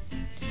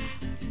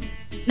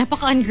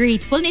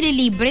 Napaka-ungrateful,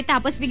 nililibre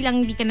tapos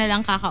biglang hindi ka na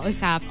lang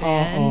kakausapin.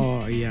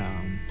 Oh, yeah.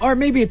 Or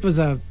maybe it was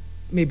a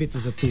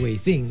two-way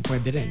thing.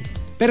 Pwede rin.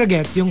 Pero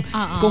gets, yung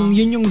kung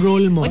yun yung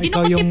role mo, O, di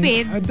ikaw yung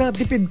nakatipid.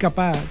 Tipid ka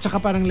pa. Tsaka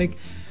parang like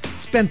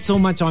spent so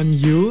much on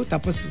you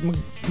tapos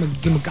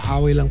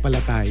magkaaway lang pala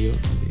tayo.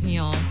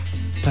 Yun.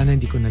 Sana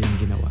hindi ko na lang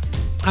ginawa.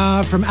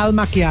 From Al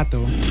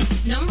Macchiato.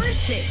 Number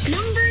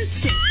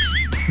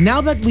 6.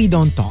 Now that we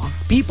don't talk,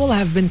 people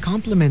have been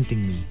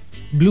complimenting me.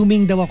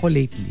 Blooming daw ako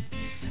lately.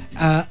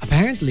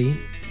 Apparently,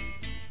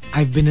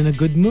 I've been in a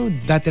good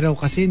mood. Dati raw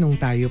kasi nung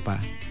tayo pa,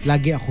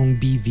 lagi akong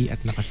BV at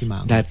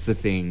nakasimango. That's the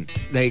thing.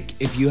 Like,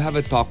 if you have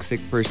a toxic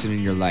person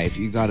in your life,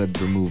 you gotta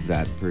remove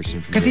that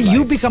person from Kasi your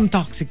you life. become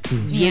toxic too.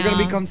 You're Yeah.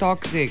 gonna become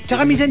toxic.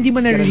 Tsaka minsan di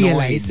mo Get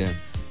na-realize.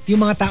 annoyed. Yung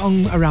mga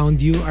taong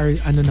around you are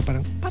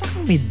parang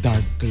may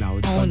dark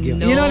cloud. Oh, pag yun.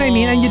 no. You know what I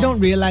mean? And you don't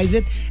realize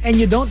it. And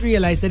you don't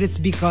realize that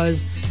it's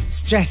because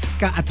stressed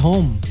ka at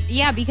home.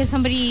 Yeah, because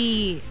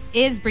somebody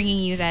is bringing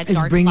you that Is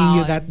dark bringing cloud.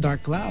 you that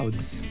dark cloud.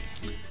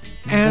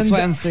 And, That's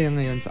why ang saya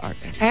ngayon sa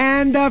RX.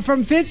 and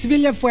from Fitz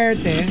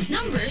Villafuerte,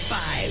 Number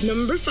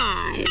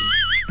 5.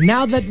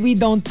 now that we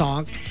don't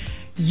talk,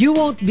 you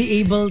won't be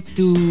able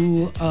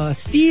to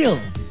steal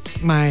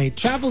my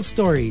travel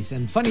stories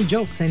and funny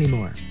jokes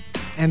anymore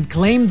and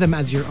claim them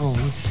as your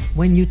own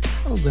when you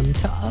tell them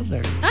to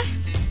others.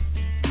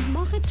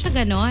 Bakit siya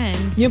ganon?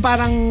 Yung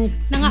parang,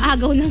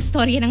 Nangaagaw ng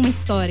storya ng may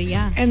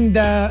storya. and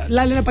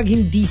lalo na pag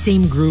hindi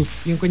same group.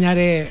 Yung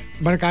kunyari,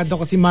 barkado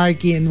ko si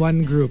Marky in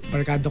one group,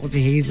 barkado ko si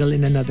Hazel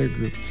in another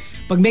group.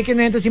 Pag may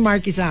kinento si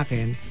Marky sa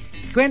akin,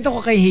 kwento ko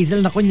kay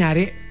Hazel na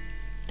kunyari,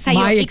 Sa'yo,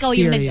 my ikaw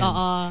yung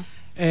experience.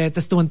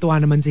 Tapos tuwan-tuwa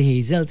naman si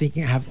Hazel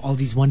thinking I have all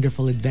these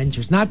wonderful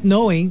adventures, not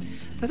knowing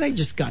that I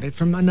just got it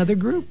from another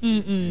group.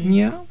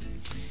 Yeah.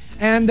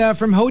 And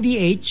from Hody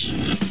H,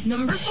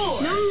 Number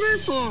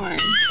 4.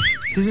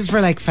 this is for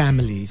like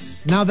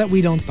families. Now that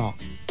we don't talk,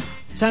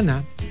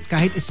 sana,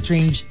 kahit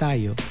estranged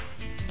tayo,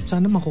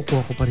 sana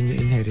makukuha ko pa rin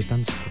yung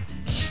inheritance ko.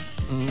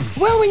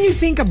 Well, when you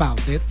think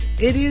about it,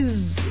 it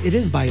is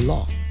by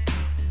law.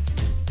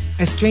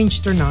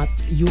 Estranged or not,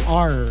 you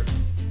are.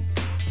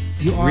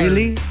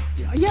 Really?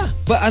 Yeah.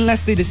 But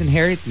unless they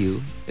disinherit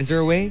you, is there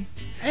a way?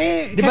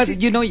 Kasi,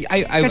 But you know,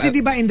 kasi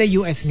di ba in the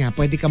US nga,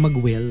 pwede ka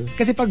mag-will.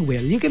 Kasi pag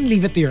will, you can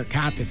leave it to your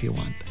cat if you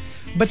want.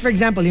 But for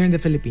example, here in the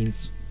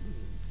Philippines,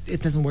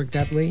 it doesn't work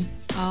that way.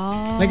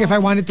 Oh. Like if I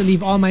wanted to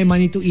leave all my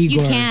money to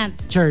Igor can't.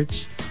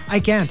 Church, I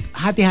can't.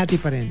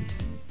 Hati-hati pa rin.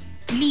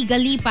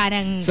 Legally,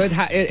 parang... So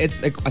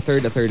it's like a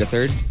third.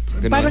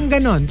 Ganun. Parang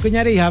ganon.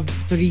 Kunyari, you have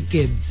 3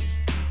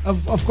 kids.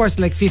 Of course,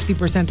 like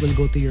 50% will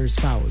go to your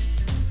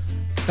spouse.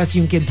 Tapos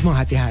yung kids mo,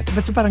 hati-hati.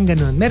 Basta parang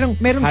ganon. Merong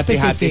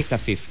hati-hati specific. sa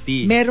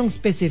 50. Merong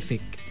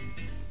specific.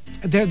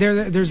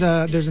 There's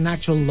an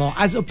actual law.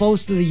 As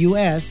opposed to the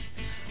US,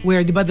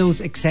 where, di ba,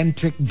 those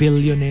eccentric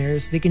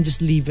billionaires, they can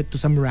just leave it to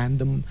some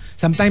random...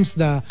 Sometimes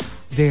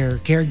their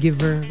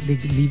caregiver, they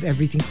leave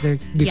everything to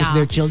because Yeah.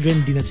 their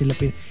children, hindi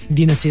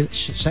na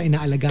siya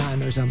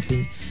inaalagaan or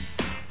something.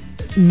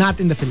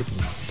 Not in the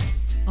Philippines.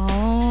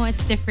 Oh,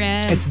 it's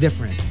different. It's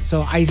different.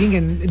 So I think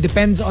it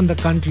depends on the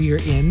country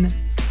you're in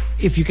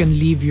if you can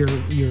leave your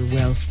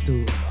wealth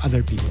to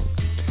other people.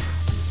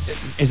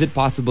 Is it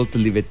possible to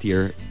leave it to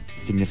your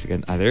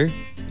significant other?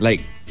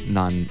 Like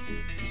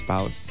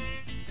non-spouse?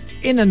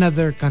 In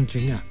another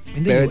country nga.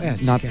 In the But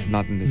US. not- you can.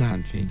 not in this Not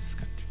country. in this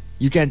country.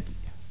 You can't...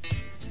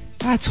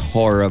 That's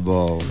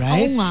horrible.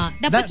 Right? Oo nga.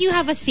 Dapat you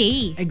have a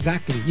say.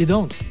 Exactly. You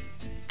don't.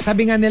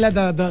 Sabi nga nila,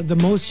 the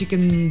most you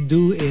can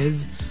do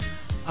is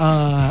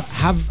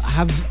have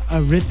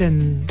a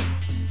written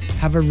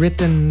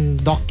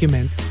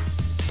document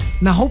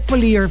na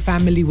hopefully your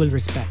family will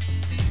respect.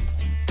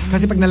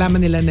 Kasi pag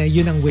nalaman nila na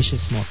yun ang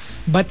wishes mo.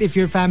 But if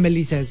your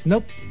family says,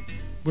 nope,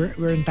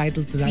 we're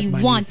entitled to that We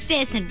money, want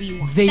this and we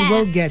want they that.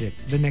 will get it,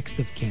 the next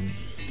of kin.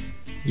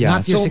 Yeah,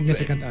 Not your so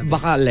significant other.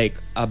 Baka like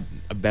a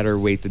better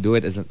way to do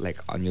it isn't like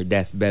on your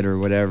deathbed or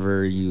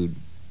whatever, you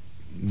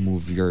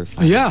move your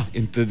funds Yeah.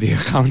 into the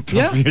account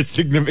Yeah. of your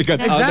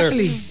significant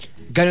Exactly.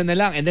 other. Ganun na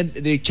lang. And then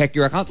they check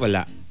your account,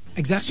 wala.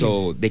 Exactly.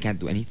 So they can't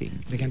do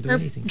anything. they can't do Or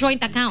anything. joint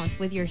account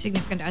with your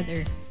significant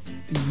other.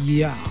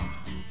 Yeah.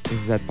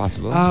 Is that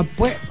possible?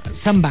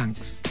 Some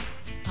banks.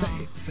 Sa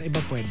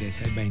iba pwede,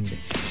 sa iba hindi.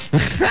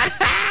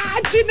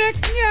 Chinek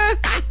niya!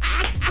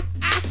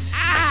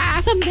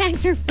 Some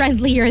banks are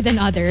friendlier than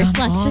others.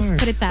 Some Let's just are.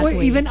 put it that Or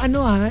way. even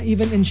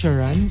even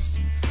insurance.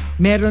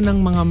 Meron ng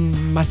mga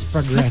mas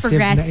progressive,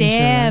 na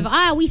progressive.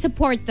 insurance. We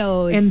support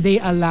those. And they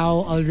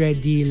allow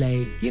already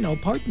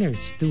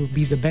partners to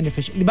be the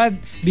beneficiary. Diba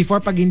before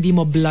pag hindi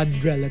mo blood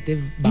relative,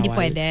 bawal. Hindi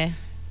pwede.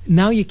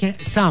 Now you can.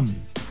 Some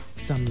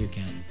you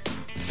can.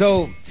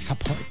 So,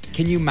 Support.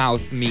 can you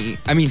mouth me?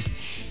 I mean,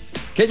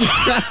 can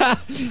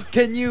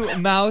you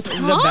mouth the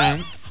Huh?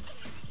 banks?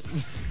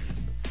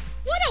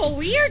 What a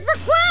weird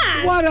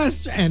request! What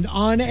us and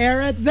on air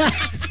at that.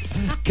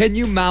 Can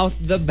you mouth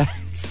the banks?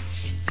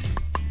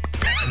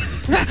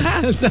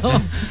 So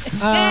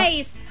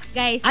Guys,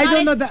 I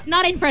don't know that.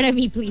 Not in front of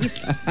me,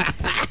 please.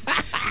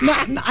 No,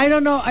 I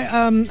don't know.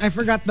 I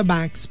forgot the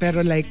banks,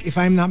 pero like if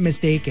I'm not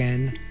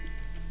mistaken,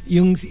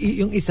 yung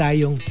isa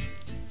yung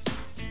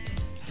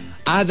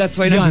That's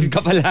why Yan. nandun ka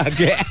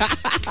palagi.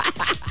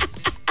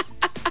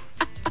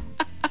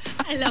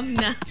 Alam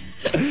na.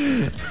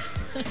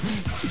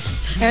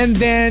 and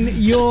then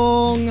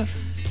yung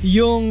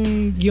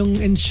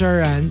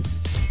insurance.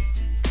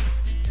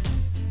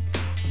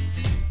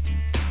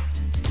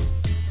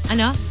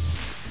 Ano?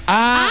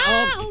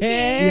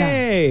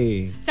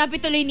 Okay. Sabi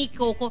tuloy ni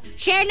Coco,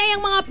 share na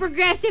yung mga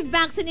progressive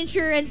banks and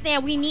insurance na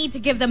yan. We need to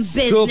give them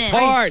business.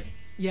 Support.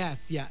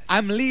 Yes.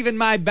 I'm leaving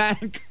my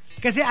bank.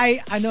 Kasi I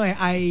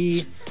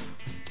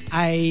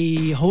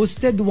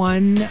hosted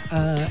one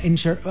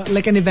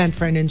like an event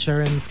for an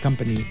insurance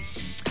company.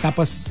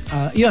 Tapos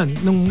yun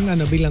nung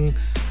bilang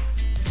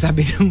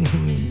sabi ng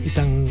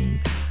isang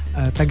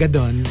taga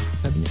doon,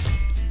 sabi niya,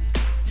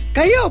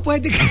 kayo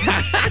pwede ka.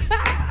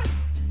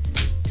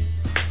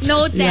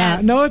 Noted.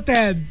 Yeah,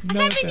 noted.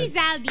 Sabi ni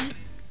Zaldi,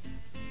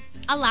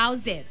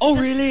 allows it. Oh,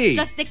 really?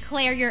 Just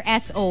declare your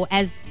SO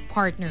as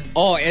partner.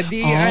 Oh,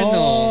 edi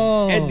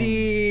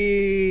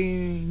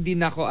hindi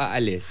na ako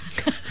aalis.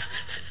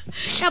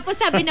 Tapos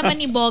sabi naman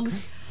ni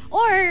Bogs,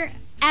 or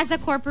as a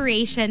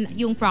corporation,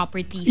 yung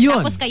properties.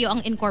 Yun. Tapos kayo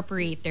ang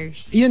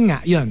incorporators. Yun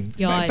nga, yun.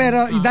 Yun.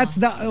 Pero that's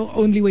the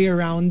only way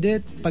around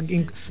it.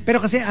 Pero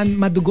kasi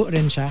madugo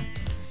rin siya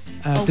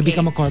to Okay.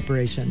 become a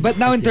corporation. But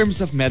now in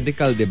terms of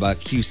medical, diba,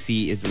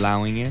 QC is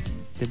allowing it.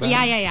 Diba?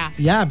 Yeah.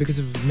 Yeah,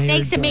 because of Mayor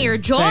Thanks to Joy. Mayor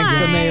Joy. Thanks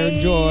to Mayor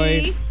Joy.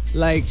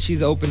 Like,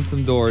 she's opened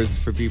some doors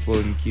for people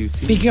in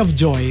QC. Speaking of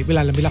Joy,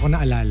 bila ko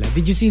naalala.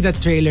 Did you see the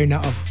trailer na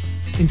of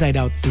Inside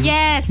Out 2?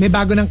 Yes. May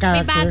bago ng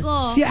character. May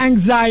bago. Si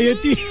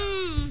Anxiety.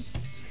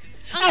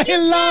 Ang I cute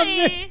love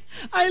na it.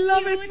 I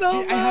love it so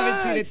much. I haven't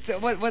seen it. So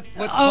what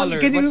color?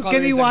 Can you what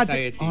color is watch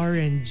Anxiety? it?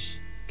 Orange.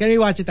 Can we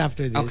watch it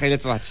after this? Okay,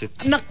 let's watch it.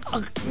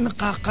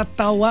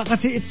 Nakakatawa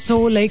kasi it's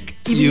so like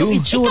even You?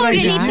 yung itsura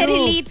Ikaw niya.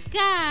 relate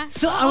ka.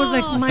 So I was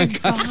like, my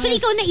God. Actually,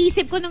 ikaw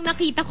naisip ko nung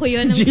nakita ko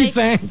yun. Nung Gee, like,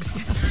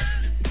 thanks.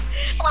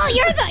 well,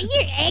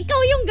 ikaw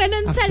yung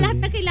ganun sa Actually, lahat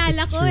na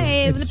kilala it's ko true.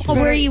 eh. It's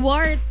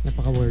Napaka-worry-wart.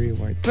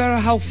 Napaka-worry-wart. Pero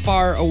how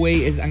far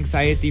away is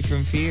anxiety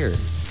from fear?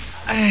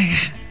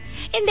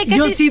 Hindi kasi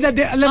You'll see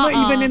alam mo,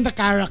 Oo. even in the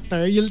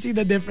character, you'll see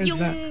the difference yung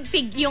na.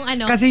 yung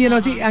ano. Kasi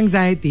si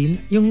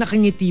Anxiety, yung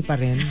nakangiti pa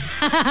rin.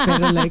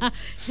 Pero like,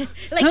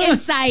 like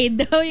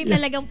inside. Yung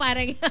talagang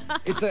parang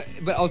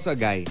But also a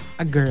guy.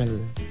 a girl.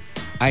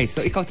 Ay,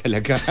 so ikaw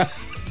talaga.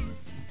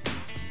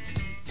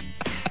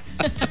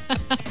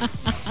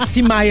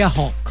 Si Maya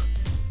Hawke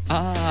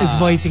is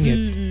voicing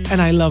it.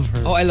 And I love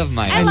her. Oh, I love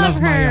Maya. I love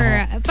love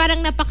Maya her. Parang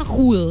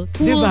napaka-cool.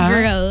 Cool Diba?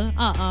 girl.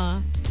 Oo.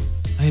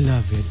 I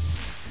love it.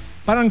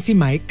 Parang si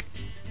Mike.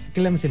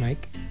 Kilala mo si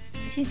Mike?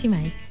 Sino si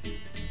Mike?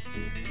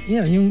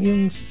 Yeah, yung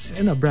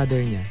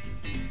brother niya.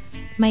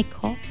 Mike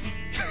Hawk?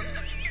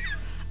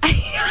 Ay.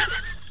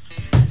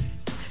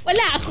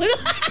 Wala ako.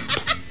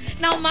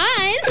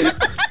 Naman.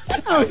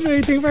 I was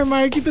waiting for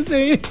Marky to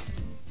say it.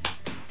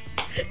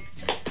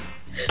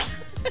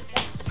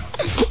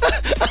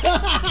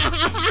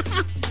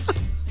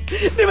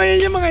 Di ba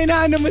yun yung mga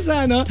inaano mo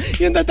sa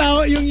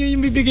yung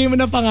yung bibigay mo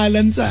na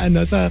pangalan sa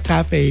sa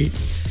cafe.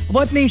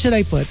 What name should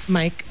I put?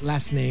 Mike,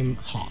 last name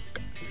Hawk.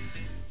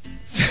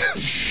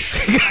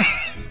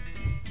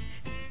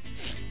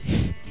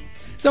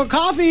 So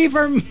coffee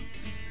from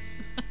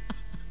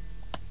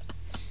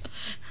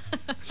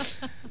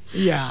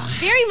Yeah.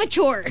 Very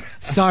mature.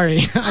 Sorry,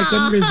 I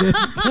couldn't resist.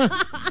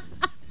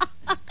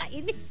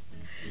 Kainis.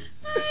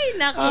 Ay,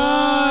 nako.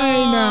 Ay,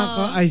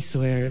 nako. I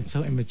swear, I'm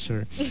so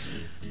immature.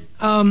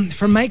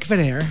 From Mike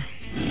Ferrer,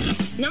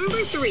 Number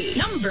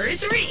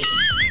three.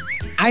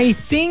 I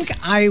think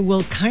I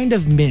will kind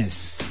of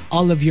miss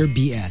all of your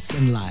BS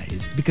and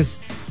lies because,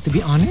 to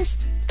be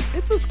honest,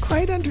 it was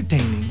quite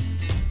entertaining.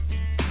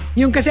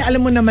 Yung kasi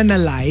alam mo naman na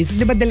lies,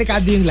 di ba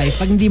delikado yung lies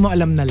pag hindi mo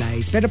alam na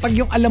lies. Pero pag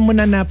yung alam mo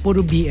na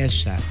puro BS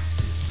siya,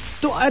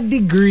 to a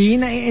degree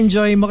na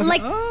i-enjoy mo. Kasi,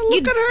 Like,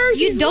 look at her. You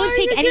She's don't lying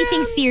take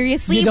anything again.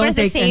 seriously, You but don't at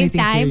the take same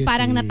anything time, seriously.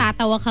 parang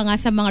natatawa ka nga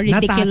sa mga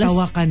ridiculous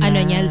Natatawa ka na.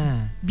 niya,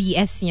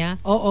 BS niya.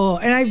 Oo.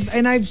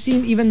 And I've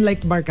seen even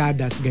like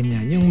barkadas,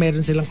 ganyan. Yung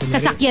meron silang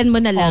kunyari, Sasakyan mo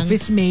na lang.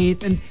 office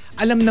mate, and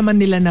alam naman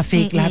nila na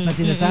fake lahat na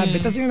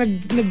sinasabi. Tapos yung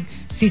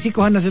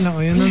nagsisikuhan na sila,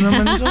 oh, yun na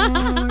naman siya.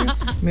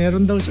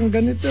 Meron daw siyang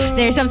ganito.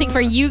 There's something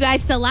for you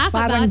guys to laugh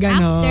Parang about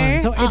ganon. after.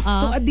 So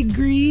to a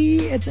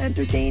degree, it's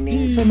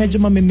entertaining. So medyo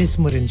mamimiss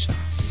mo rin siya.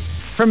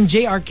 From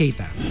J.R.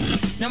 Keita.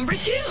 Number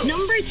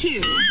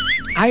 2.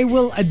 I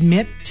will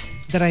admit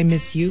that I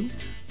miss you,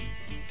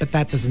 but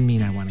that doesn't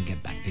mean I want to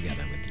get back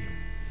together with you.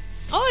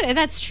 Oh,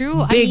 that's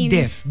true. Big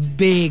diff.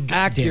 Big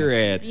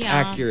Accurate. Yeah.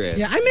 Accurate. diff.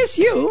 Yeah, I miss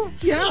you.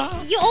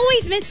 Yeah. You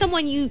always miss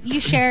someone you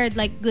shared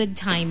like good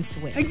times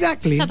with.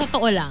 Exactly. Sa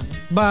totoo lang.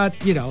 But,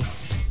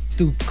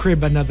 to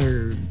crib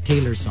another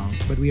Taylor song,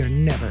 but we are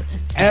never.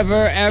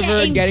 Ever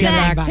getting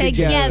back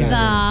together.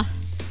 together.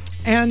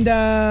 And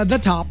the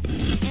top.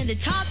 And the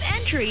top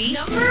entry,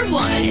 number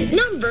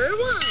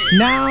 1.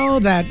 Now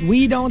That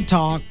We Don't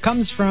Talk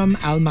comes from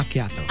Al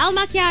Macchiato. Al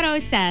Macchiato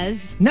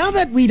says, Now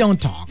that we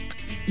don't talk,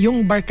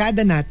 yung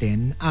barkada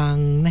natin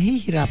ang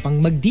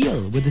nahihirapang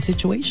mag-deal with the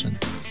situation.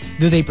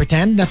 Do they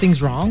pretend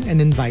nothing's wrong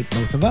and invite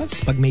both of us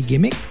pag may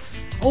gimmick?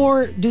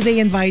 Or do they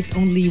invite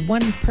only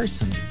one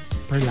person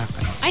per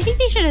lakad? I think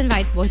they should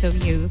invite both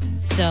of you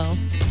still.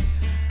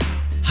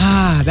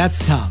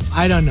 That's tough.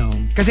 I don't know.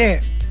 Kasi,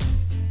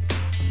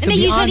 And then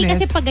be usually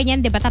honest, kasi pag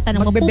ganyan, di ba,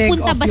 tatanong ko, magbe-beg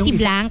pupunta off ba yung si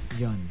isa- Blank?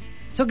 Yun.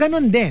 So,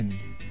 ganun din.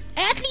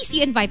 At least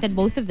you invited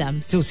both of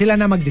them. So, sila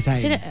na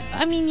mag-decide.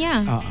 I mean,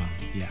 yeah. Oo.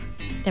 Yeah.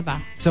 Diba?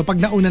 So, pag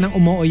nauna ng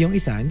umuo yung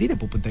isa, hindi na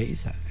pupunta yung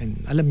isa.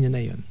 And alam nyo na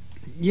yun.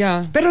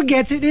 Yeah. Pero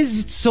gets, it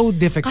is so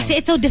difficult. Kasi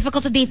it's so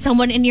difficult to date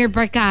someone in your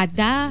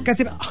barkada.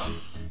 Kasi,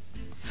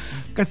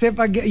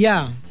 pag,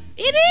 yeah.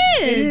 It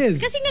is.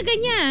 Kasi nga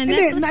ganyan. Hindi,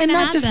 That's what's and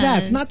gonna not just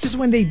that. happen. Not just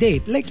when they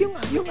date. Like yung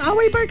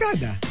away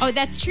barkada. Oh,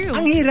 that's true.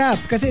 Ang hirap.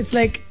 Kasi it's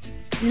like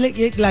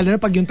lalo na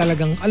pag yung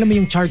talagang, alam mo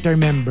yung charter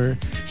member,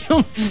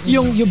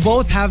 yung you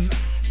both have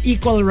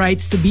equal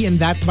rights to be in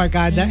that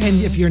barkada,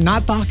 and if you're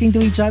not talking to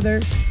each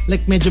other,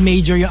 like medyo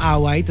major yung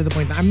away to the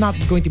point that I'm not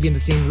going to be in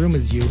the same room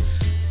as you,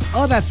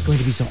 oh, that's going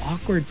to be so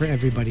awkward for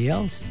everybody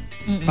else.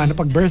 Paano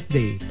pag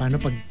birthday? Paano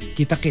pag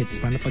kita-kits?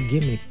 Paano pag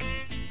gimmick?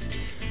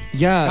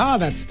 Yeah. Oh,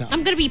 that's tough.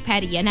 I'm gonna be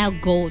petty and I'll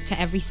go to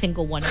every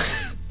single one of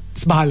them.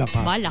 Tapos bahala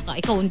ka. Bala ka.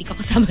 Ikaw hindi ka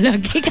kasama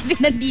lagi kasi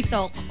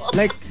nandito ako.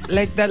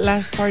 like that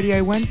last party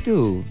I went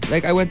to.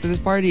 Like I went to this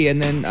party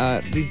and then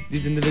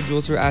these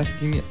individuals were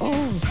asking me, "Oh,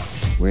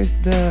 where's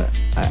the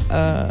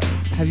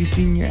have you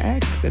seen your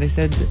ex?" And I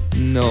said,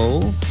 "No."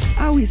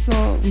 We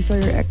saw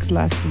your ex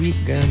last week.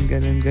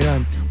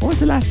 Ganon. When was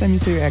the last time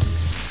you saw your ex?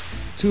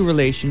 2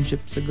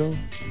 relationships ago.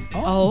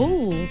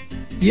 Oh.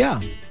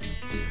 Yeah.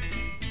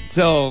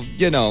 So,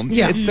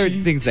 Yeah. it's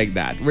certain things like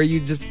that where you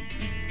just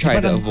try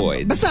to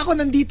avoid. Basta ako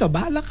nandito,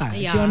 bahala ka.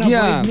 If Yeah. you wanna Yeah.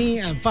 avoid me,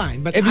 I'm fine.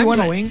 But If I'm you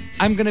wanna, going.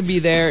 I'm gonna be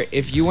there.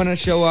 If you wanna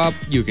show up,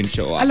 you can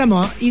show up. Alam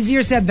mo,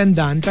 easier said than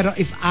done. Pero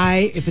if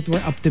it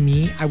were up to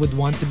me, I would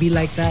want to be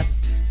like that.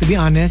 To be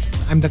honest,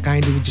 I'm the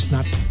kind who would just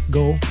not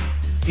go.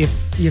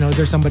 If,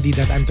 there's somebody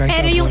that I'm trying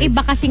Pero to yung avoid.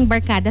 iba kasing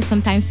barkada,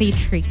 sometimes they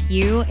trick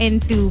you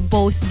into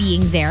both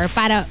being there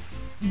para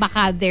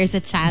baka there's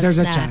a chance There's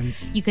a na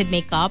chance. you could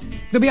make up.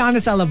 To be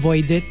honest, I'll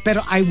avoid it.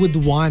 Pero I would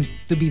want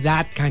to be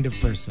that kind of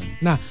person.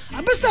 Na,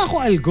 basta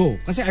ako, I'll go.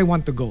 Kasi I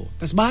want to go.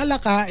 Tapos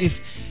bahala ka if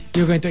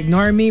you're going to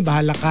ignore me.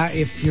 Bahala ka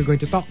if you're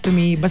going to talk to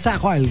me. Basta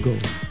ako, I'll go.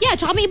 Yeah,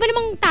 tsaka may iba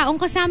namang taong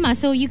kasama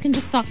so you can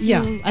just talk to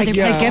Yeah. other I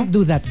people. can't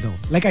do that though.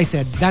 Like I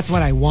said, that's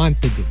what I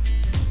want to do.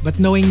 But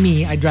knowing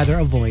me, I'd rather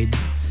avoid.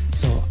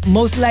 So,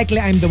 most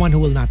likely, I'm the one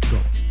who will not go.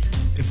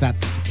 If that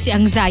Si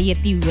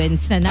anxiety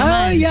wins na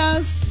naman.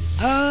 yes.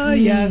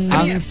 Yes.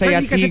 I mean, for me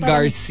Anxiety kasi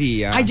parang,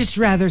 Garcia. I just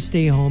rather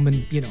stay home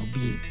and, be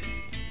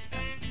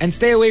And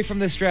stay away from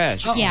the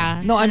stress.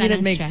 Yeah. No, I mean, wala it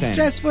ng makes stress. sense.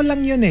 stressful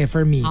lang yun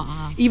for me.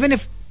 Even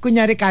if,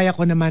 kunyari, kaya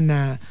ko naman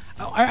na,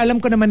 or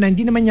alam ko naman na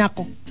hindi naman niya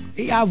ako,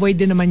 i-avoid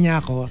din naman niya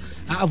ako,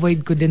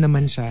 a-avoid ko din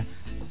naman siya.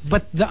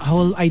 But the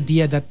whole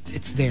idea that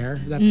it's there,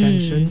 that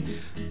tension,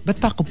 ba't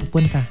pa ako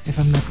pupunta if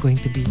I'm not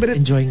going to be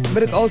enjoying myself?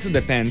 But it also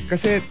depends.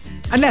 Kasi,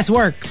 Unless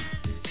work.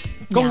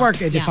 Kung Yeah, work,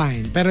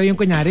 fine. Pero yung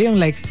kunyari,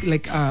 yung like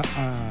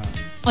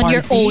On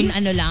your party, own,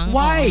 ano lang.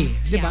 Why?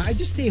 Oo. Diba? Yeah. I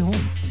just stay home.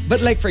 but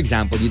like for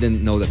example, you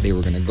didn't know that they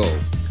were gonna go.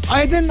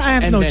 Then I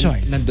have And no then,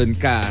 choice. nandun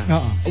ka.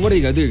 Oo. What are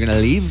you gonna do? You're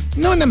gonna leave?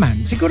 No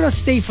naman. Siguro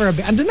stay for a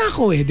bit. Andun na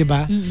ako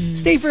diba?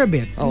 Stay for a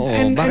bit. Oo,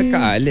 bakit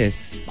ka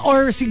alis?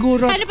 Or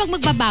siguro, Paano pag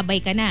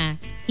magbababay ka na?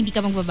 Hindi ka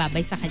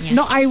magbababay sa kanya.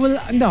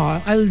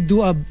 I'll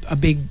do a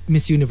big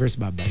Miss Universe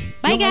babay.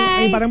 Bye,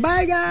 guys! Yung parang,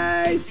 bye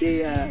guys!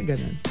 See ya!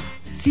 Ganun.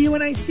 See you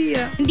when I see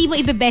ya. Hindi mo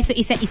ibebeso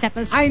isa-isa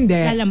tapos Hindi.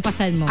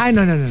 lalampasan mo.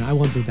 No. I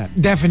won't do that.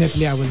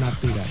 Definitely, I will not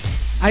do that.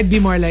 I'd be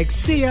more like,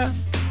 see ya.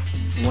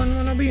 One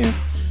wanna be here.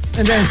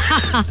 And then,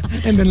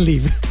 and then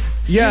leave.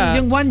 Yeah.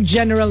 Yung one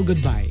general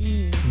goodbye.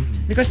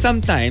 Because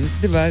sometimes,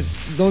 diba,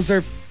 those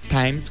are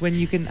times when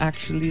you can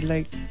actually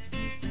like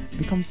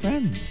become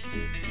friends.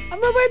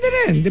 Pwede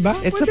rin, di ba?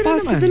 It's Pwede a rin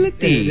naman.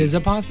 possibility. It is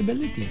a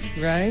possibility.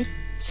 Right?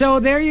 So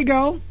there you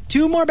go.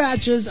 2 more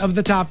batches of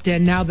the top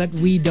 10 now that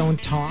we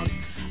don't talk.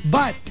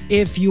 But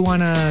if you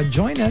want to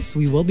join us,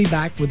 we will be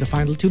back with the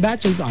final 2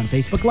 batches on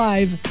Facebook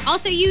Live.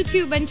 Also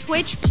YouTube and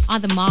Twitch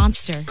on the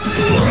Monster.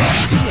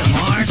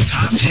 TMR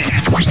Top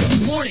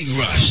 10. Morning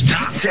Rush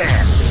Top 10.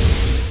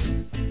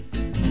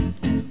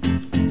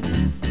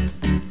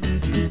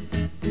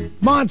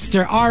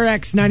 Monster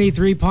RX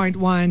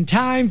 93.1.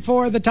 Time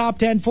for the top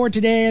 10 for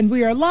today, and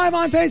we are live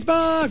on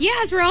Facebook.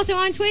 Yes, we're also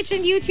on Twitch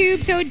and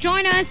YouTube, so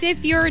join us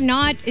if you're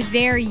not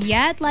there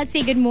yet. Let's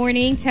say good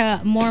morning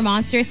to more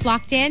Monsters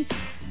locked in.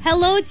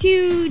 Hello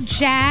to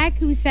Jack,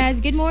 who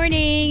says, good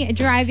morning,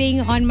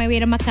 driving on my way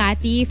to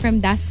Makati from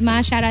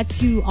Dasma. Shout out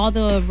to all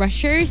the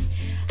rushers.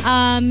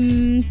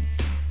 Hello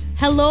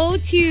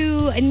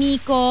to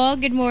Nico,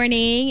 good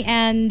morning.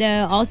 And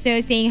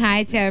also saying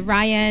hi to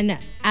Ryan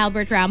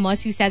Albert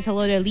Ramos, who says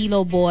hello to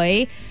Lilo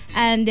Boy.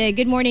 And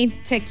good morning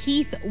to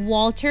Keith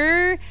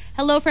Walter.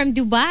 Hello from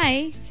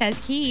Dubai, says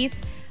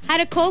Keith. Hi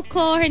to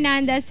Coco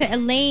Hernandez, to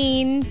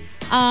Elaine,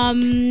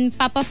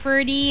 Papa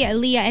Ferdy,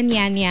 Leah, and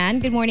Yan Yan.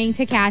 Good morning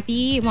to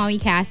Kathy, Mommy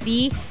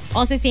Kathy.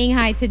 Also saying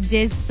hi to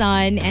Diz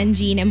Son and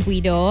Jean and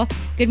Buido.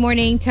 Good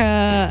morning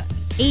to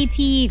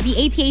the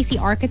ATAC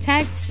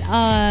Architects,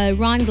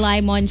 Ron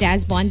Glymon,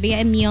 Jazz Bond, Bea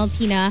Emil,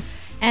 Tina,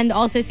 and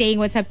also saying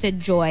what's up to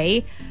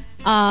Joy.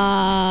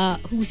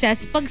 Who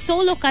says, pag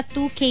solo ka,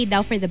 2K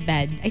daw for the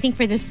bed. I think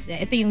for this,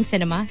 ito yung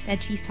cinema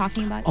that she's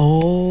talking about.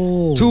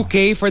 Oh.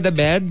 2K for the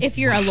bed? If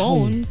you're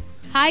alone.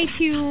 Hi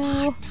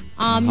to...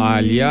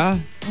 Mahalia?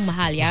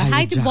 Mahalia.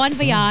 Hi to Bon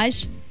Jackson.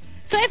 Voyage.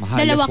 So if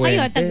Mahalia dalawa kayo,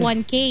 Fuentes. tag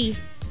 1K.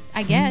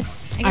 I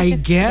guess. I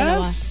if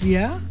guess,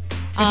 yeah.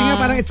 Kasi nga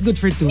parang it's good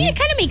for 2. I mean, it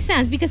kind of makes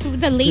sense because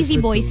the lazy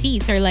for boy two.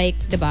 seats are like,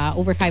 diba,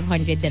 over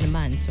 500 din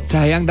naman. So.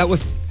 Sayang, that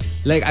was...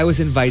 Like, I was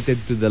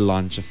invited to the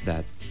launch of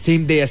that.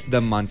 Same day as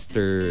the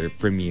Monster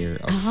premiere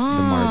of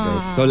the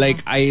Marvels. So, like,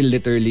 I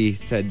literally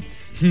said,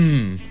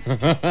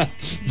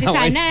 Di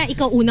sana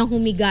ikaw unang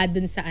humiga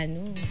dun sa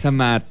ano, sa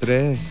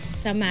mattress.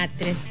 sa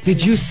mattress.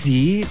 Did you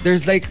see?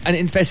 There's like an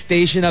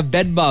infestation of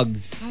bed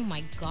bugs Oh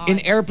my God. in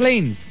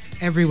airplanes.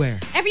 Everywhere.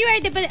 Everywhere,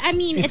 diba? I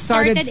mean, It it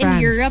started started in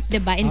France. Europe,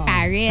 diba? In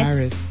Paris.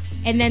 Paris.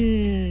 And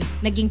then,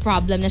 naging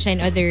problem na siya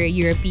in other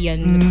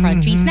European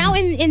countries. Now,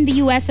 in the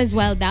US as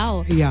well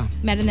daw. Yeah.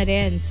 Meron na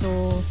rin. So,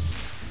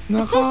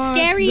 Nako, so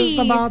scary.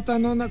 It's just about,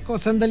 nako,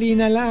 sandali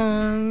na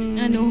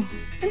lang. ano?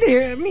 Hindi,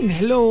 I mean,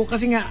 hello.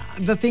 Kasi nga,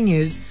 the thing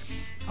is,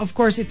 of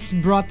course, it's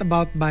brought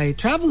about by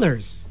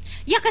travelers.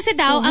 Yeah, kasi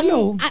daw, So,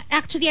 hello.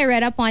 actually, I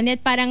read up on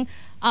it, parang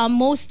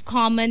most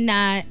common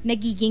na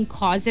nagiging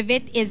cause of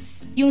it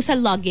is yung sa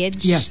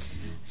luggage. Yes.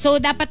 So,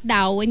 dapat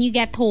daw, when you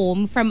get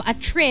home from a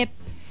trip,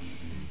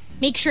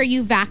 make sure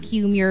you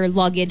vacuum your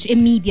luggage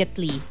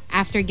immediately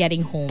after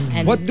getting home.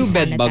 And What do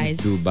bed bugs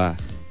sanitize. do ba?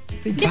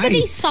 They Di ba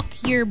they bite. suck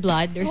your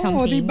blood or Oh,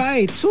 something? they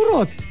bite.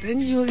 Surot.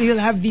 And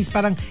you'll have these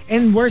parang,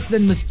 and worse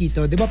than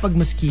mosquito. Di ba pag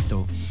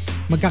mosquito,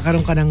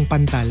 magkakaroon ka ng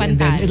pantal. And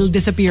then Pantal. it'll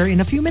disappear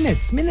in a few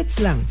minutes. Minutes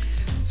lang.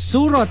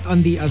 Surot,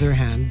 on the other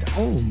hand,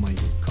 oh my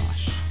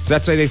gosh. So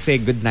that's why they say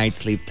good night,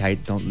 sleep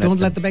tight. Don't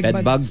let the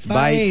bed bugs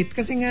bite.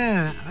 Kasi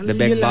nga, The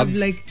bed you'll have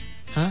bugs? like,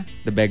 huh?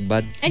 The bed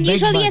bugs. And bed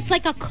usually bugs. it's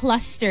like a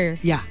cluster.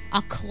 Yeah.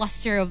 A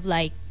cluster of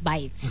like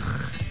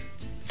bites.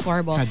 It's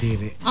horrible.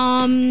 Kadiri.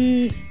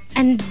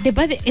 And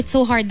diba, it's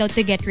so hard daw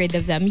to get rid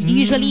of them.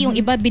 Usually yung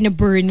iba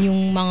binaburn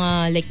yung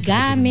mga like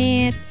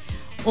gamit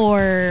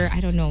or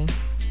I don't know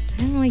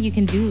what you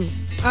can do.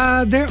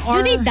 There are...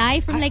 Do they die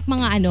from like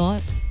mga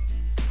ano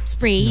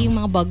spray,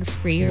 yung mga bug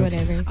spray or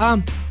whatever?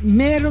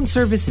 Merong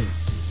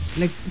services.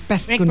 Like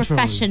pest Like control.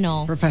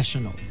 professional.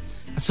 Professional.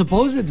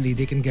 Supposedly,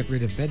 they can get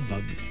rid of bed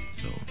bugs.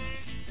 So,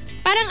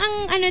 Parang ang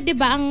ano 'di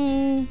ba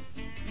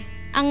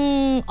ang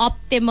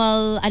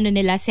optimal ano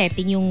nila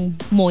setting yung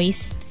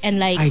moist and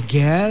like I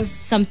guess.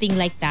 something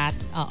like that.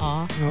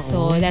 Oo. Oo. So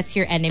that's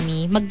your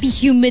enemy.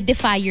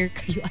 Mag-dehumidifier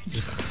kayo, I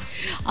guess.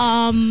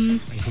 I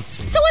hate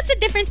so. So what's the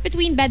difference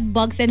between bed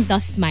bugs and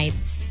dust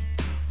mites?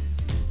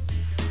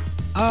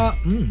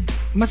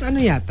 Mas ano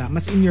yata,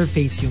 mas in your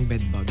face yung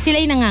bed bugs. Sila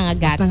yung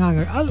nangangagat.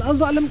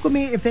 Although alam ko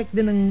may effect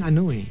din ng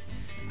ano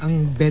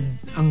ang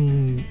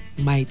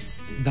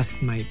mites,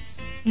 dust mites.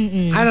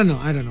 I don't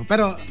know.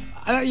 Pero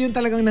yun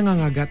talagang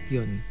nangangagat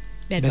yun.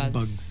 Bed bugs.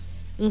 bugs.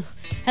 Ugh.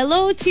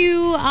 Hello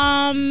to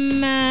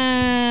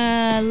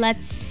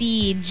let's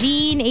see,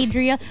 Jean,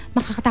 Adriel.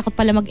 Makakatakot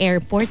pala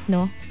mag-airport,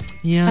 no?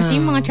 Yeah. Kasi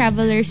yung mga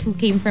travelers who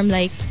came from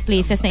like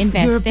places na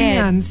infested.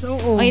 Europeans,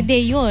 oo. O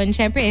edi yun.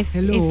 Syempre if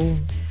Hello.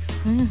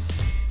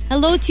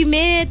 hello to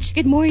Mitch.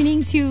 Good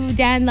morning to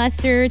Dan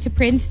Lester, to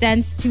Prince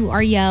Dance, to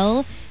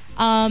Ariel.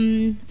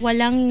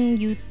 Walang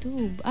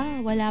YouTube.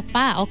 Wala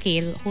pa.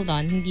 Okay, hold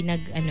on. Hindi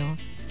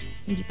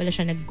pala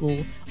siya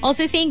nag-go.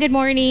 Also saying good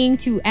morning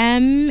to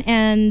M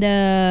and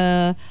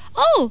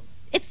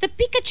it's the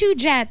Pikachu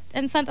jet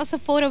and sent us a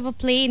photo of a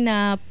plane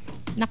na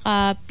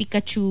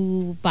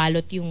naka-Pikachu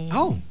balot yung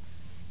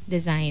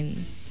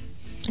design.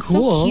 It's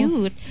Cool. so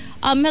cute.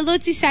 Hello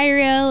to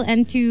Cyril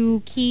and to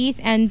Keith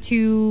and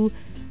to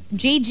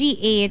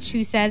JGH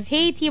who says,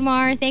 "Hey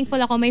TMR,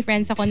 thankful ako my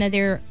friends ako na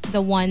they're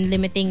the one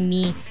limiting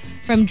me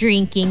from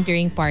drinking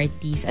during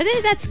parties." Oh,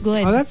 that's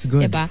good. Oh, that's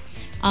good. Diba?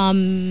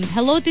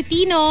 Hello to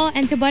Tino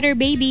and to Butter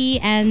Baby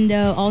and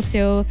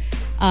also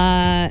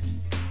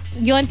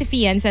Yon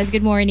Tefian says,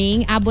 "Good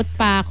morning. Abot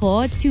pa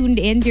ako. Tuned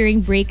in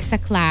during break sa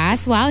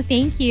class." Wow,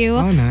 thank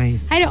you. Oh,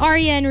 nice. Hi to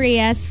Ariane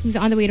Reyes, who's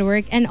on the way to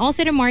work. And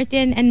also to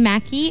Martin and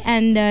Mackie.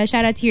 And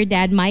shout out to your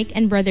dad, Mike,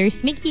 and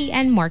brothers, Mickey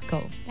and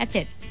Marco. That's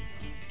it.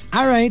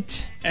 All right.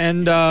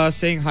 And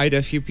saying hi to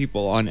a few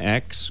people on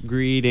X.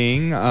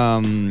 Greeting.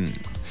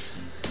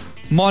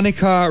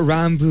 Monica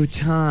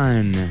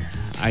Rambutan.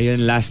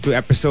 Ayun, last 2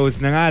 episodes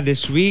na nga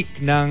this week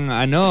ng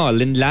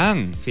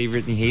Linlang.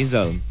 Favorite ni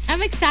Hazel. I'm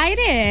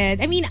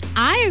excited. I mean,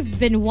 I've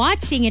been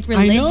watching it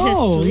I religiously.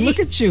 know. Look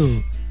at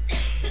you.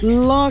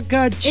 Look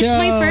at you. It's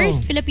my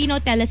first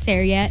Filipino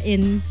teleserye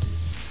in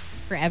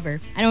forever.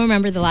 I don't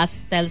remember the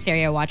last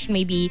teleserye I watched.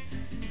 Maybe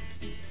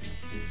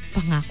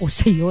Pangako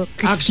Sa'yo,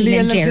 Christine Actually, yan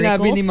and lang Jericho.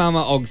 sinabi ni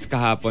Mama Ogs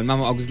kahapon.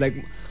 Mama Ogs like,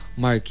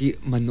 Marky,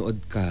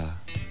 manood ka.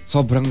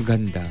 Sobrang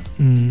ganda.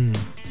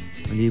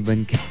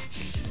 Maliban ka.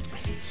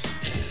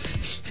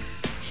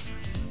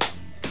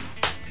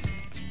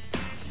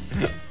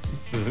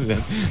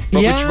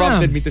 Which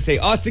prompted me to say,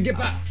 oh, sige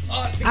pa.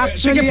 Oh,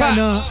 Actually, sige pa.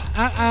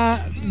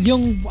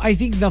 yung, I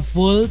think the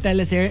full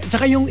teleserye,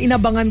 tsaka yung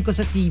inabangan ko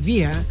sa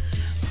TV,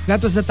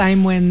 that was the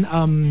time when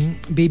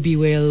Baby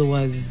Whale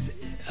was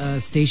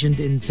stationed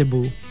in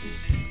Cebu.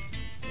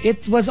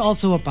 It was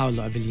also a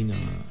Paolo Avellino.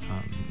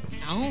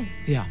 Oh.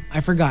 Yeah, I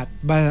forgot.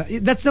 But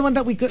that's the one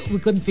that we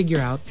couldn't figure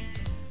out.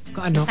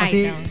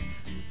 Kasi Title.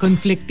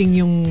 conflicting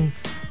yung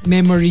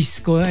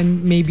memories ko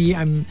and maybe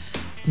I'm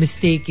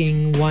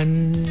mistaking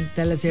one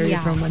teleserye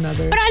from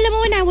another. Pero alam mo,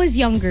 when I was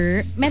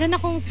younger, meron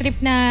akong trip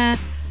na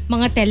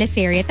mga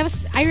teleserye.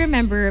 Tapos, I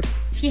remember,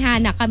 si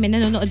Hannah kami,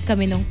 nanonood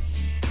kami nung,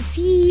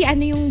 si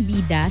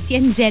bida? Si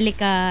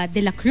Angelica de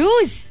la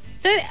Cruz.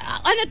 So,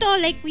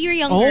 like, we were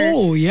younger.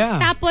 Oh, yeah.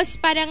 Tapos,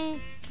 parang,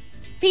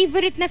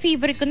 favorite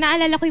ko,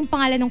 naalala ko yung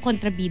pangalan ng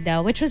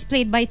kontrabida, which was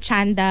played by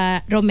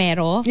Chanda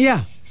Romero.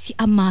 Yeah. Si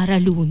Amara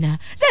Luna.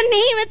 The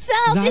name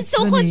itself, That's it's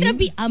so the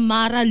kontrabida.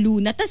 Amara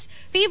Luna. Tapos,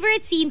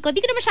 favorite scene ko, di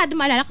ko na masyado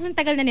maalala kasi ang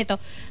tagal na nito.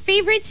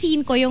 Favorite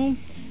scene ko, yung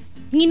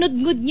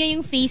nginudngud niya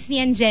yung face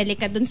ni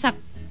Angelica dun sa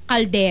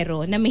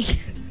kaldero na may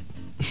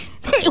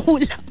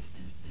ulam.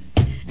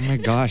 Oh my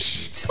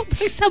gosh.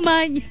 Sobrang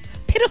sama niya.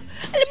 Pero,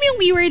 alam mo yung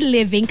we were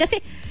living, kasi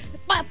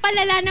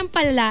palala ng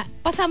palala,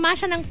 pasama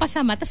siya ng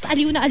pasama, tas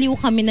aliw na aliw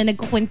kami na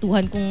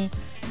nagkukwentuhan kung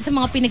sa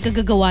mga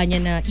pinagagagawa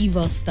niya na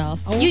evil stuff.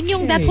 Okay.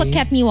 That's what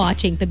kept me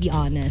watching, to be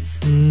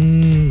honest.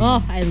 Oh,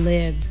 I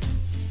live.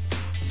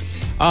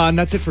 And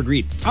that's it for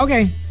greets.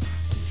 Okay.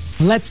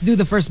 Let's do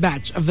the first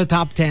batch of the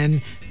top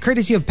 10,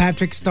 courtesy of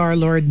Patrick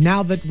Starlord,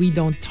 Now That We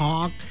Don't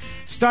Talk.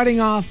 Starting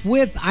off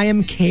with I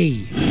Am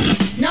K.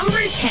 Number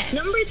 10.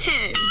 Number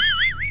 10.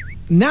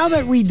 Now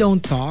That We Don't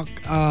Talk,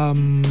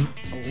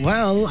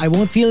 well, I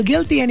won't feel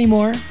guilty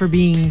anymore for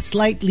being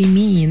slightly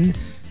mean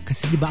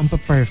kasi di ba ang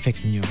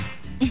pa-perfect nyo.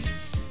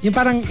 Yung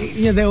parang,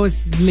 they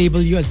always label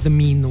you as the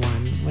mean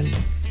one. Well,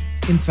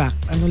 in fact,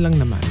 ano lang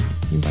naman.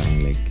 Yung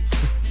parang like, it's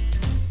just,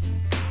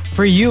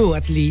 for you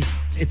at least,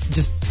 it's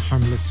just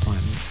harmless fun.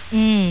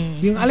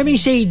 Yung, alam mo yung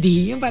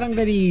shady, yung parang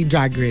very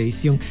Drag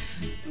Race, yung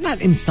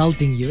not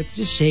insulting you, it's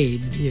just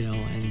shade,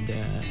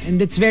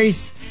 and it's very,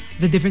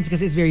 the difference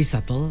kasi is very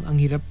subtle. Ang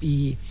hirap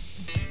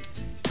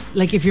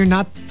like if you're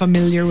not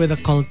familiar with a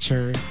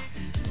culture,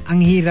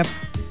 ang hirap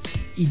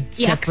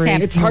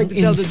i-separate It's hard to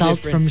tell the insult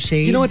difference. from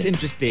shade. You know what's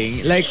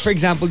interesting? Like, for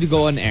example, you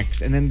go on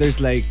X and then there's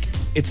like,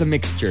 it's a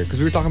mixture. Because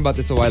we were talking about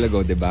this a while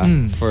ago,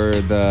 diba? For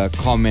the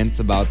comments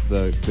about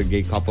the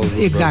gay couple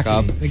who broke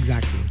up.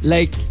 Exactly.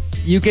 Like,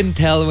 you can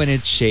tell when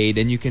it's shade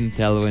and you can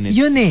tell when it's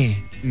Yun eh.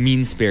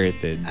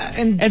 mean-spirited.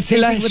 And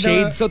sila same thing with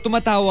shade. the- So,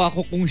 tumatawa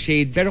ako kung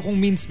shade. Pero kung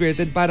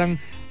mean-spirited, parang,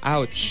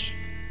 ouch.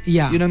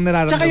 Yeah. Yun ang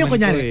nararamdaman Tsaka yung ko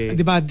kunyari, eh.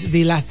 di ba,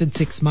 they lasted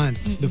 6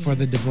 months before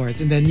the divorce.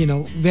 And then,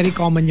 very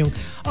common yung,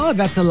 oh,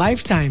 that's a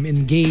lifetime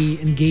in gay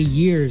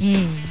years.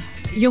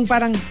 Yung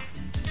parang,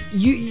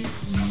 you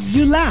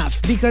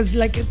laugh because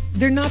like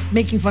they're not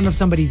making fun of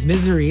somebody's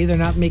misery. They're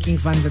not making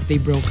fun that they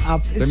broke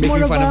up. They're It's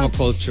making more fun of of a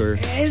culture.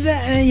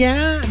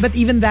 yeah, but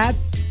even that,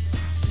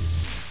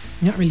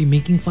 not really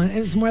making fun.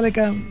 It's more like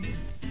a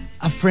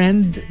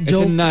friend joke. It's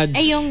a nudge.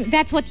 Ay,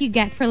 that's what you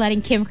get for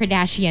letting Kim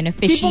Kardashian Tipong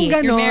officiate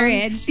your ganon.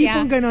 marriage.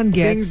 Tipong ganon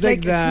gets. Things like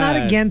It's not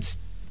that. against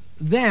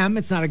them.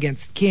 It's not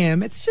against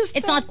Kim. It's just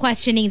It's not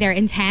questioning their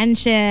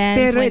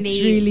intentions Pero when it's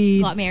they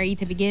really got married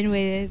to begin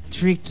with.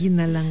 tricky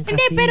na lang kasi.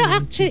 Hindi, pero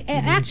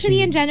yung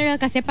actually in general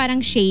kasi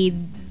parang shade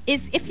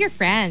is if you're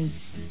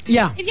friends.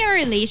 yeah. If you have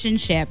a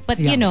relationship. But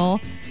Yeah.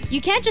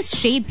 you can't just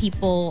shade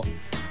people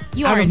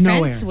you Out are of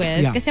friends nowhere.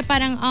 with. Yeah. Kasi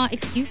parang,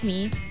 excuse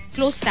me,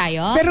 close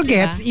tayo. Pero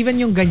diba? gets, even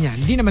yung ganyan,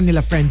 di naman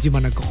nila friends yung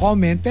mga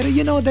nagko-comment. Pero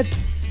you know that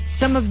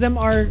some of them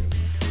are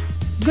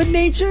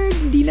good-natured.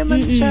 Di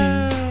naman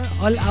siya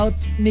all out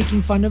making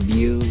fun of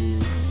you.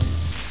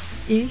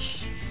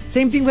 Ish.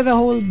 Same thing with the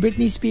whole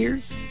Britney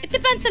Spears. It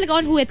depends talaga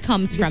on who it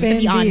comes from, to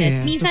be Depende honest.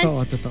 eh. Minsan,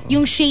 Totoo.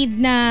 yung shade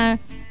na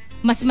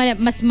mas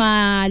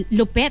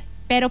malupit,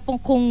 pero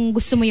kung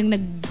gusto mo yung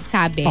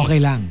nagsabi. Okay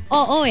lang.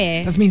 Oo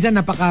eh. Tapos minsan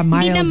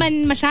napaka-mild. Hindi naman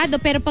masyado,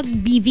 pero pag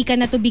BV ka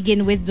na to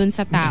begin with dun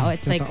sa tao,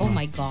 it's like, totoo. oh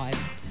my God.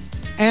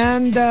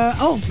 And,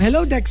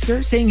 hello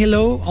Dexter, saying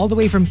hello all the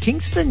way from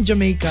Kingston,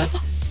 Jamaica.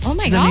 Oh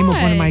my It's the God. name of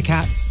one of my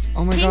cats.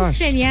 Oh my gosh.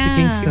 Kingston, yeah.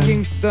 Si Kingston.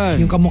 Kingston.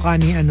 Yung kamukha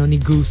ni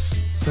Goose.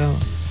 So,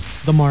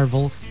 The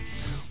Marvels.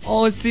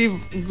 Oh, si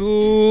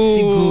Goose.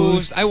 Si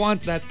Goose. I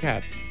want that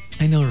cat.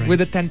 I know, right? With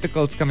the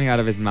tentacles coming out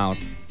of his mouth.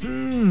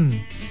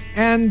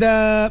 And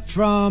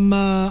from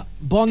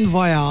Bon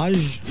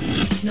Voyage,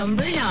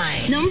 Number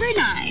 9. Number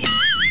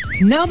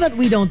 9. now that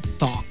we don't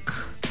talk,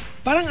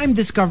 parang I'm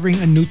discovering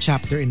a new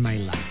chapter in my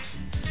life.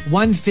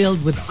 One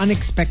filled with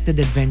unexpected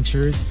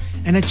adventures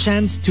and a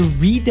chance to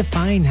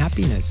redefine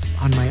happiness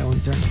on my own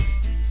terms.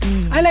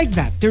 I like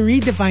that, to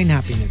redefine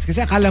happiness.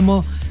 Kasi akala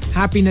mo,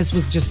 happiness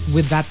was just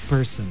with that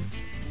person.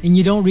 And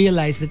you don't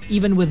realize that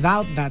even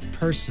without that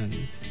person,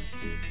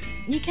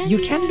 You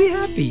can be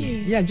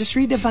happy. Yeah, just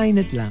redefine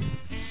it lang.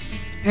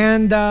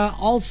 And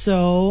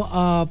also,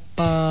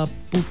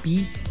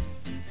 Papi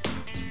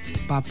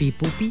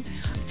Poopy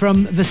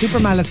from the Super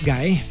Malas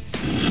guy.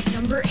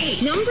 Number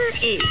 8. Number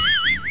 8.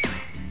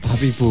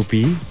 Papi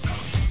Poopy.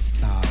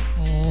 Stop.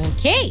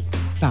 Okay.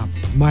 Stop.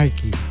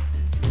 Marky.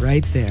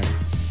 Right there.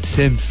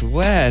 Since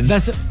when?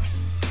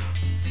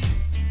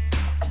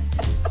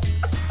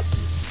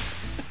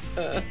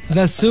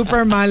 The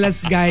Super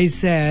Malas guy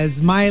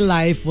says, my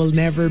life will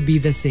never be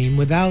the same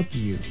without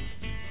you.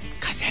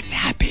 Because it's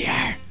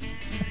happier.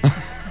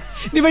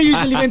 Di ba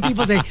usually when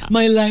people say,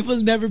 my life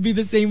will never be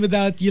the same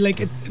without you, like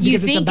because You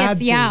it's a think bad it's,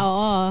 thing. yeah,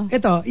 oo.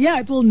 Ito, yeah,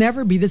 it will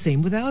never be the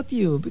same without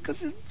you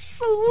because I'm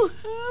so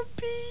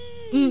happy.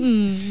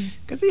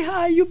 Kasi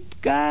hayop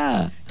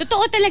ka.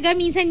 Totoo talaga,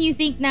 minsan you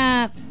think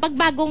na pag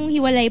bagong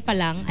hiwalay pa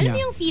lang, alam mo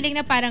Yeah. yung feeling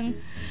na parang,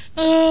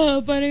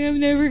 parang I'm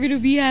never gonna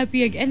be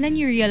happy again. And then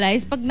you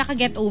realize, pag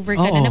nakaget over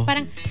ka na Oo.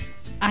 parang,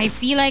 I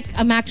feel like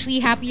I'm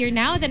actually happier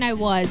now than I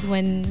was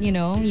when, you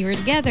know, you were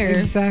together.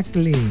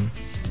 Exactly.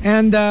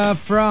 And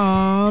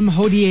from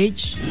Hody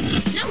H,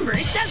 Number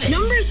 7.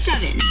 Number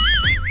 7.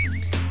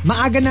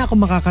 maaga na ako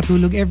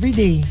makakatulog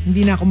everyday.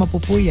 Hindi na ako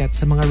mapupuyat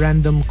sa mga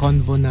random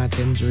convo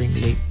natin during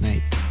late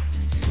nights.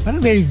 Parang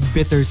very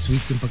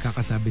bittersweet yung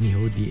pagkakasabi ni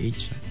Hody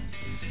H.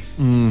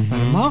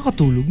 Parang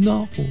makakatulog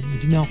na ako.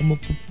 Hindi na ako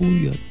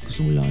mapupuyat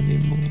kasi wala na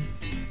yung mga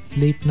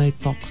late night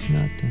talks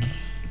natin.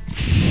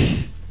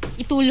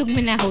 Itulog mo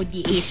na,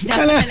 Hody H.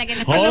 Dapat talaga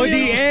na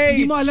Hody H!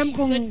 Hindi mo alam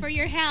kung... Good for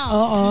your health.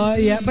 Oo,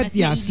 yeah. But Mas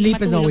yeah, maigi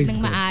sleep is matulog always ng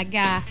good.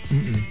 maaga.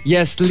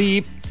 Yes,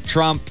 sleep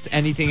trumps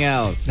anything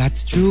else.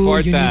 That's true.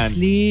 You need Important.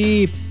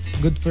 sleep.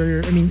 Good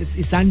for... it's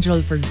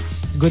essential for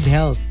good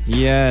health.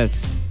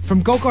 Yes. From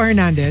Coco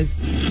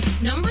Hernandez,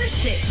 Number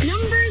 6.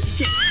 Number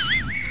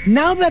 6.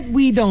 now that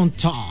we don't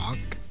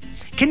talk,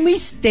 can we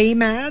stay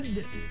mad?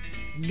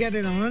 Get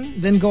it on?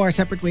 Then go our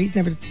separate ways,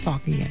 never to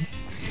talk again.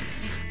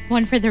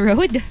 One for the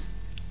road.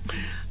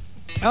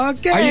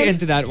 Okay. Are you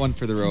into that one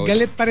for the road?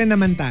 Galit pa rin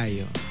naman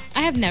tayo.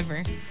 I have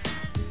never.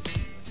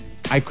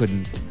 I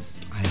couldn't.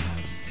 I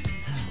have.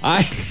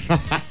 I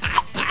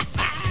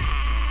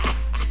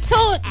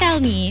So, tell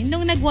me,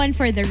 nung nag-one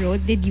for the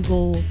road, did you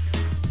go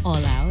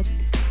all out?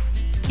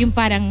 Yung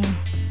parang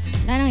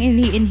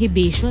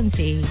inhibitions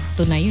eh.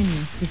 Ito na yun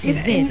eh. This is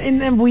it.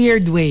 In a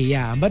weird way,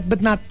 yeah.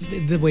 But not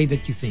the way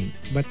that you think.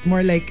 But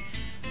more like,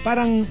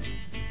 parang,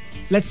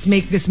 let's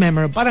make this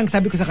memorable. Parang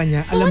sabi ko sa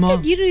kanya, So alam mo,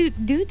 what did you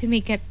do to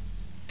make it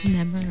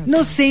memorable?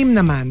 no, same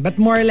naman. But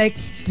more like,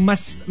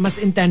 mas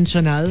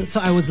intentional.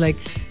 So I was like,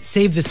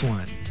 save this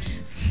one.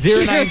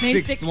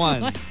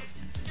 0961.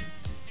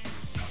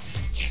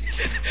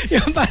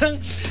 Yung parang,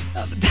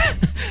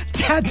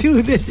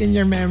 tattoo this in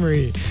your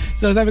memory.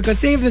 So sabi ko,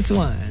 save this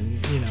one.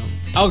 You know.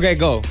 Okay,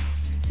 go.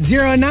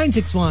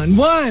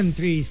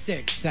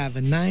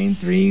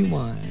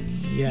 0961-136-7931.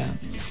 Yeah.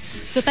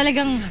 So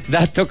talagang,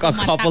 That took a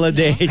couple of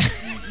Tumatak, no?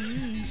 days.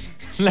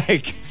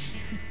 Like,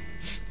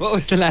 what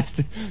was the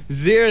last?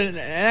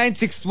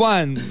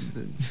 0961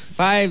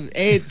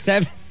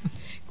 587.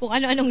 kung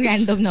ano-anong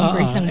random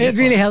numbers ng It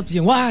really helps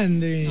you.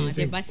 1, 3,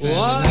 6. Diba? So,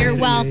 you're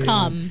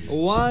welcome.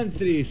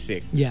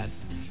 136.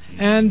 Yes.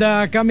 And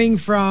coming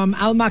from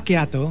Al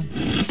Macchiato,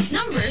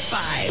 Number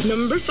 5.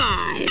 Number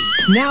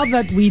 5. now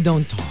that we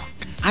don't talk,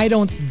 I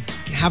don't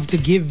have to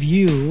give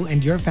you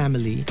and your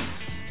family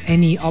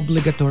any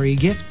obligatory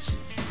gifts,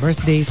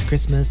 birthdays,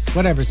 Christmas,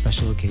 whatever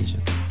special occasion.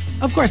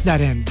 Of course,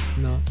 that ends,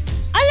 no?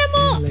 Alam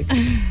mo, Like,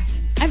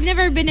 I've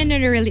never been in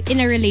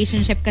a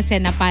relationship kasi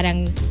na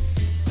parang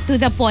to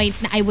the point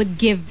na I would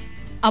give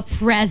a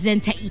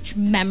present to each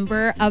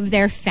member of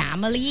their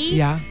family.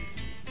 yeah.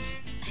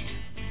 I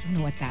don't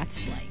know what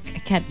that's like. I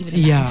can't even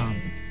Yeah.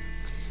 imagine.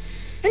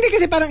 Hindi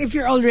kasi parang if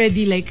you're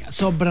already like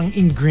sobrang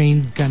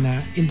ingrained ka na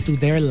into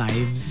their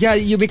lives. Yeah,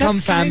 you become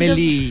that's kind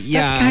family. of-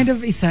 yeah. That's kind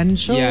of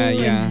essential. Yeah,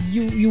 yeah.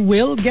 And you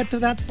will get to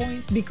that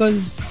point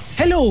because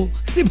hello,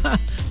 di ba?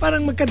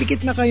 Parang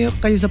magkadikit na kayo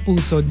sa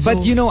puso. So,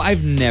 But you know,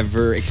 I've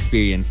never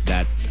experienced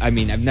that. I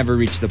mean, I've never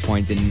reached the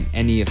point in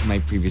any of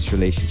my previous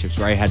relationships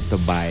where I had to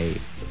buy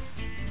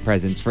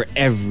presents for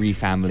every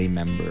family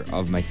member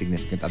of my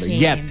significant other.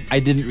 Same. Yet, I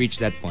didn't reach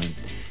that point.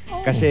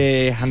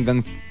 Kasi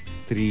hanggang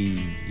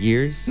 3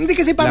 years. Hindi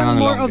kasi parang lang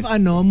ang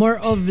more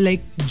longest. of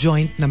like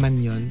joint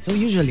naman yon. So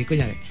usually,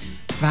 kunyari,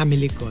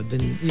 family ko,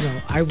 then, you know,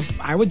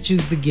 I would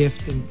choose the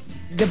gift and,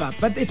 diba?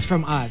 But it's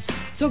from us.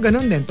 So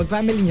ganun din. Pag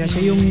family niya,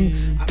 siya yung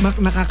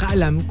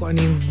nakakaalam kung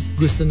ano yung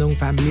gusto ng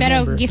family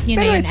Pero member. gift niyo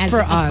na Pero yun it's as for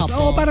a us. couple.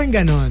 Oo, parang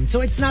ganun.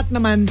 So it's not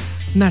naman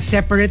na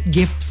separate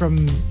gift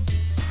from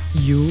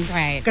you.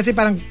 Right. Kasi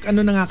parang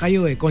ano na nga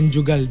kayo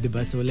conjugal,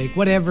 diba? So like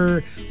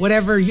whatever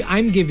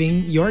I'm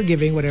giving, you're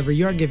giving. Whatever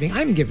you're giving,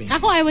 I'm giving.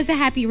 Ako, I was a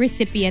happy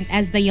recipient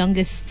as the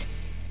youngest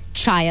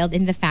child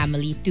in the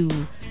family to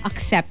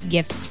accept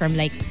gifts from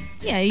like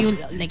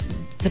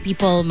the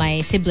people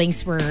my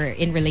siblings were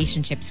in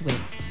relationships with.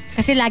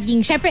 Kasi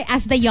laging, syempre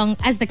as the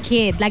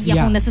kid, lagi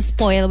akong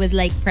nasa-spoil with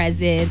like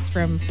presents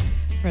from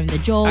the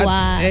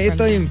jowa. At,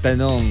 ito yung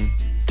tanong.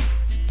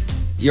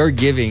 You're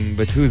giving,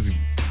 but who's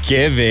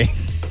giving?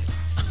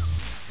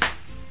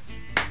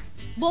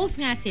 Both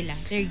nga sila.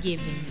 They're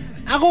giving.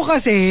 Ako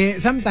kasi,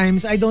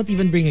 sometimes I don't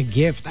even bring a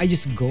gift. I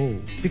just go.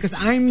 Because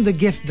I'm the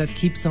gift that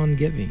keeps on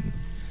giving.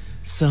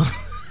 So, I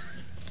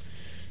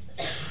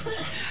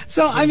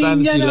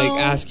mean, Sometimes you know.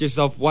 like ask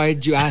yourself, why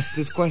did you ask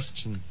this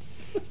question?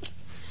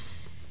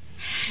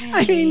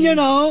 I mean, you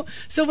know.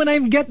 So when I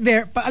get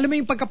there, alam mo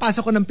yung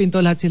pagkapasok ko ng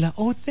pinto, lahat sila,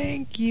 oh,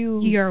 thank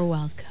you. You're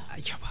welcome.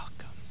 You're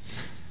welcome.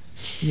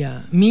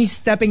 Yeah. Me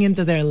stepping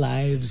into their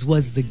lives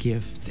was the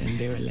gift. And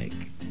they were like,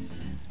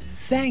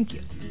 thank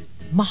you.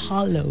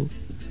 Mahalo.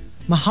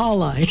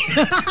 Mahalay.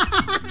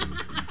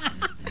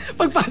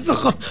 Pagpasok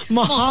ko,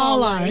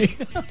 mahalay.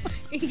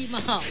 Hindi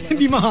mahalo.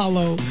 Hindi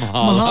mahalo.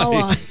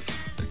 Mahalay.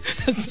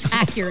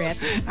 Accurate.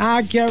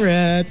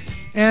 Accurate.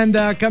 And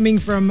coming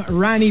from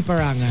Rani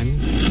Parangan.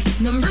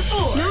 Number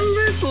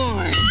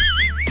 4.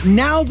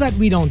 Now that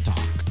we don't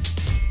talk,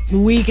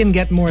 we can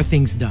get more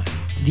things done.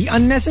 The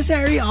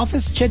unnecessary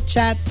office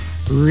chit-chat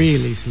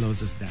really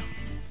slows us down.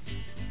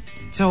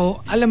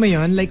 So, alam mo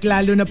yon, like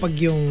lalo na pag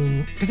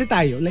yung, kasi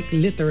tayo, like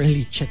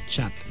literally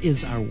chit-chat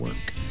is our work.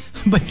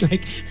 But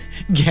like,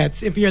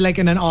 if you're like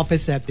in an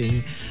office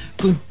setting,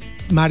 kung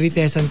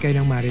maritesan kayo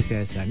ng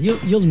maritesan,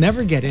 you'll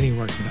never get any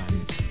work done.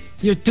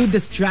 You're too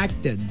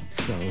distracted.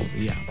 So,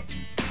 yeah.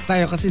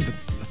 Tayo kasi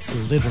that's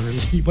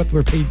literally what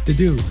we're paid to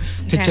do.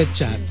 To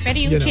chit-chat. Pero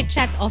yung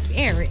chit-chat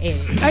off-air,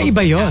 ay, iba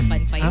yun.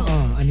 usapan pa yun. Oo,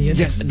 ano yun?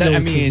 Yes, that, I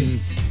mean,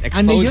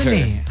 ano yun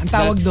exposure. Ang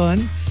tawag doon,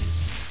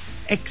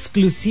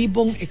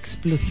 eksklusibong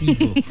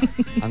eksplosibo.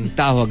 Ang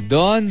tawag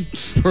doon,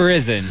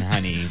 prison,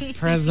 honey.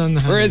 Prison,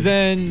 honey.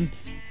 Prison,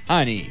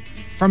 honey.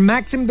 From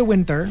Maxim the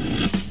Winter,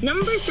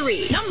 Number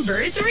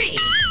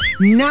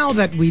 3. now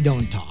that we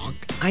don't talk,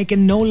 I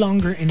can no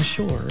longer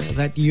ensure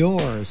that your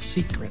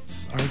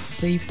secrets are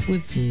safe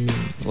with me.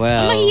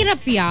 Well,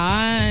 Mahirap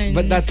yan.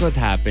 but that's what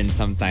happens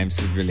sometimes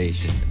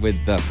with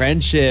the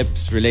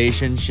friendships,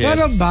 relationships.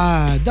 Pero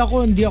bad.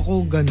 Hindi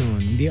ako ganun.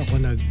 Hindi ako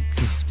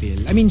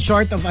nag-spill. I mean,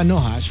 short of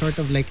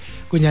like,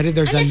 kunyari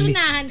there's Unless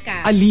unahan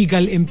ka. a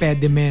legal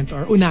impediment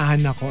or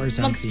unahan ako or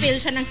something. Mag-spill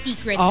siya ng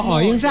secrets Oo,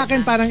 mo. yung sa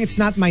akin diba? parang it's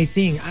not my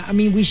thing. I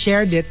mean, we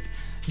shared it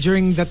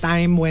during the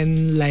time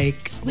when like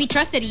We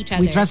trusted each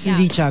other. we trusted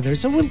yeah. each other.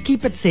 So we'll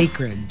keep it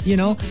sacred, you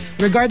know?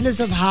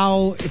 Regardless of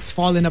how it's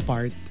fallen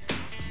apart.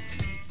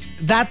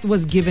 That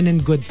was given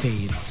in good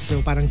faith. So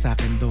parang sa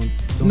akin, don't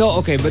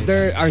No, okay, destroy but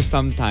there are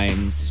some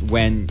times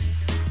when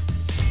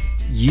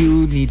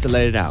you need to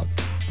let it out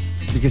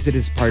because it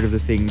is part of the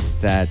things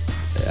that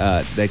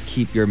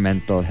keep your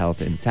mental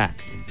health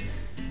intact.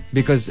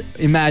 Because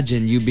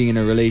imagine you being in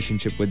a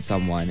relationship with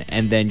someone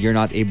and then you're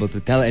not able to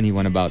tell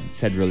anyone about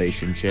said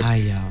relationship.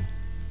 Ayaw.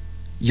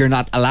 You're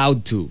not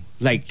allowed to.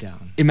 Like, Yeah.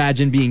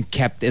 imagine being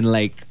kept in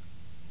like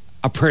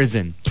a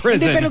prison.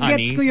 Prison, Hindi, pero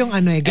honey. gets ko yung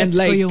ano eh. Gets and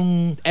like, ko yung...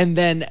 And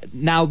then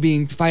now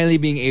finally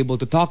being able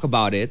to talk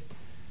about it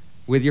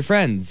with your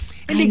friends.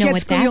 Hindi, know gets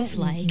what ko yung... that's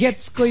like.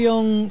 Gets ko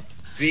yung...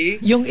 See?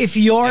 Yung if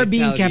you're I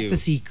being tell kept you. a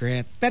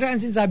secret. Pero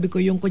ang sinasabi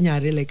ko yung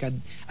kunyari like a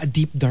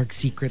deep dark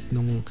secret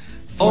nung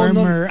Oh, no,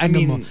 former I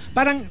mean- mo.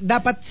 Parang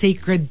dapat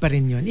sacred pa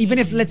rin yun. Even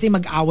if let's say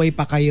mag-away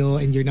pa kayo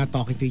and you're not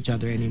talking to each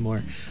other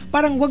anymore.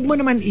 Parang wag mo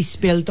naman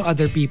i-spill to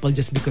other people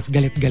just because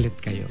galit-galit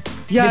kayo.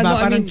 Yeah, diba? no,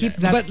 I Parang mean, keep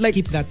that but like-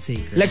 keep that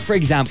sacred. Like for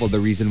example, the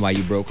reason why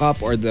you broke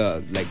up or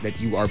that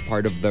you are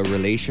part of the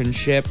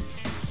relationship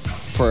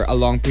for a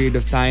long period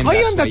of time. oh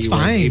yun, why that's you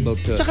weren't fine. Able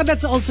to, Tsaka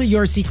that's also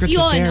your secret to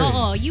Yun, share.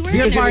 oo. You were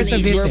You're in a part of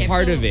it. You're relationship,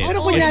 part so- of it. Pero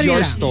It's kunyari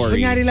your lang. story.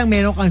 Kunyari lang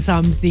meron kang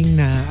something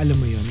na, alam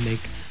mo yun,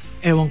 like,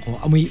 ewan ko,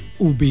 amoy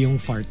ube yung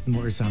fart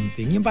mo or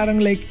something. Yung parang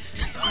like,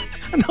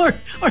 or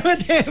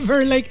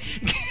whatever, like,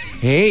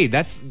 Hey,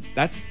 that's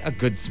a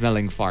good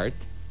smelling fart.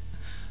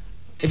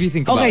 If you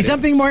think about okay, it.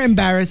 something more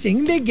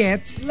embarrassing. They get,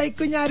 like,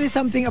 kunyari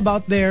something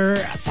about their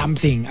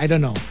something, I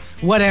don't know,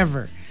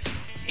 whatever.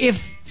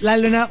 If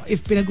lalo na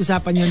if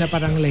pinag-usapan nyo na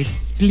parang like,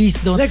 please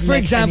don't Like for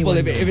let example,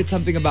 anyone if know. it's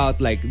something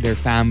about like their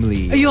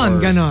family, Ayun,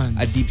 or ganon.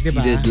 a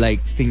deep-seated Diba? like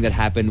thing that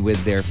happened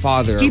with their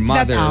father Keep or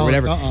that mother out. or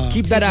whatever,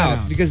 keep that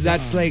out because Uh-uh.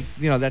 that's like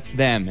that's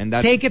them and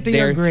that's Take it to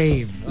your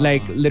grave.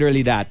 like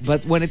literally that.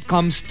 But when it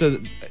comes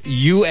to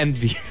you and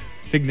the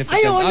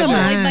significant Ayaw other,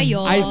 naman. iba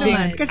yun. I think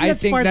Naman. Kasi I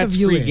that's think part that's of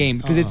you free eh. game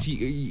because it's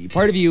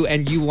part of you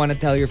and you want to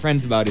tell your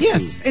friends about it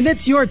Yes, too. and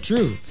that's your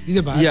truth.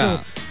 Diba?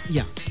 Yeah. So,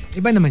 yeah.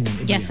 Iba naman yan.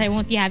 Iba Yes, I yan.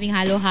 won't be having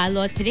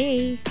halo-halo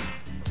today.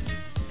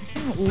 Kasi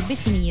yung ube,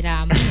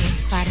 sinira mo eh.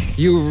 Parang,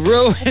 You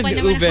ruined pa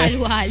naman ube ang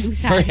halo-halo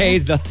sa for akin.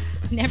 Hazel.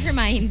 Never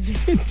mind.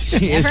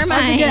 Never Ah,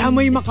 mind. sige,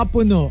 amoy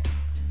makapuno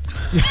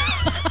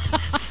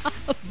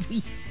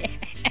Buisit.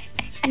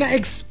 na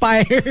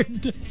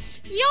expired.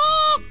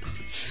 Yuck!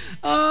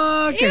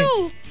 Okay.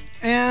 Ew!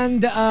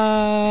 And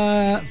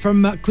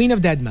from Queen of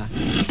Deadma,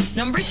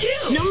 Number 2.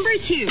 Number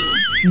 2.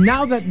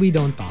 now that we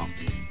don't talk,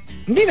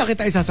 hindi na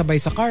kita isasabay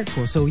sa car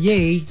ko. So,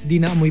 yay, di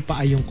na amoy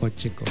pa yung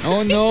kotse ko.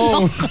 Oh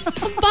no.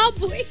 Ang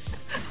baboy.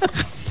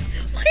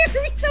 Why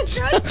are we so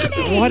gross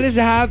today? What is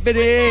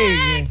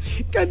happening?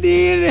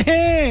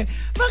 Kadire!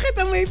 Bakit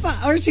amoy pa?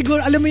 Or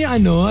siguro, alam mo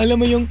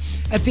yung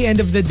at the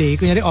end of the day,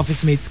 kunyari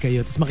office mates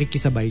kayo, tapos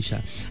makikisabay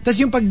siya. Tapos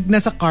yung pag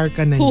nasa car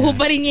ka na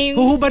niya,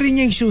 huhubarin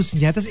niya yung shoes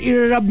niya, tapos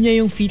i-rub niya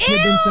yung feet niya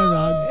dun sa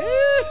rug.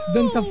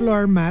 Dun sa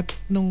floor mat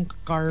nung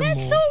car mo.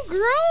 That's so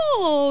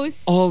gross.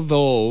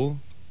 Although,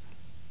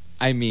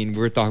 I mean,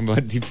 we're talking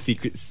about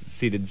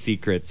deep-seated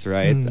secrets,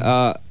 right?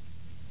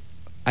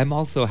 I'm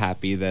also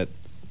happy that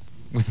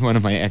with one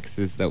of my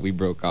exes that we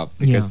broke up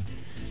because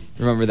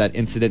remember that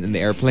incident in the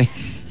airplane?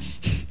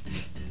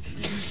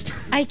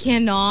 I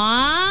cannot.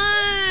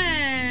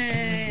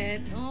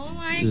 Oh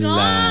my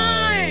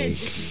God. Like,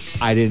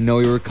 I didn't know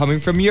you were coming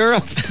from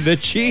Europe. The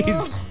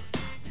cheese.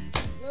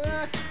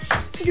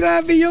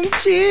 Grabe yung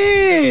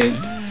cheese!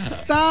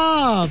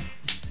 Stop!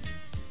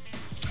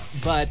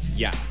 But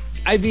yeah,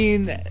 I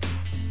mean,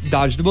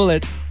 dodged the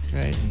bullet,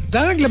 right?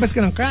 Sana naglabas ka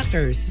ng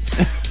crackers.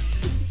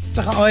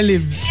 Tsaka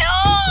olives.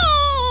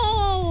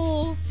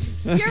 No!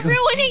 You're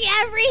ruining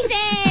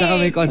everything. Saka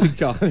may konting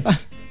chocolate.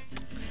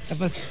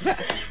 Tapos,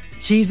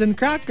 cheese and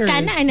crackers.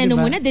 Sana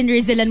ano mo na, then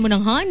drizzlean mo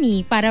ng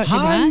honey. Para,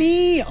 diba?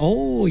 Honey!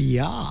 Oh,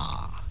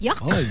 yeah. Yuck.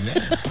 Oh, yeah.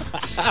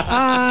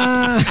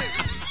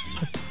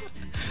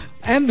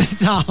 And the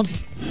top.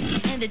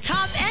 And the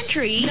top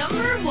entry,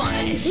 number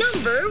 1.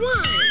 Number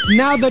 1.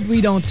 Now that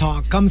we don't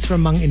talk comes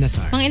from Mang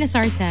Inasar. Mang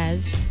Inasar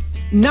says,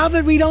 Now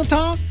that we don't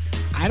talk,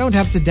 I don't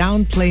have to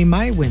downplay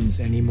my wins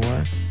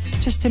anymore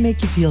just to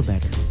make you feel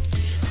better.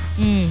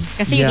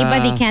 kasi yung iba,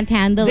 they can't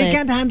handle They it.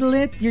 can't handle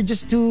it. You're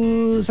just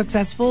too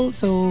successful.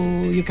 So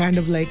you kind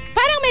of like,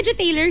 Parang medyo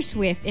Taylor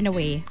Swift in a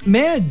way.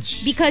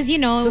 Medj. Because, you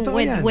know,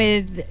 Totoo yan.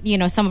 with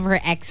some of her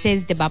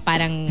exes, diba,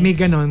 parang... May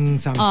ganon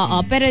something.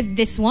 pero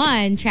this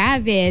one,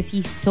 Travis,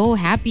 he's so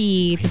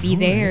happy to be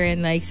there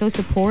and like so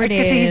supportive.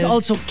 Kasi he's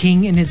also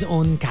king in his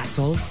own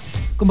castle.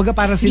 Kumbaga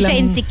para Hindi silang siya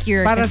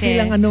insecure para kasi-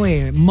 silang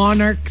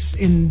monarchs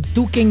in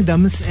 2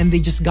 kingdoms and they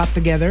just got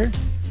together.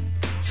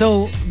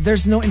 So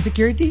there's no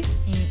insecurity.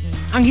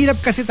 Ang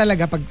hirap kasi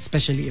talaga pag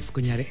especially if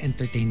kunyari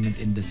entertainment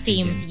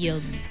industry. Same din.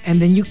 field.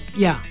 And then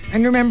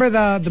and remember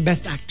the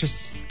best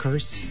actress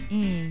curse.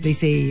 They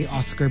say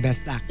Oscar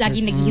best actress.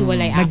 Laging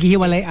naghihiwalay after.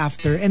 Naghihiwalay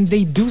after, and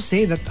they do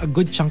say that a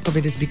good chunk of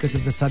it is because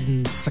of the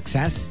sudden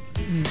success.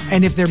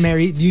 And if they're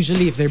married,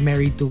 usually if they're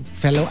married to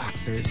fellow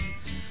actors,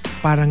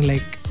 parang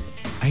like,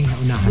 ay,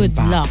 naunahan Good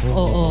pa luck. ako.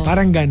 Oo.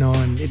 Parang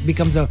ganon. It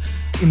becomes I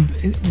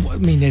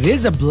mean, it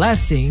is a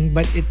blessing,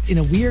 but in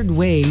a weird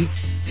way,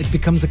 it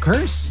becomes a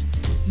curse.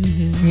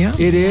 Yeah.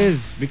 It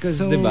is because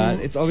So, diba,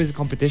 it's always a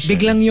competition.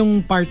 Biglang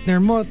yung partner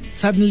mo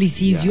suddenly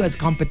sees you as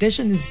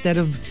competition instead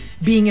of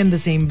being in the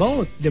same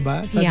boat,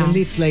 diba?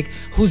 Suddenly it's like,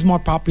 who's more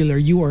popular,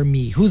 you or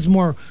me? Who's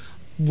more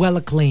well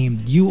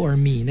acclaimed, you or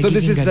me? So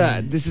this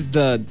Nagiging is ganon.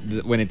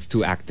 the when it's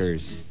 2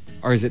 actors,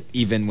 or is it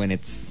even when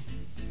it's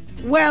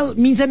Well,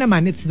 minsan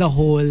naman it's the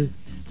whole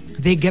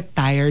they get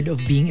tired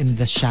of being in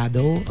the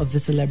shadow of the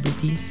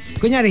celebrity.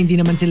 Kunyari, hindi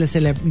naman sila Yung sa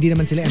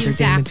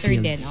entertainment actor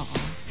field. din, oo.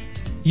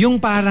 Yung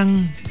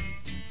parang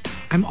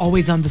I'm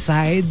always on the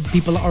side.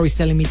 People are always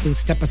telling me to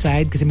step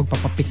aside kasi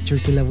magpapapicture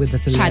sila with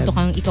the celeb. Masyado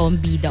kang ikaw ang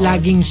bida.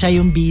 Laging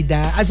siya yung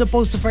bida. As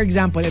opposed to, for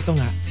example, ito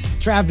nga,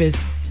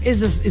 Travis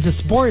is a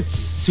sports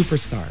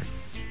superstar.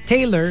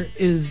 Taylor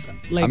is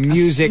like A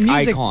music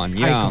icon,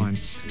 yeah. icon.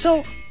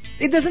 So,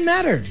 it doesn't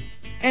matter.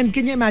 And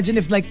can you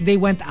imagine if like they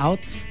went out,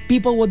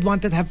 people would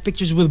want to have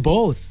pictures with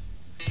both.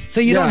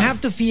 So you don't Yeah. have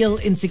to feel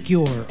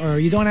insecure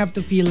or you don't have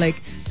to feel like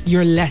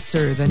you're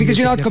lesser than because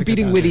your you're not significant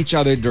competing with other. each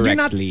other You're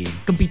not directly,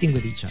 competing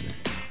with each other.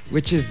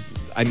 which is,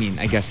 I mean,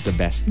 I guess the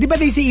best Di ba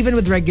they say even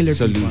with regular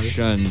people,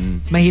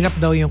 solution. mahirap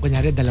daw yung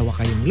kunyari, dalawa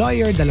kayong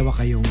lawyer, dalawa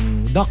kayong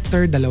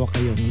doctor, dalawa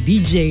kayong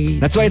DJ.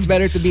 That's why it's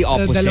better to be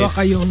opposites. Dalawa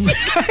kayong...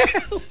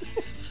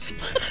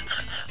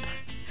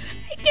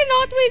 I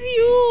cannot with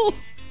you.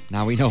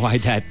 Now we know why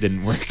that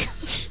didn't work.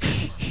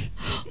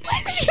 Why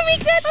did you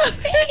make that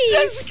face?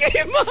 just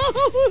came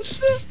out.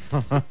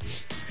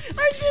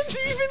 I didn't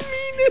even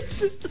mean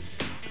it.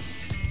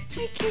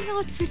 I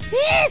cannot with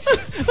this.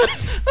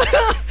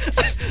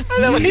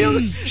 Alam mo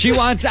yung She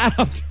wants out.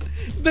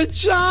 the Get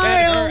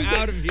child. her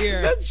out of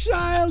here. The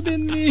child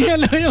in me.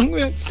 Alam mo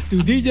yung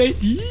two DJs.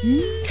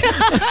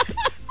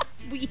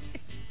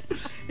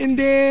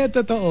 Hindi,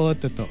 totoo.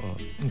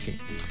 Okay.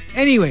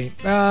 Anyway,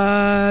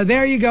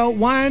 there you go.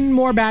 One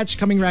more batch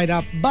coming right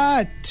up.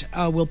 But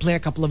we'll play a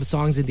couple of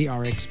songs in the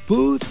RX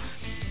booth.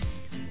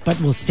 But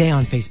we'll stay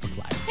on Facebook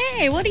Live.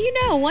 Hey, what do you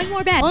know? One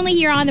more bet. Only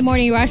here on The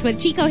Morning Rush with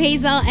Chico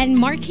Hazel and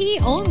Marky,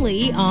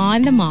 only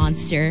on The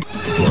Monster.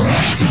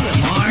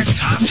 TMR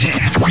Top 10.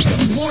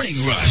 Morning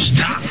Rush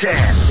Top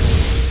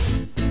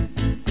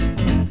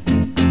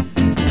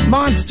 10.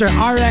 Monster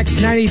RX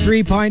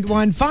 93.1.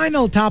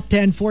 Final top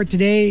 10 for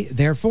today.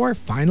 Therefore,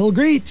 final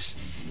greets.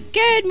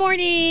 Good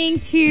morning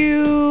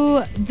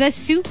to the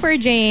Super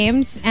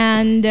James.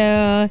 And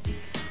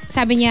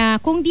sabi niya,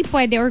 kung di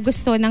pwede or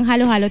gusto ng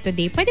halo-halo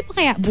today, pwede pa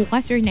kaya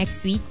bukas or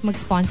next week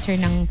mag-sponsor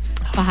ng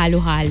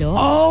pahalo-halo?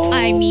 Oh,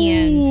 I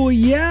mean,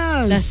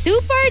 yes. the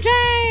Super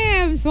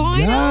James.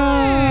 Why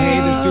not?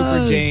 Hey, the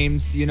Super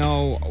James. You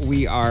know,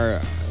 we are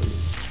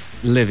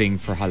living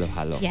for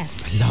halo-halo.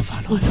 Yes. Love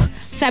halo-halo.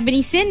 Sabi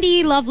ni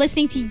Cindy, love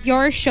listening to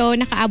your show.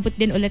 Nakaabot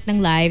din ulit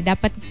ng live.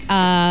 Dapat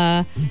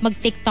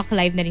mag-TikTok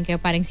live na rin kayo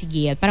parang si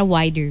Gail para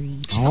wider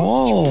reach.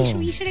 Oh.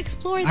 We should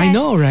explore that. I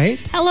know, right?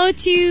 Hello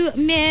to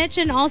Mitch,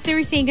 and also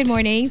we're saying good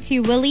morning to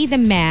Willie the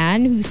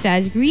Man, who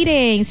says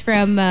greetings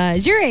from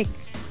Zurich,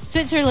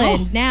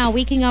 Switzerland. Now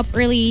waking up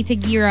early to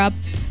gear up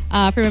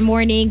for a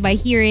morning by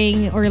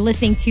hearing or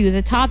listening to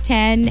the top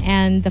 10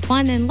 and the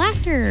fun and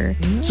laughter.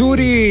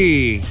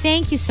 Suri.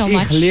 Thank you so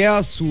much.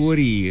 Ikhlia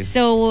Suri.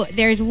 So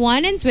there's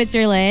one in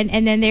Switzerland,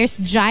 and then there's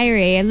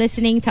Jaire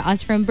listening to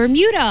us from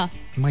Bermuda.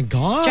 My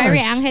God. Jaire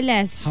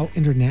Angeles. How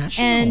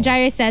international. And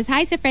Jaire says,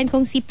 hi sa friend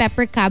kong si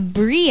Pepper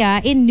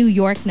Cabria in New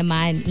York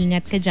naman.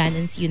 Ingat ka dyan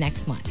and see you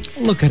next month.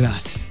 Look at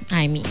us.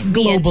 I mean,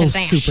 Global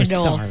be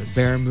international. superstars.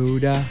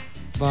 Bermuda,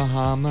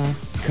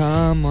 Bahamas,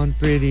 come on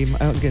pretty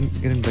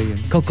ganun ba yun?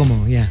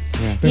 Kokomo, yeah.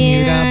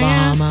 Bermuda, Yeah.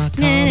 Bahama,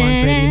 come on,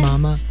 pretty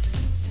mama.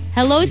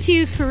 Hello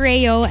to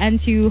Correo and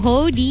to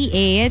Ho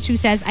DH, who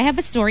says, I have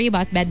a story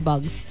about bed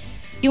bugs.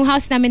 Yung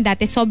house namin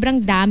dati, sobrang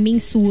daming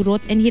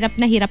surot and hirap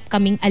na hirap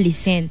kaming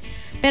alisin.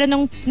 Pero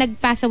nung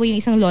nag-pass away yung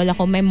isang lola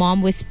ko, my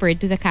mom whispered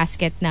to the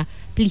casket na,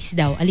 please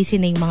daw,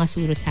 alisin na yung mga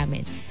surot sa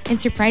amin.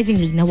 And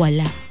surprisingly,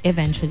 nawala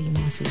eventually yung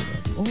mga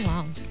surot. Oh,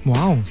 wow.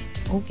 Wow.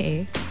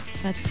 Okay.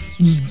 That's,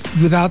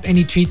 Without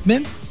any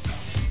treatment?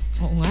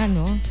 oo nga,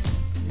 no?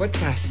 What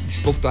casket?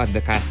 Spoke to at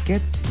the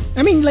casket?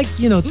 I mean, like,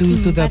 you know, to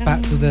the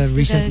parang to the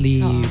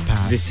recently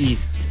passed.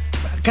 Deceased.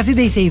 Kasi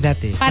they say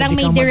that eh. Parang Pwede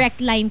may kang direct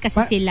line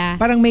kasi sila.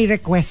 Parang may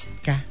request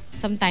ka.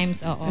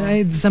 Sometimes, oo.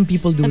 Some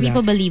people do Some that.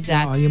 people believe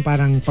that. Oo, yung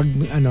parang pag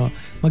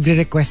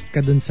magre-request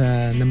ka dun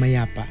sa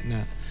namayapa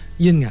na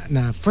yun nga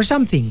na for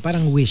something,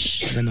 parang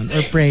wish ganun or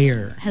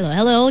prayer.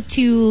 Hello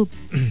to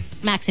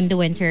Maxim De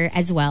Winter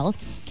as well.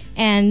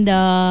 And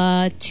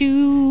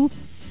to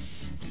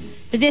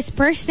this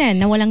person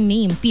na walang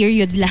name,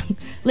 period lang,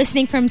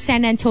 listening from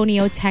San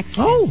Antonio,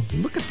 Texas. Oh,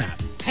 look at that.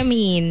 I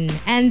mean,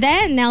 and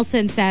then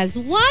Nelson says,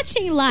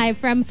 watching live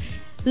from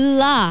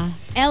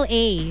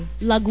LA,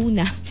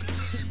 Laguna.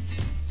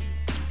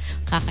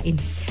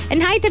 Kakainis.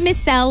 And hi to Miss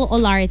Sel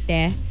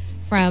Olarte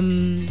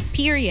from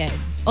Period.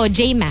 O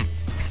J-Mac.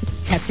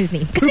 That's his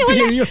name. Kasi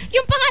wala, Period.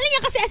 yung pangalan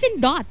niya kasi as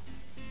in dot.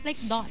 Like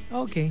dot.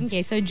 Okay.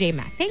 Okay, so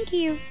J-Mac. Thank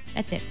you.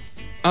 That's it.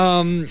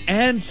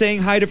 And saying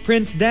hi to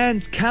Prince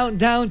Dance.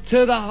 Countdown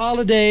to the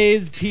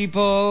holidays,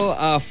 people.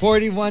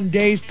 41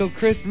 days till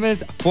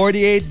Christmas,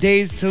 48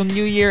 days till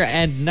New Year,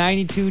 and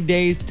 92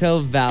 days till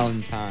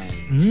Valentine.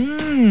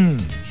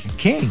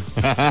 Okay.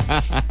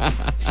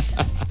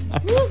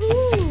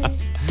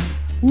 Woohoo!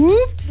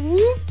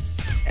 Whoop.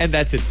 And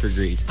that's it for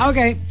greets.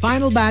 Okay,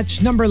 final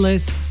batch,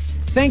 numberless.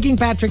 Thanking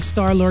Patrick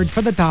Starlord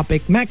for the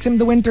topic. Maxim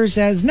the Winter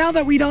says, now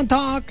that we don't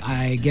talk,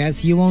 I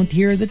guess you won't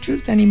hear the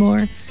truth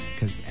anymore.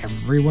 Because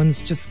everyone's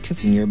just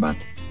kissing your butt.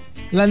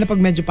 Lalo na pag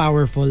medyo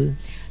powerful.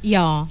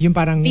 Yeah. Yung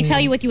parang, They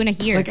tell you what you want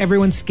to hear. like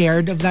everyone's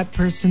scared of that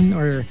person,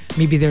 or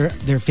maybe they're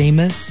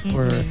famous,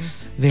 or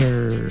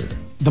they're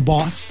the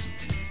boss.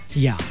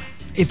 Yeah.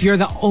 If you're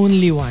the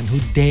only one who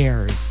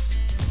dares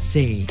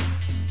say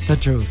the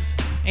truth,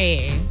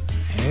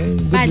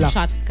 good Bad luck.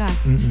 shot ka.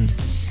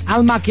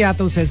 Al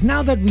Macchiato says,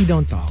 now that we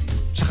don't talk,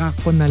 tsaka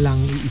ko na lang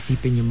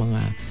iisipin yung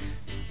mga,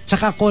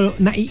 tsaka ko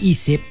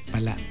naiisip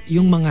pala,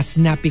 yung mga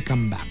snappy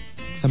comeback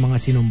sa mga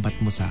sinumbat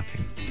mo sa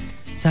akin.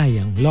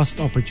 Sayang, lost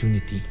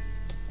opportunity.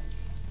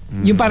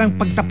 Yung parang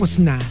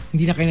pagtapos na,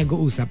 hindi na kayo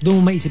nag-uusap, doon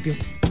mo maisip yung,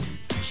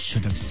 I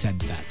should have said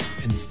that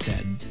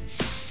instead.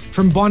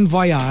 From Bon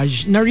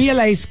Voyage,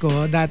 na-realize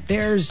ko that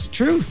there's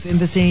truth in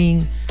the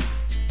saying,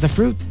 the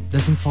fruit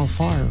doesn't fall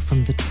far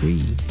from the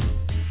tree.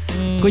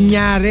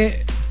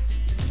 Kunyari,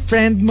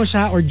 friend mo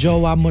siya or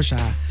jowa mo siya,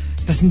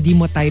 tas hindi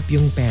mo type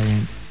yung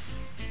parents.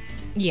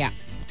 Yeah.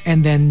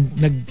 And then,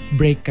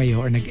 nag-break kayo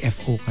or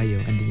nag-FO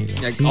kayo. And then you're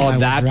like, Like, see, oh, I was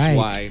that's right.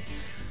 why.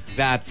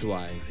 That's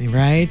why.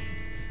 Right?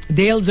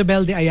 Dale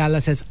Zobel de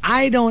Ayala says,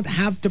 I don't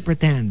have to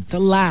pretend to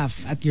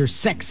laugh at your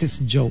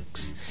sexist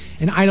jokes.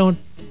 And I don't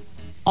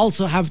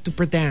also have to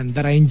pretend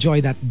that I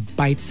enjoy that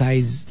bite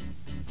size.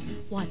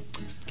 What?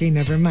 Okay,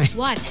 never mind.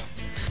 What?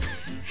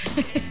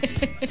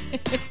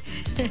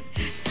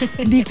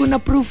 Hindi ko na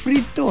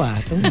proofread to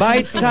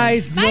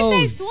Bite-sized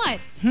nose. Bite-sized what?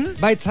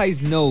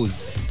 Bite-sized nose.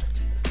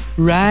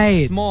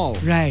 Right. Small.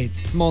 Right.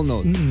 Small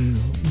nose.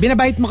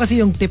 Binabite mo kasi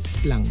yung tip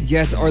lang.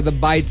 Yes, or the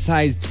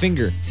bite-sized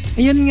finger.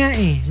 Ayun nga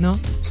no?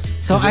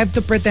 So I have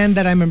to pretend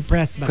that I'm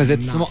impressed. Because I'm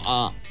it's not.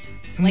 small.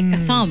 Like a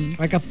thumb.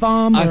 Like a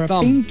thumb A or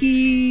thumb. a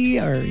pinky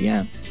or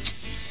yeah.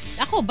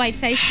 Ako,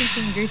 bite-sized yung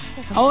fingers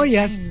ko. Oh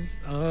yes.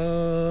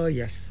 Oh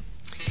yes.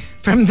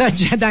 From the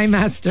Jedi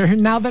Master,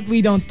 now that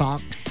we don't talk,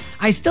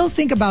 I still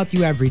think about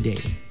you every day.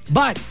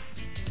 But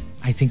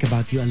I think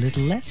about you a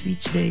little less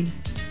each day.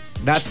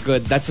 That's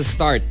good. That's a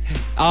start.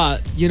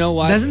 You know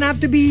what? Doesn't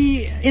have to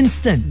be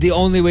instant. The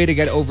only way to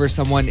get over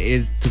someone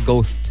is to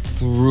go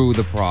through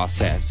the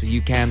process.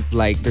 You can't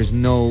there's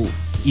no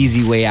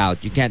easy way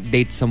out. You can't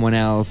date someone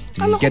else.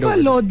 Kala ko ba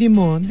Lodi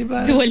mo, di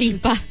ba? Dua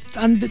Lipa.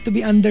 To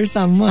be under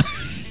someone.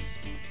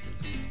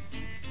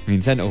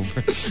 Minsan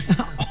over.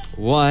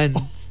 One.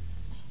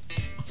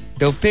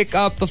 They'll pick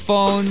up the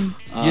phone.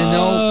 You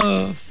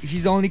know,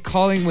 he's only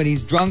calling when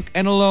he's drunk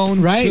and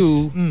alone. Right.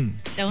 Two.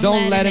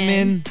 Don't let him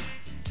in.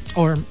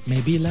 Or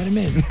maybe let him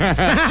in.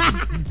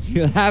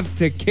 You'll have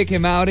to kick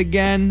him out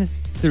again.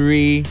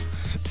 Three.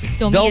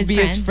 Don't be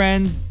his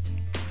friend.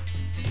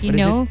 You What is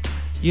know?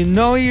 You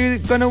know you're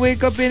gonna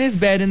wake up in his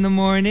bed in the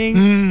morning.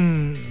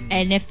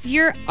 And if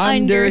you're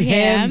Under under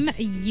him, him,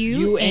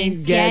 you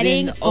ain't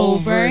getting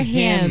over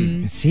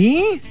him.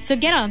 See? So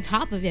get on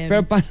top of him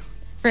Pero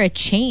for a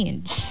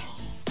change.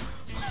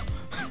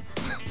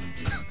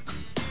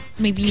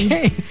 Maybe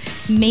Hey,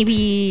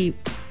 maybe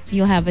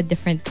you'll have a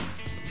different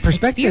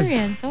perspective.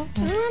 experience. Oh.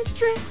 That's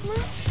true.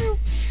 That's true.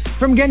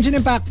 From Genshin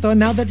Impacto,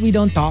 now that we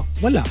don't talk,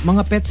 wala.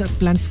 Mga pets at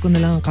plants ko na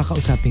lang ang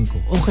kakausapin ko.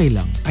 Okay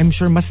lang. I'm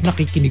sure mas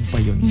nakikinig pa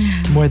yun.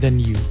 More than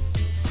you.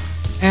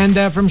 And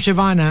from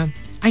Shivana,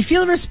 I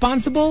feel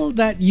responsible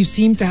that you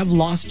seem to have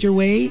lost your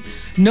way,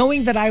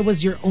 knowing that I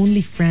was your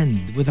only friend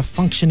with a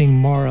functioning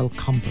moral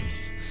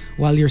compass,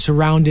 while you're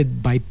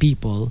surrounded by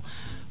people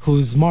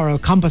whose moral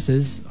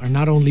compasses are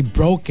not only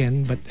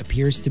broken, but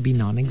appears to be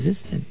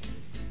non-existent.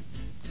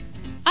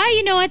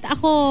 You know what?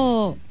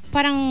 Ako,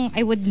 parang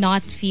I would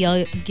not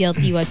feel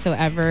guilty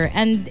whatsoever.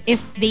 And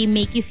if they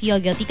make you feel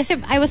guilty, kasi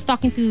I was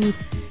talking to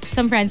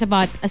some friends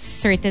about a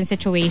certain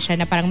situation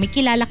na parang may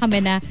kilala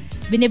kami na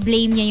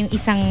biniblame niya yung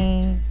isang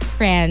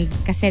friend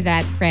kasi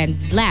that friend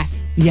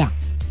left. Yeah.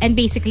 And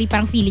basically,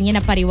 parang feeling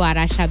niya na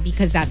pariwara siya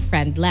because that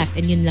friend left.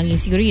 And yun lang yung,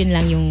 siguro yun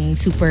lang yung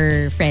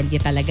super friend niya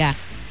talaga.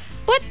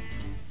 But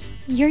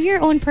you're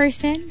your own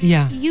person.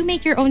 Yeah. You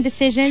make your own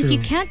decisions. True. You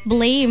can't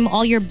blame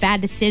all your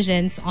bad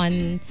decisions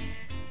on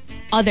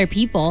other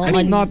people.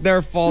 it's not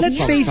their fault.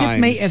 Let's face it,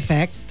 sometimes. may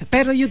effect,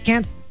 pero you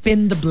can't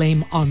pin the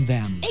blame on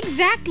them.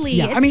 Exactly.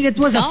 Yeah, I mean, it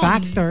was a dumb.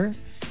 factor.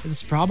 It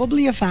was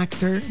probably a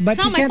factor, but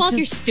It's not you my can't fault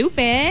you're just,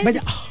 stupid. But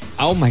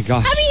Oh my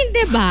gosh. I mean,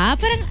 diba?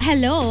 Parang,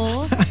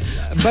 hello.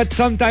 But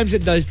sometimes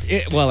it does.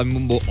 I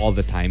mean, all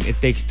the time. It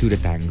takes two to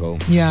tango.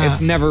 Yeah.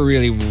 It's never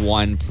really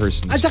one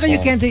person's at saka you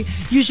fault. can't say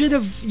you should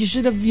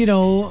have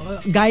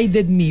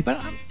guided me. But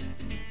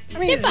I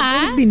mean, Diba?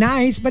 it would be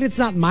nice, but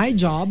it's not my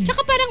job.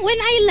 Tsaka parang when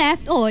I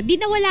left, di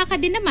nawala ka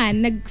din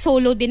naman.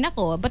 Nag-solo din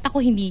ako. Ba't ako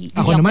hindi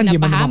Ako naman, di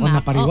ba naman ako napahamak?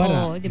 napariwara.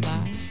 Oo, diba?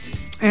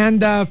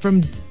 And from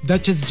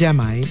Duchess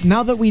Gemini,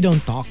 now that we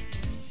don't talk,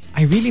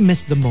 I really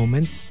miss the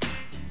moments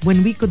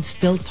when we could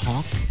still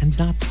talk and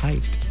not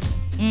fight.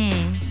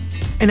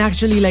 And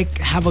actually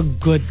have a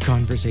good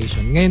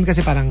conversation. Ngayon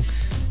kasi parang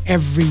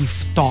every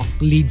talk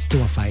leads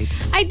to a fight.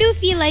 I do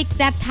feel like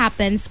that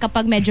happens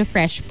kapag medyo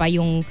fresh pa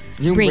yung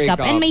Yung breakup.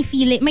 breakup. And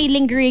may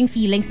lingering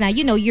feelings na,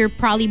 you're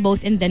probably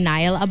both in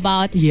denial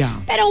about. Yeah.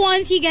 Pero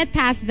once you get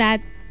past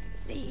that,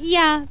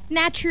 yeah,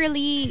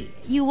 naturally,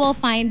 you will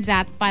find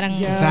that parang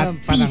That parang,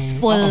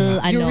 peaceful, oo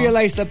nga. You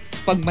realize that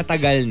pag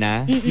matagal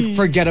na, you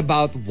forget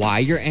about why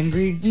you're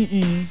angry.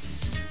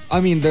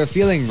 I mean, the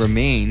feeling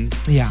remains,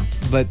 Yeah,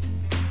 but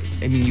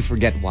I mean, you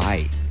forget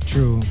why.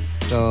 true.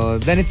 So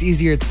then it's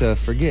easier to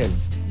forgive.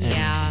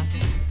 Yeah.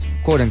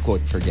 Quote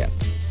unquote, forget.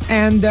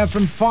 And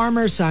from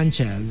Farmer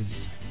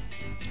Sanchez,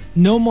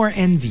 no more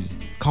envy,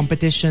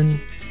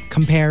 competition,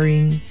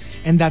 comparing,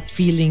 and that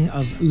feeling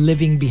of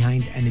living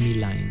behind enemy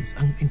lines.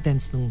 Ang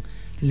intense nung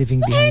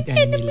living behind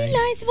enemy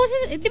lines.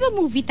 Wasn't, di ba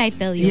movie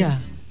title yun? Yeah.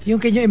 Yung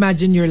can you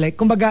imagine you're like,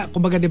 kumbaga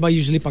di ba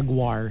usually pag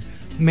war,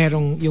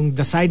 merong yung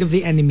the side of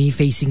the enemy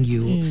facing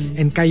you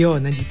and kayo,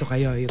 nandito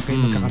kayo, yung kayo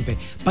magkakampi.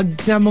 Pag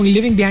sinabi mong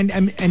living behind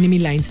enemy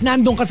lines,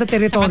 nandun ka sa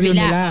teritoryo Sa kabila,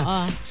 nila.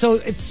 oo. So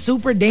it's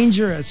super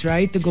dangerous,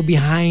 right? To go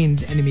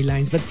behind enemy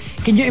lines. But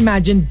can you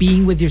imagine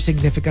being with your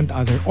significant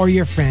other or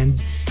your friend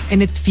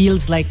and it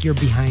feels like you're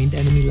behind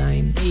enemy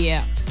lines?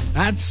 Yeah.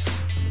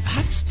 That's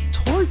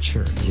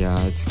torture. Yeah,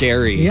 it's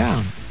scary.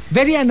 Yeah.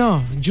 Very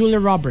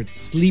Julia Roberts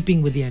sleeping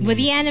with the enemy. With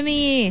the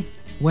enemy.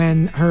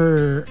 When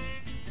her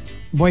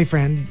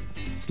boyfriend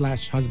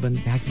slash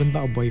husband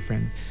ba o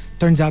boyfriend,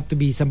 turns out to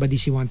be somebody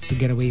she wants to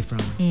get away from.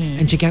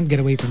 And she can't get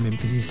away from him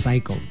because he's a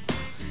psycho.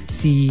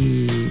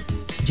 Si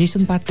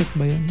Jason Patrick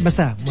ba yun?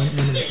 Basta,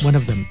 one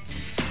of them.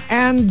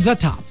 And the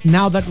top,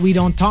 now that we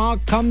don't talk,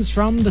 comes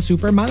from the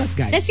Super Malas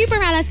guy. The Super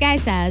Malas guy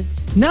says,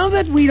 Now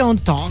that we don't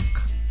talk,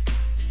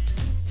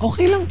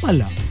 okay lang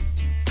pala.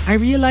 I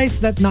realize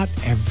that not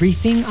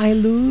everything I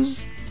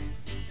lose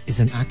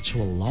is an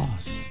actual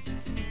loss.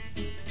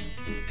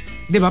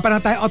 Diba?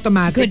 Parang tayo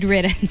automatic. good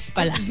riddance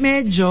pala.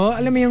 Medyo,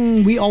 alam mo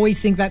yung, we always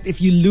think that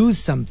if you lose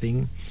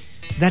something,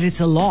 that it's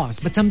a loss.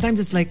 But sometimes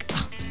it's like,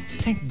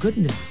 thank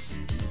goodness.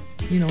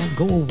 You know,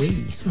 go away.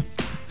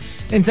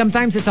 And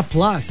sometimes it's a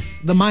plus.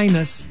 The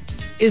minus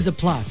is a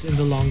plus in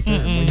the long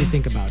term when you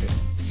think about it.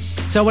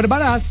 So what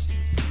about us?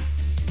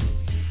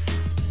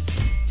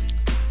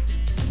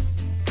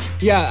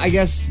 Yeah, I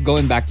guess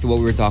going back to what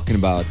we were talking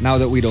about, now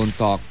that we don't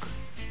talk,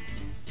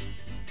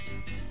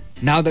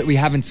 now that we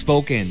haven't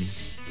spoken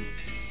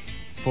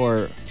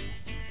for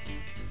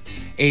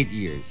 8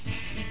 years,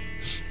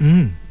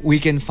 we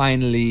can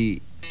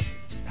finally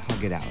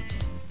hug it out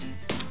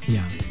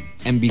Yeah.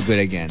 and be good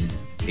again,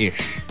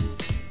 ish.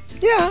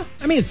 Yeah.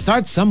 I mean, it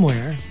starts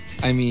somewhere.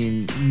 I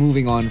mean,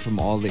 moving on from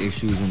all the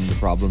issues and the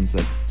problems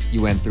that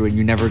you went through and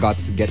you never got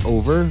to get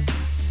over.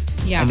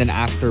 Yeah. And then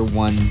after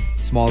one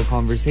small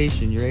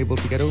conversation, you're able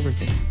to get over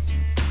things.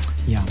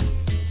 Yeah.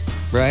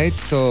 Right?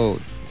 So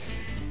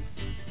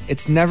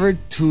it's never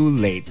too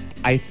late.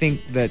 I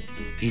think that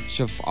each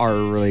of our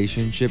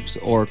relationships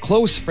or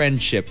close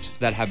friendships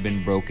that have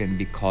been broken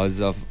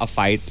because of a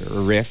fight or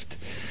a rift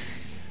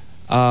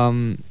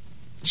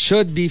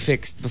should be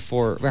fixed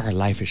before our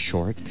life is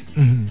short.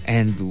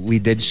 And we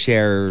did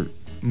share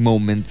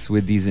moments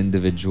with these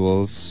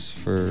individuals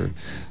for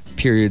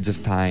periods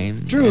of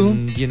time. True.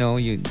 And, you know,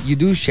 you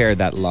do share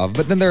that love.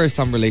 But then there are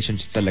some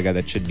relationships talaga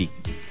that should be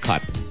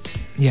cut.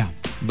 Yeah.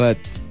 But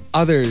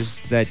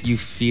others that you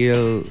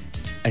feel,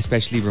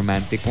 especially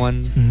romantic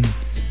ones,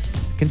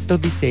 can still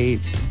be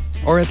saved.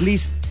 Or at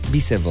least be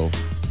civil.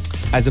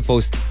 As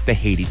opposed to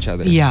hate each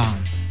other. Yeah.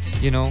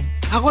 You know?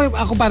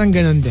 Ako parang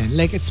ganun din.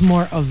 Like, it's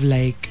more of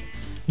like,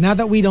 now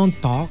that we don't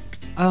talk,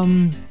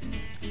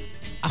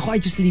 I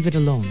just leave it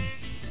alone.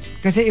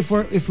 Kasi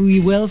if we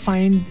will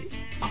find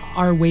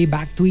our way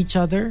back to each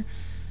other,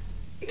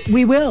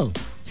 we will.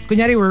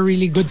 Kunyari, we're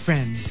really good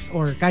friends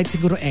or kahit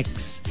siguro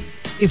ex.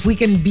 If we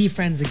can be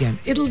friends again,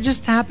 it'll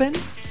just happen.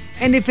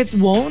 And if it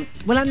won't,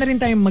 wala na rin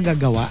tayong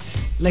magagawa.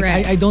 Like,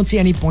 Right. I don't see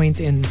any point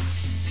in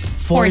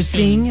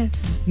forcing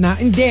na,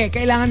 hindi,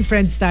 kailangan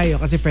friends tayo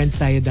kasi friends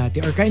tayo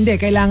dati. Or hindi,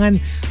 kailangan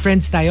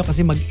friends tayo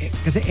kasi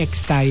kasi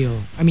ex tayo.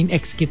 I mean,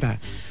 ex kita.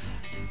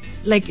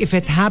 Like, if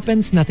it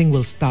happens, nothing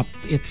will stop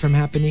it from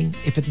happening.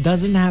 If it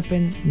doesn't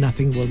happen,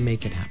 nothing will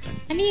make it happen.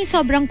 Ano yung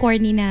sobrang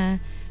corny na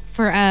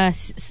for a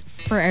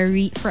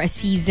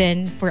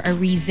season, for a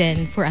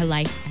reason, for a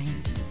lifetime?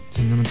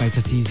 Saan naman tayo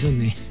sa season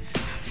eh.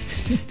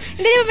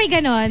 Hindi ba may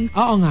ganon?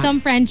 Oo nga. Some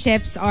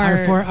friendships Or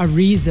are for a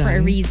reason. for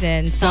a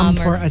reason. Some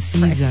Some for are a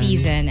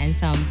season. and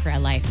some for a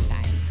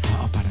lifetime.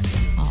 Oo, parang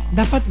ganun. Oo.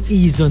 Dapat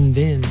season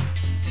din.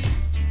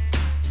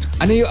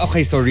 Ano yung,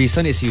 okay, so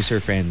reason is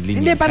user-friendly.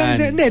 Hindi, parang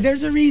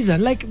there's a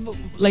reason. Like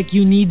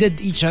you needed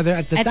each other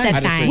at the At time.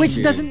 that time. Which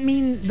doesn't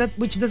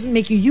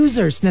make you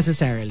users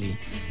necessarily.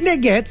 Hindi,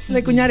 gets?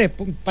 Like kunyari,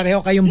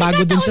 pareho kayong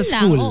bago dun sa Nagkataon lang,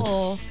 school.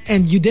 oo.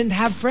 And you didn't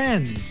have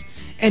friends.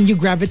 And you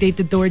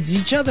gravitated towards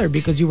each other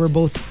because you were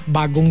both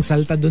bagong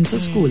salta dun sa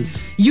school.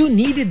 You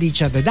needed each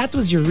other. That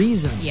was your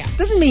reason. Yeah.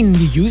 Doesn't mean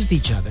you used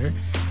each other.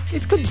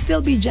 It could still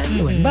be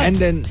genuine. But And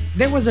then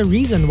there was a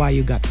reason why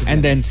you got together.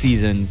 and then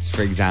seasons,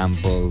 for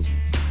example.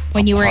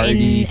 When you were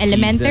Party in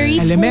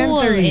elementary season.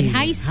 school, in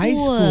high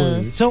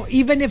school. So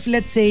even if,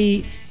 let's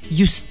say,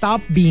 you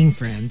stop being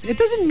friends, it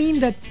doesn't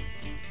mean that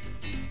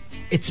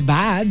it's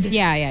bad.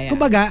 Yeah.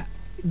 Kumbaga,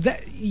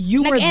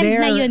 you were Nag-end there.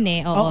 na yun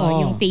eh. Oo,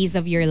 Oo. yung phase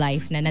of your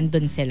life na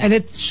nandun sila. And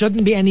it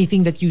shouldn't be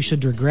anything that you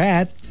should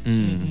regret.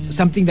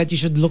 Something that you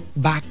should look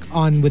back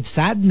on with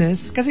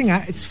sadness. Kasi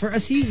nga, it's for a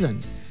season.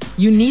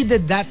 You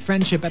needed that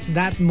friendship at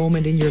that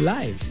moment in your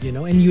life, you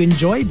know, and you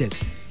enjoyed it.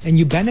 And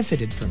you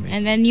benefited from it.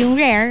 And then yung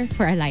rare,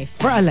 for a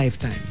lifetime. For a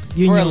lifetime.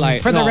 Yun For a yung-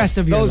 life. For the rest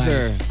of your those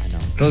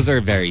life. Those are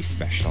very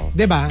special.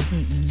 Diba?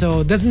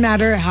 So, doesn't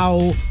matter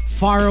how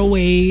far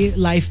away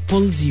life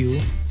pulls you,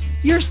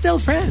 you're still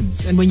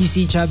friends. And when you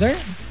see each other,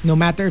 no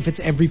matter if it's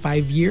every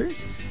 5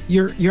 years,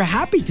 you're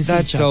happy to see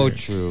That's each so other.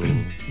 true.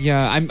 Yeah,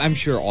 I'm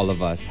sure all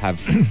of us have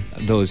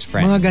those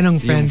friends. Mga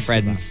ganong Yung friends,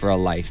 friends diba? for a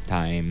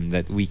lifetime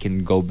that we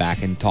can go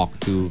back and talk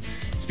to,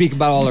 speak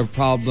about all our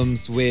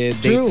problems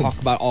with. True. They talk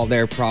about all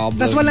their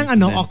problems. Tapos walang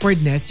and then-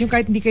 awkwardness. Yung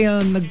kahit hindi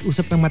kayo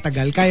nag-usap ng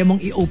matagal, kaya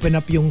mong i-open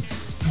up yung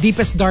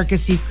deepest,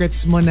 darkest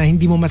secrets mo na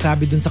hindi mo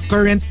masabi dun sa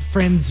current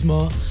friends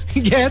mo.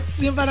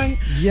 Gets? Yung parang,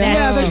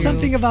 yeah, there's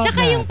something about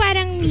Tsaka that. yung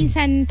parang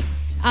minsan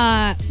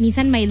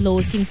may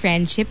lows in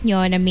friendship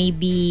nyo na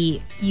maybe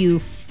you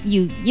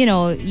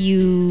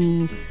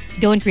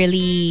don't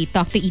really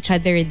talk to each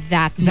other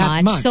that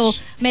much. So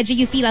medyo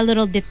you feel a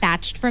little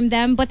detached from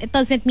them, but it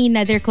doesn't mean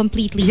that they're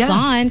completely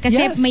gone.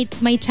 Kasi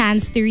may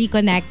chance to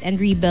reconnect and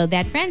rebuild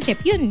that friendship.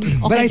 Yun, okay.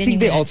 But I din think yung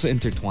they ganun. also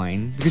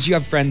intertwine because you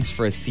have friends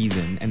for a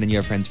season and then you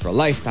have friends for a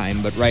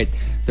lifetime. But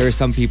there are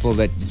some people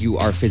that you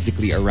are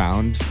physically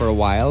around for a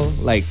while,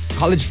 like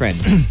college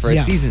friends for a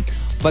season.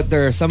 But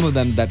there are some of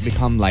them that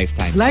become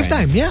lifetime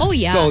friends. Yeah. Oh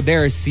yeah. So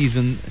they're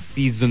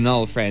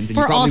seasonal friends, and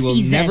For you probably all will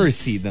seasons. never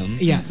see them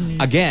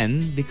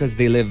again because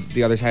they live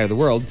the other side of the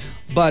world.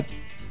 But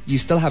you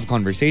still have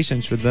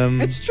conversations with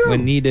them It's true.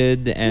 when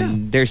needed,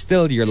 and they're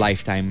still your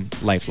lifelong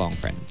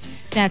friends.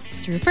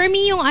 That's true. For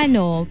me, yung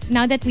ano,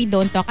 now that we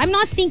don't talk, I'm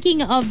not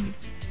thinking of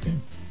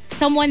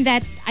someone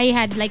that I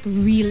had like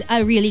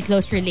a really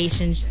close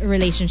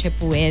relationship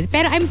with.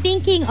 Pero I'm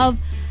thinking of,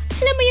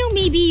 alam mo yung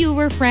maybe you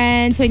were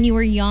friends when you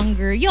were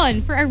younger.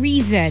 Yon, for a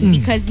reason.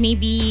 Because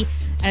maybe,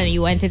 I don't know,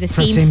 you went to the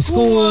same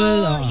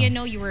school. You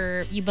know,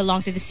 you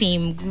belong to the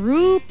same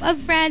group of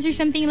friends or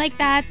something like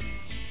that.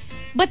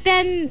 But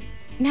then,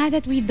 now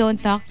that we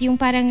don't talk, yung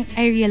parang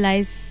I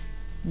realize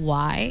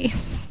why.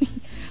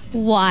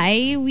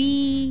 Why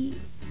we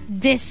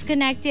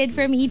disconnected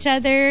from each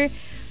other.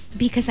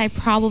 Because I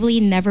probably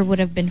never would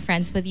have been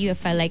friends with you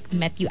if I like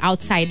met you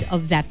outside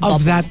of that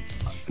bubble. Not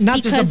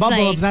Because, just the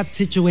bubble like, of that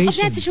situation. Of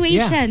that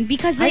situation. Yeah.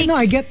 Because like, I know,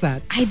 I get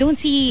that. I don't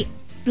see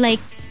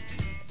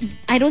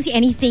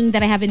anything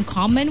that I have in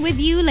common with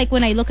you. Like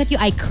when I look at you,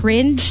 I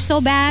cringe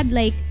so bad.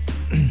 Like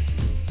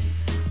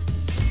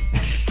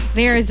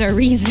there's a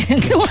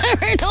reason why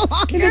we're no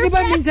longer Hindi, di ba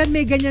friends. minsan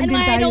may ganyan And din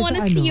why tayo I don't sa want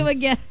to ano? see you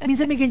again.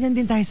 Minsan may ganyan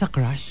din tayo sa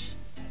crush.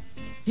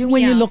 Yung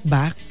when you look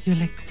back, you're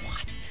like,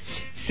 what?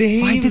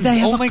 Same. Why did I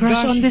have Oh a my crush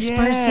gosh, on this yes.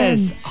 person?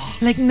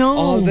 Like, no.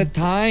 All the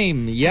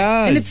time.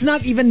 Yeah. And it's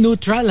not even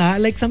neutral, ha?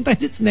 Like,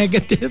 sometimes it's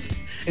negative.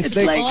 It's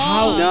like, like,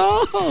 how?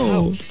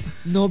 No.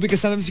 No, because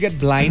sometimes you get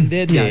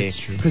blinded. Yeah, it's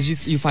true. Because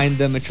you find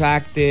them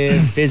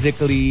attractive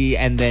physically,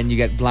 and then you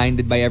get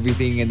blinded by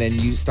everything, and then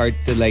you start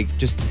to like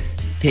just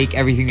take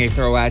everything they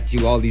throw at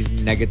you, all these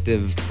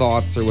negative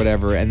thoughts or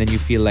whatever, and then you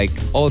feel like,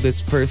 oh,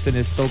 this person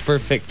is still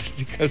perfect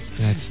because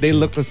they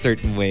look a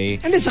certain way.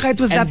 And then, saka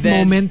it was And that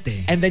then- moment,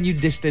 eh. And then you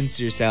distance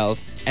yourself,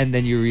 and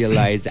then you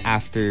realize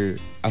after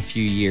a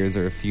few years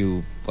or a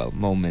few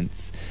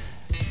moments,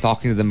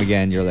 talking to them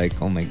again, you're like,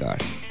 oh my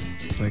gosh.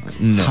 Like,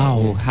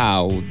 No,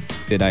 how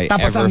did I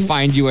Tapos ever ang-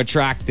 find you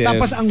attractive?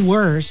 Tapos ang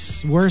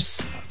worst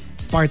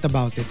part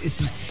about it is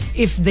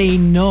if they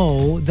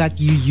know that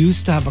you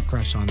used to have a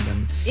crush on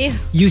them. Ew.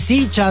 You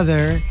see each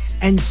other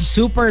and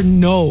super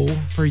no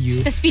for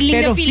you. Tas feeling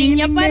pero na feeling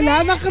niya pa nila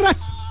rin. na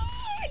crush.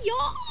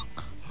 Yuck.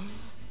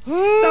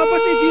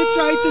 Tapos if you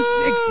try to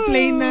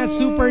explain na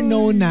super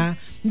no na,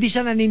 hindi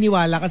siya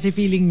naniniwala kasi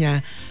feeling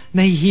niya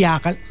nahihiya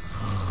ka.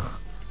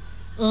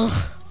 Ugh.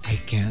 I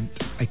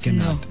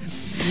cannot.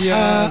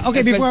 yeah.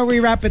 Okay, before we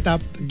wrap it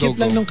up, Go, cute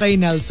lang go. nung kay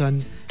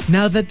Nelson,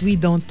 now that we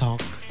don't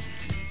talk,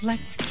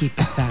 let's keep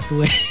it that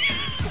way.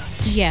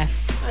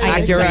 Yes. I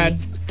Accurate.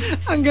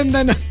 agree. Ang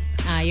ganda na.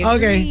 I agree.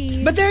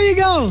 Okay. But there you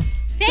go.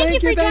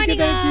 Thank you for joining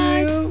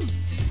you.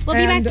 We'll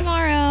be back And,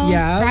 tomorrow.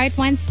 yes. Bright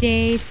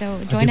Wednesday. So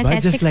join diba? us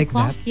at Just 6 like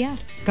o'clock. that? Yeah.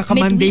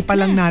 Kaka-Monday Midweek pa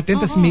lang na. natin,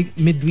 tas Oo.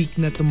 midweek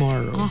na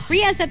tomorrow.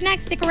 Ria's up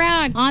next. Stick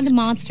around on The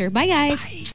Monster. Bye, guys.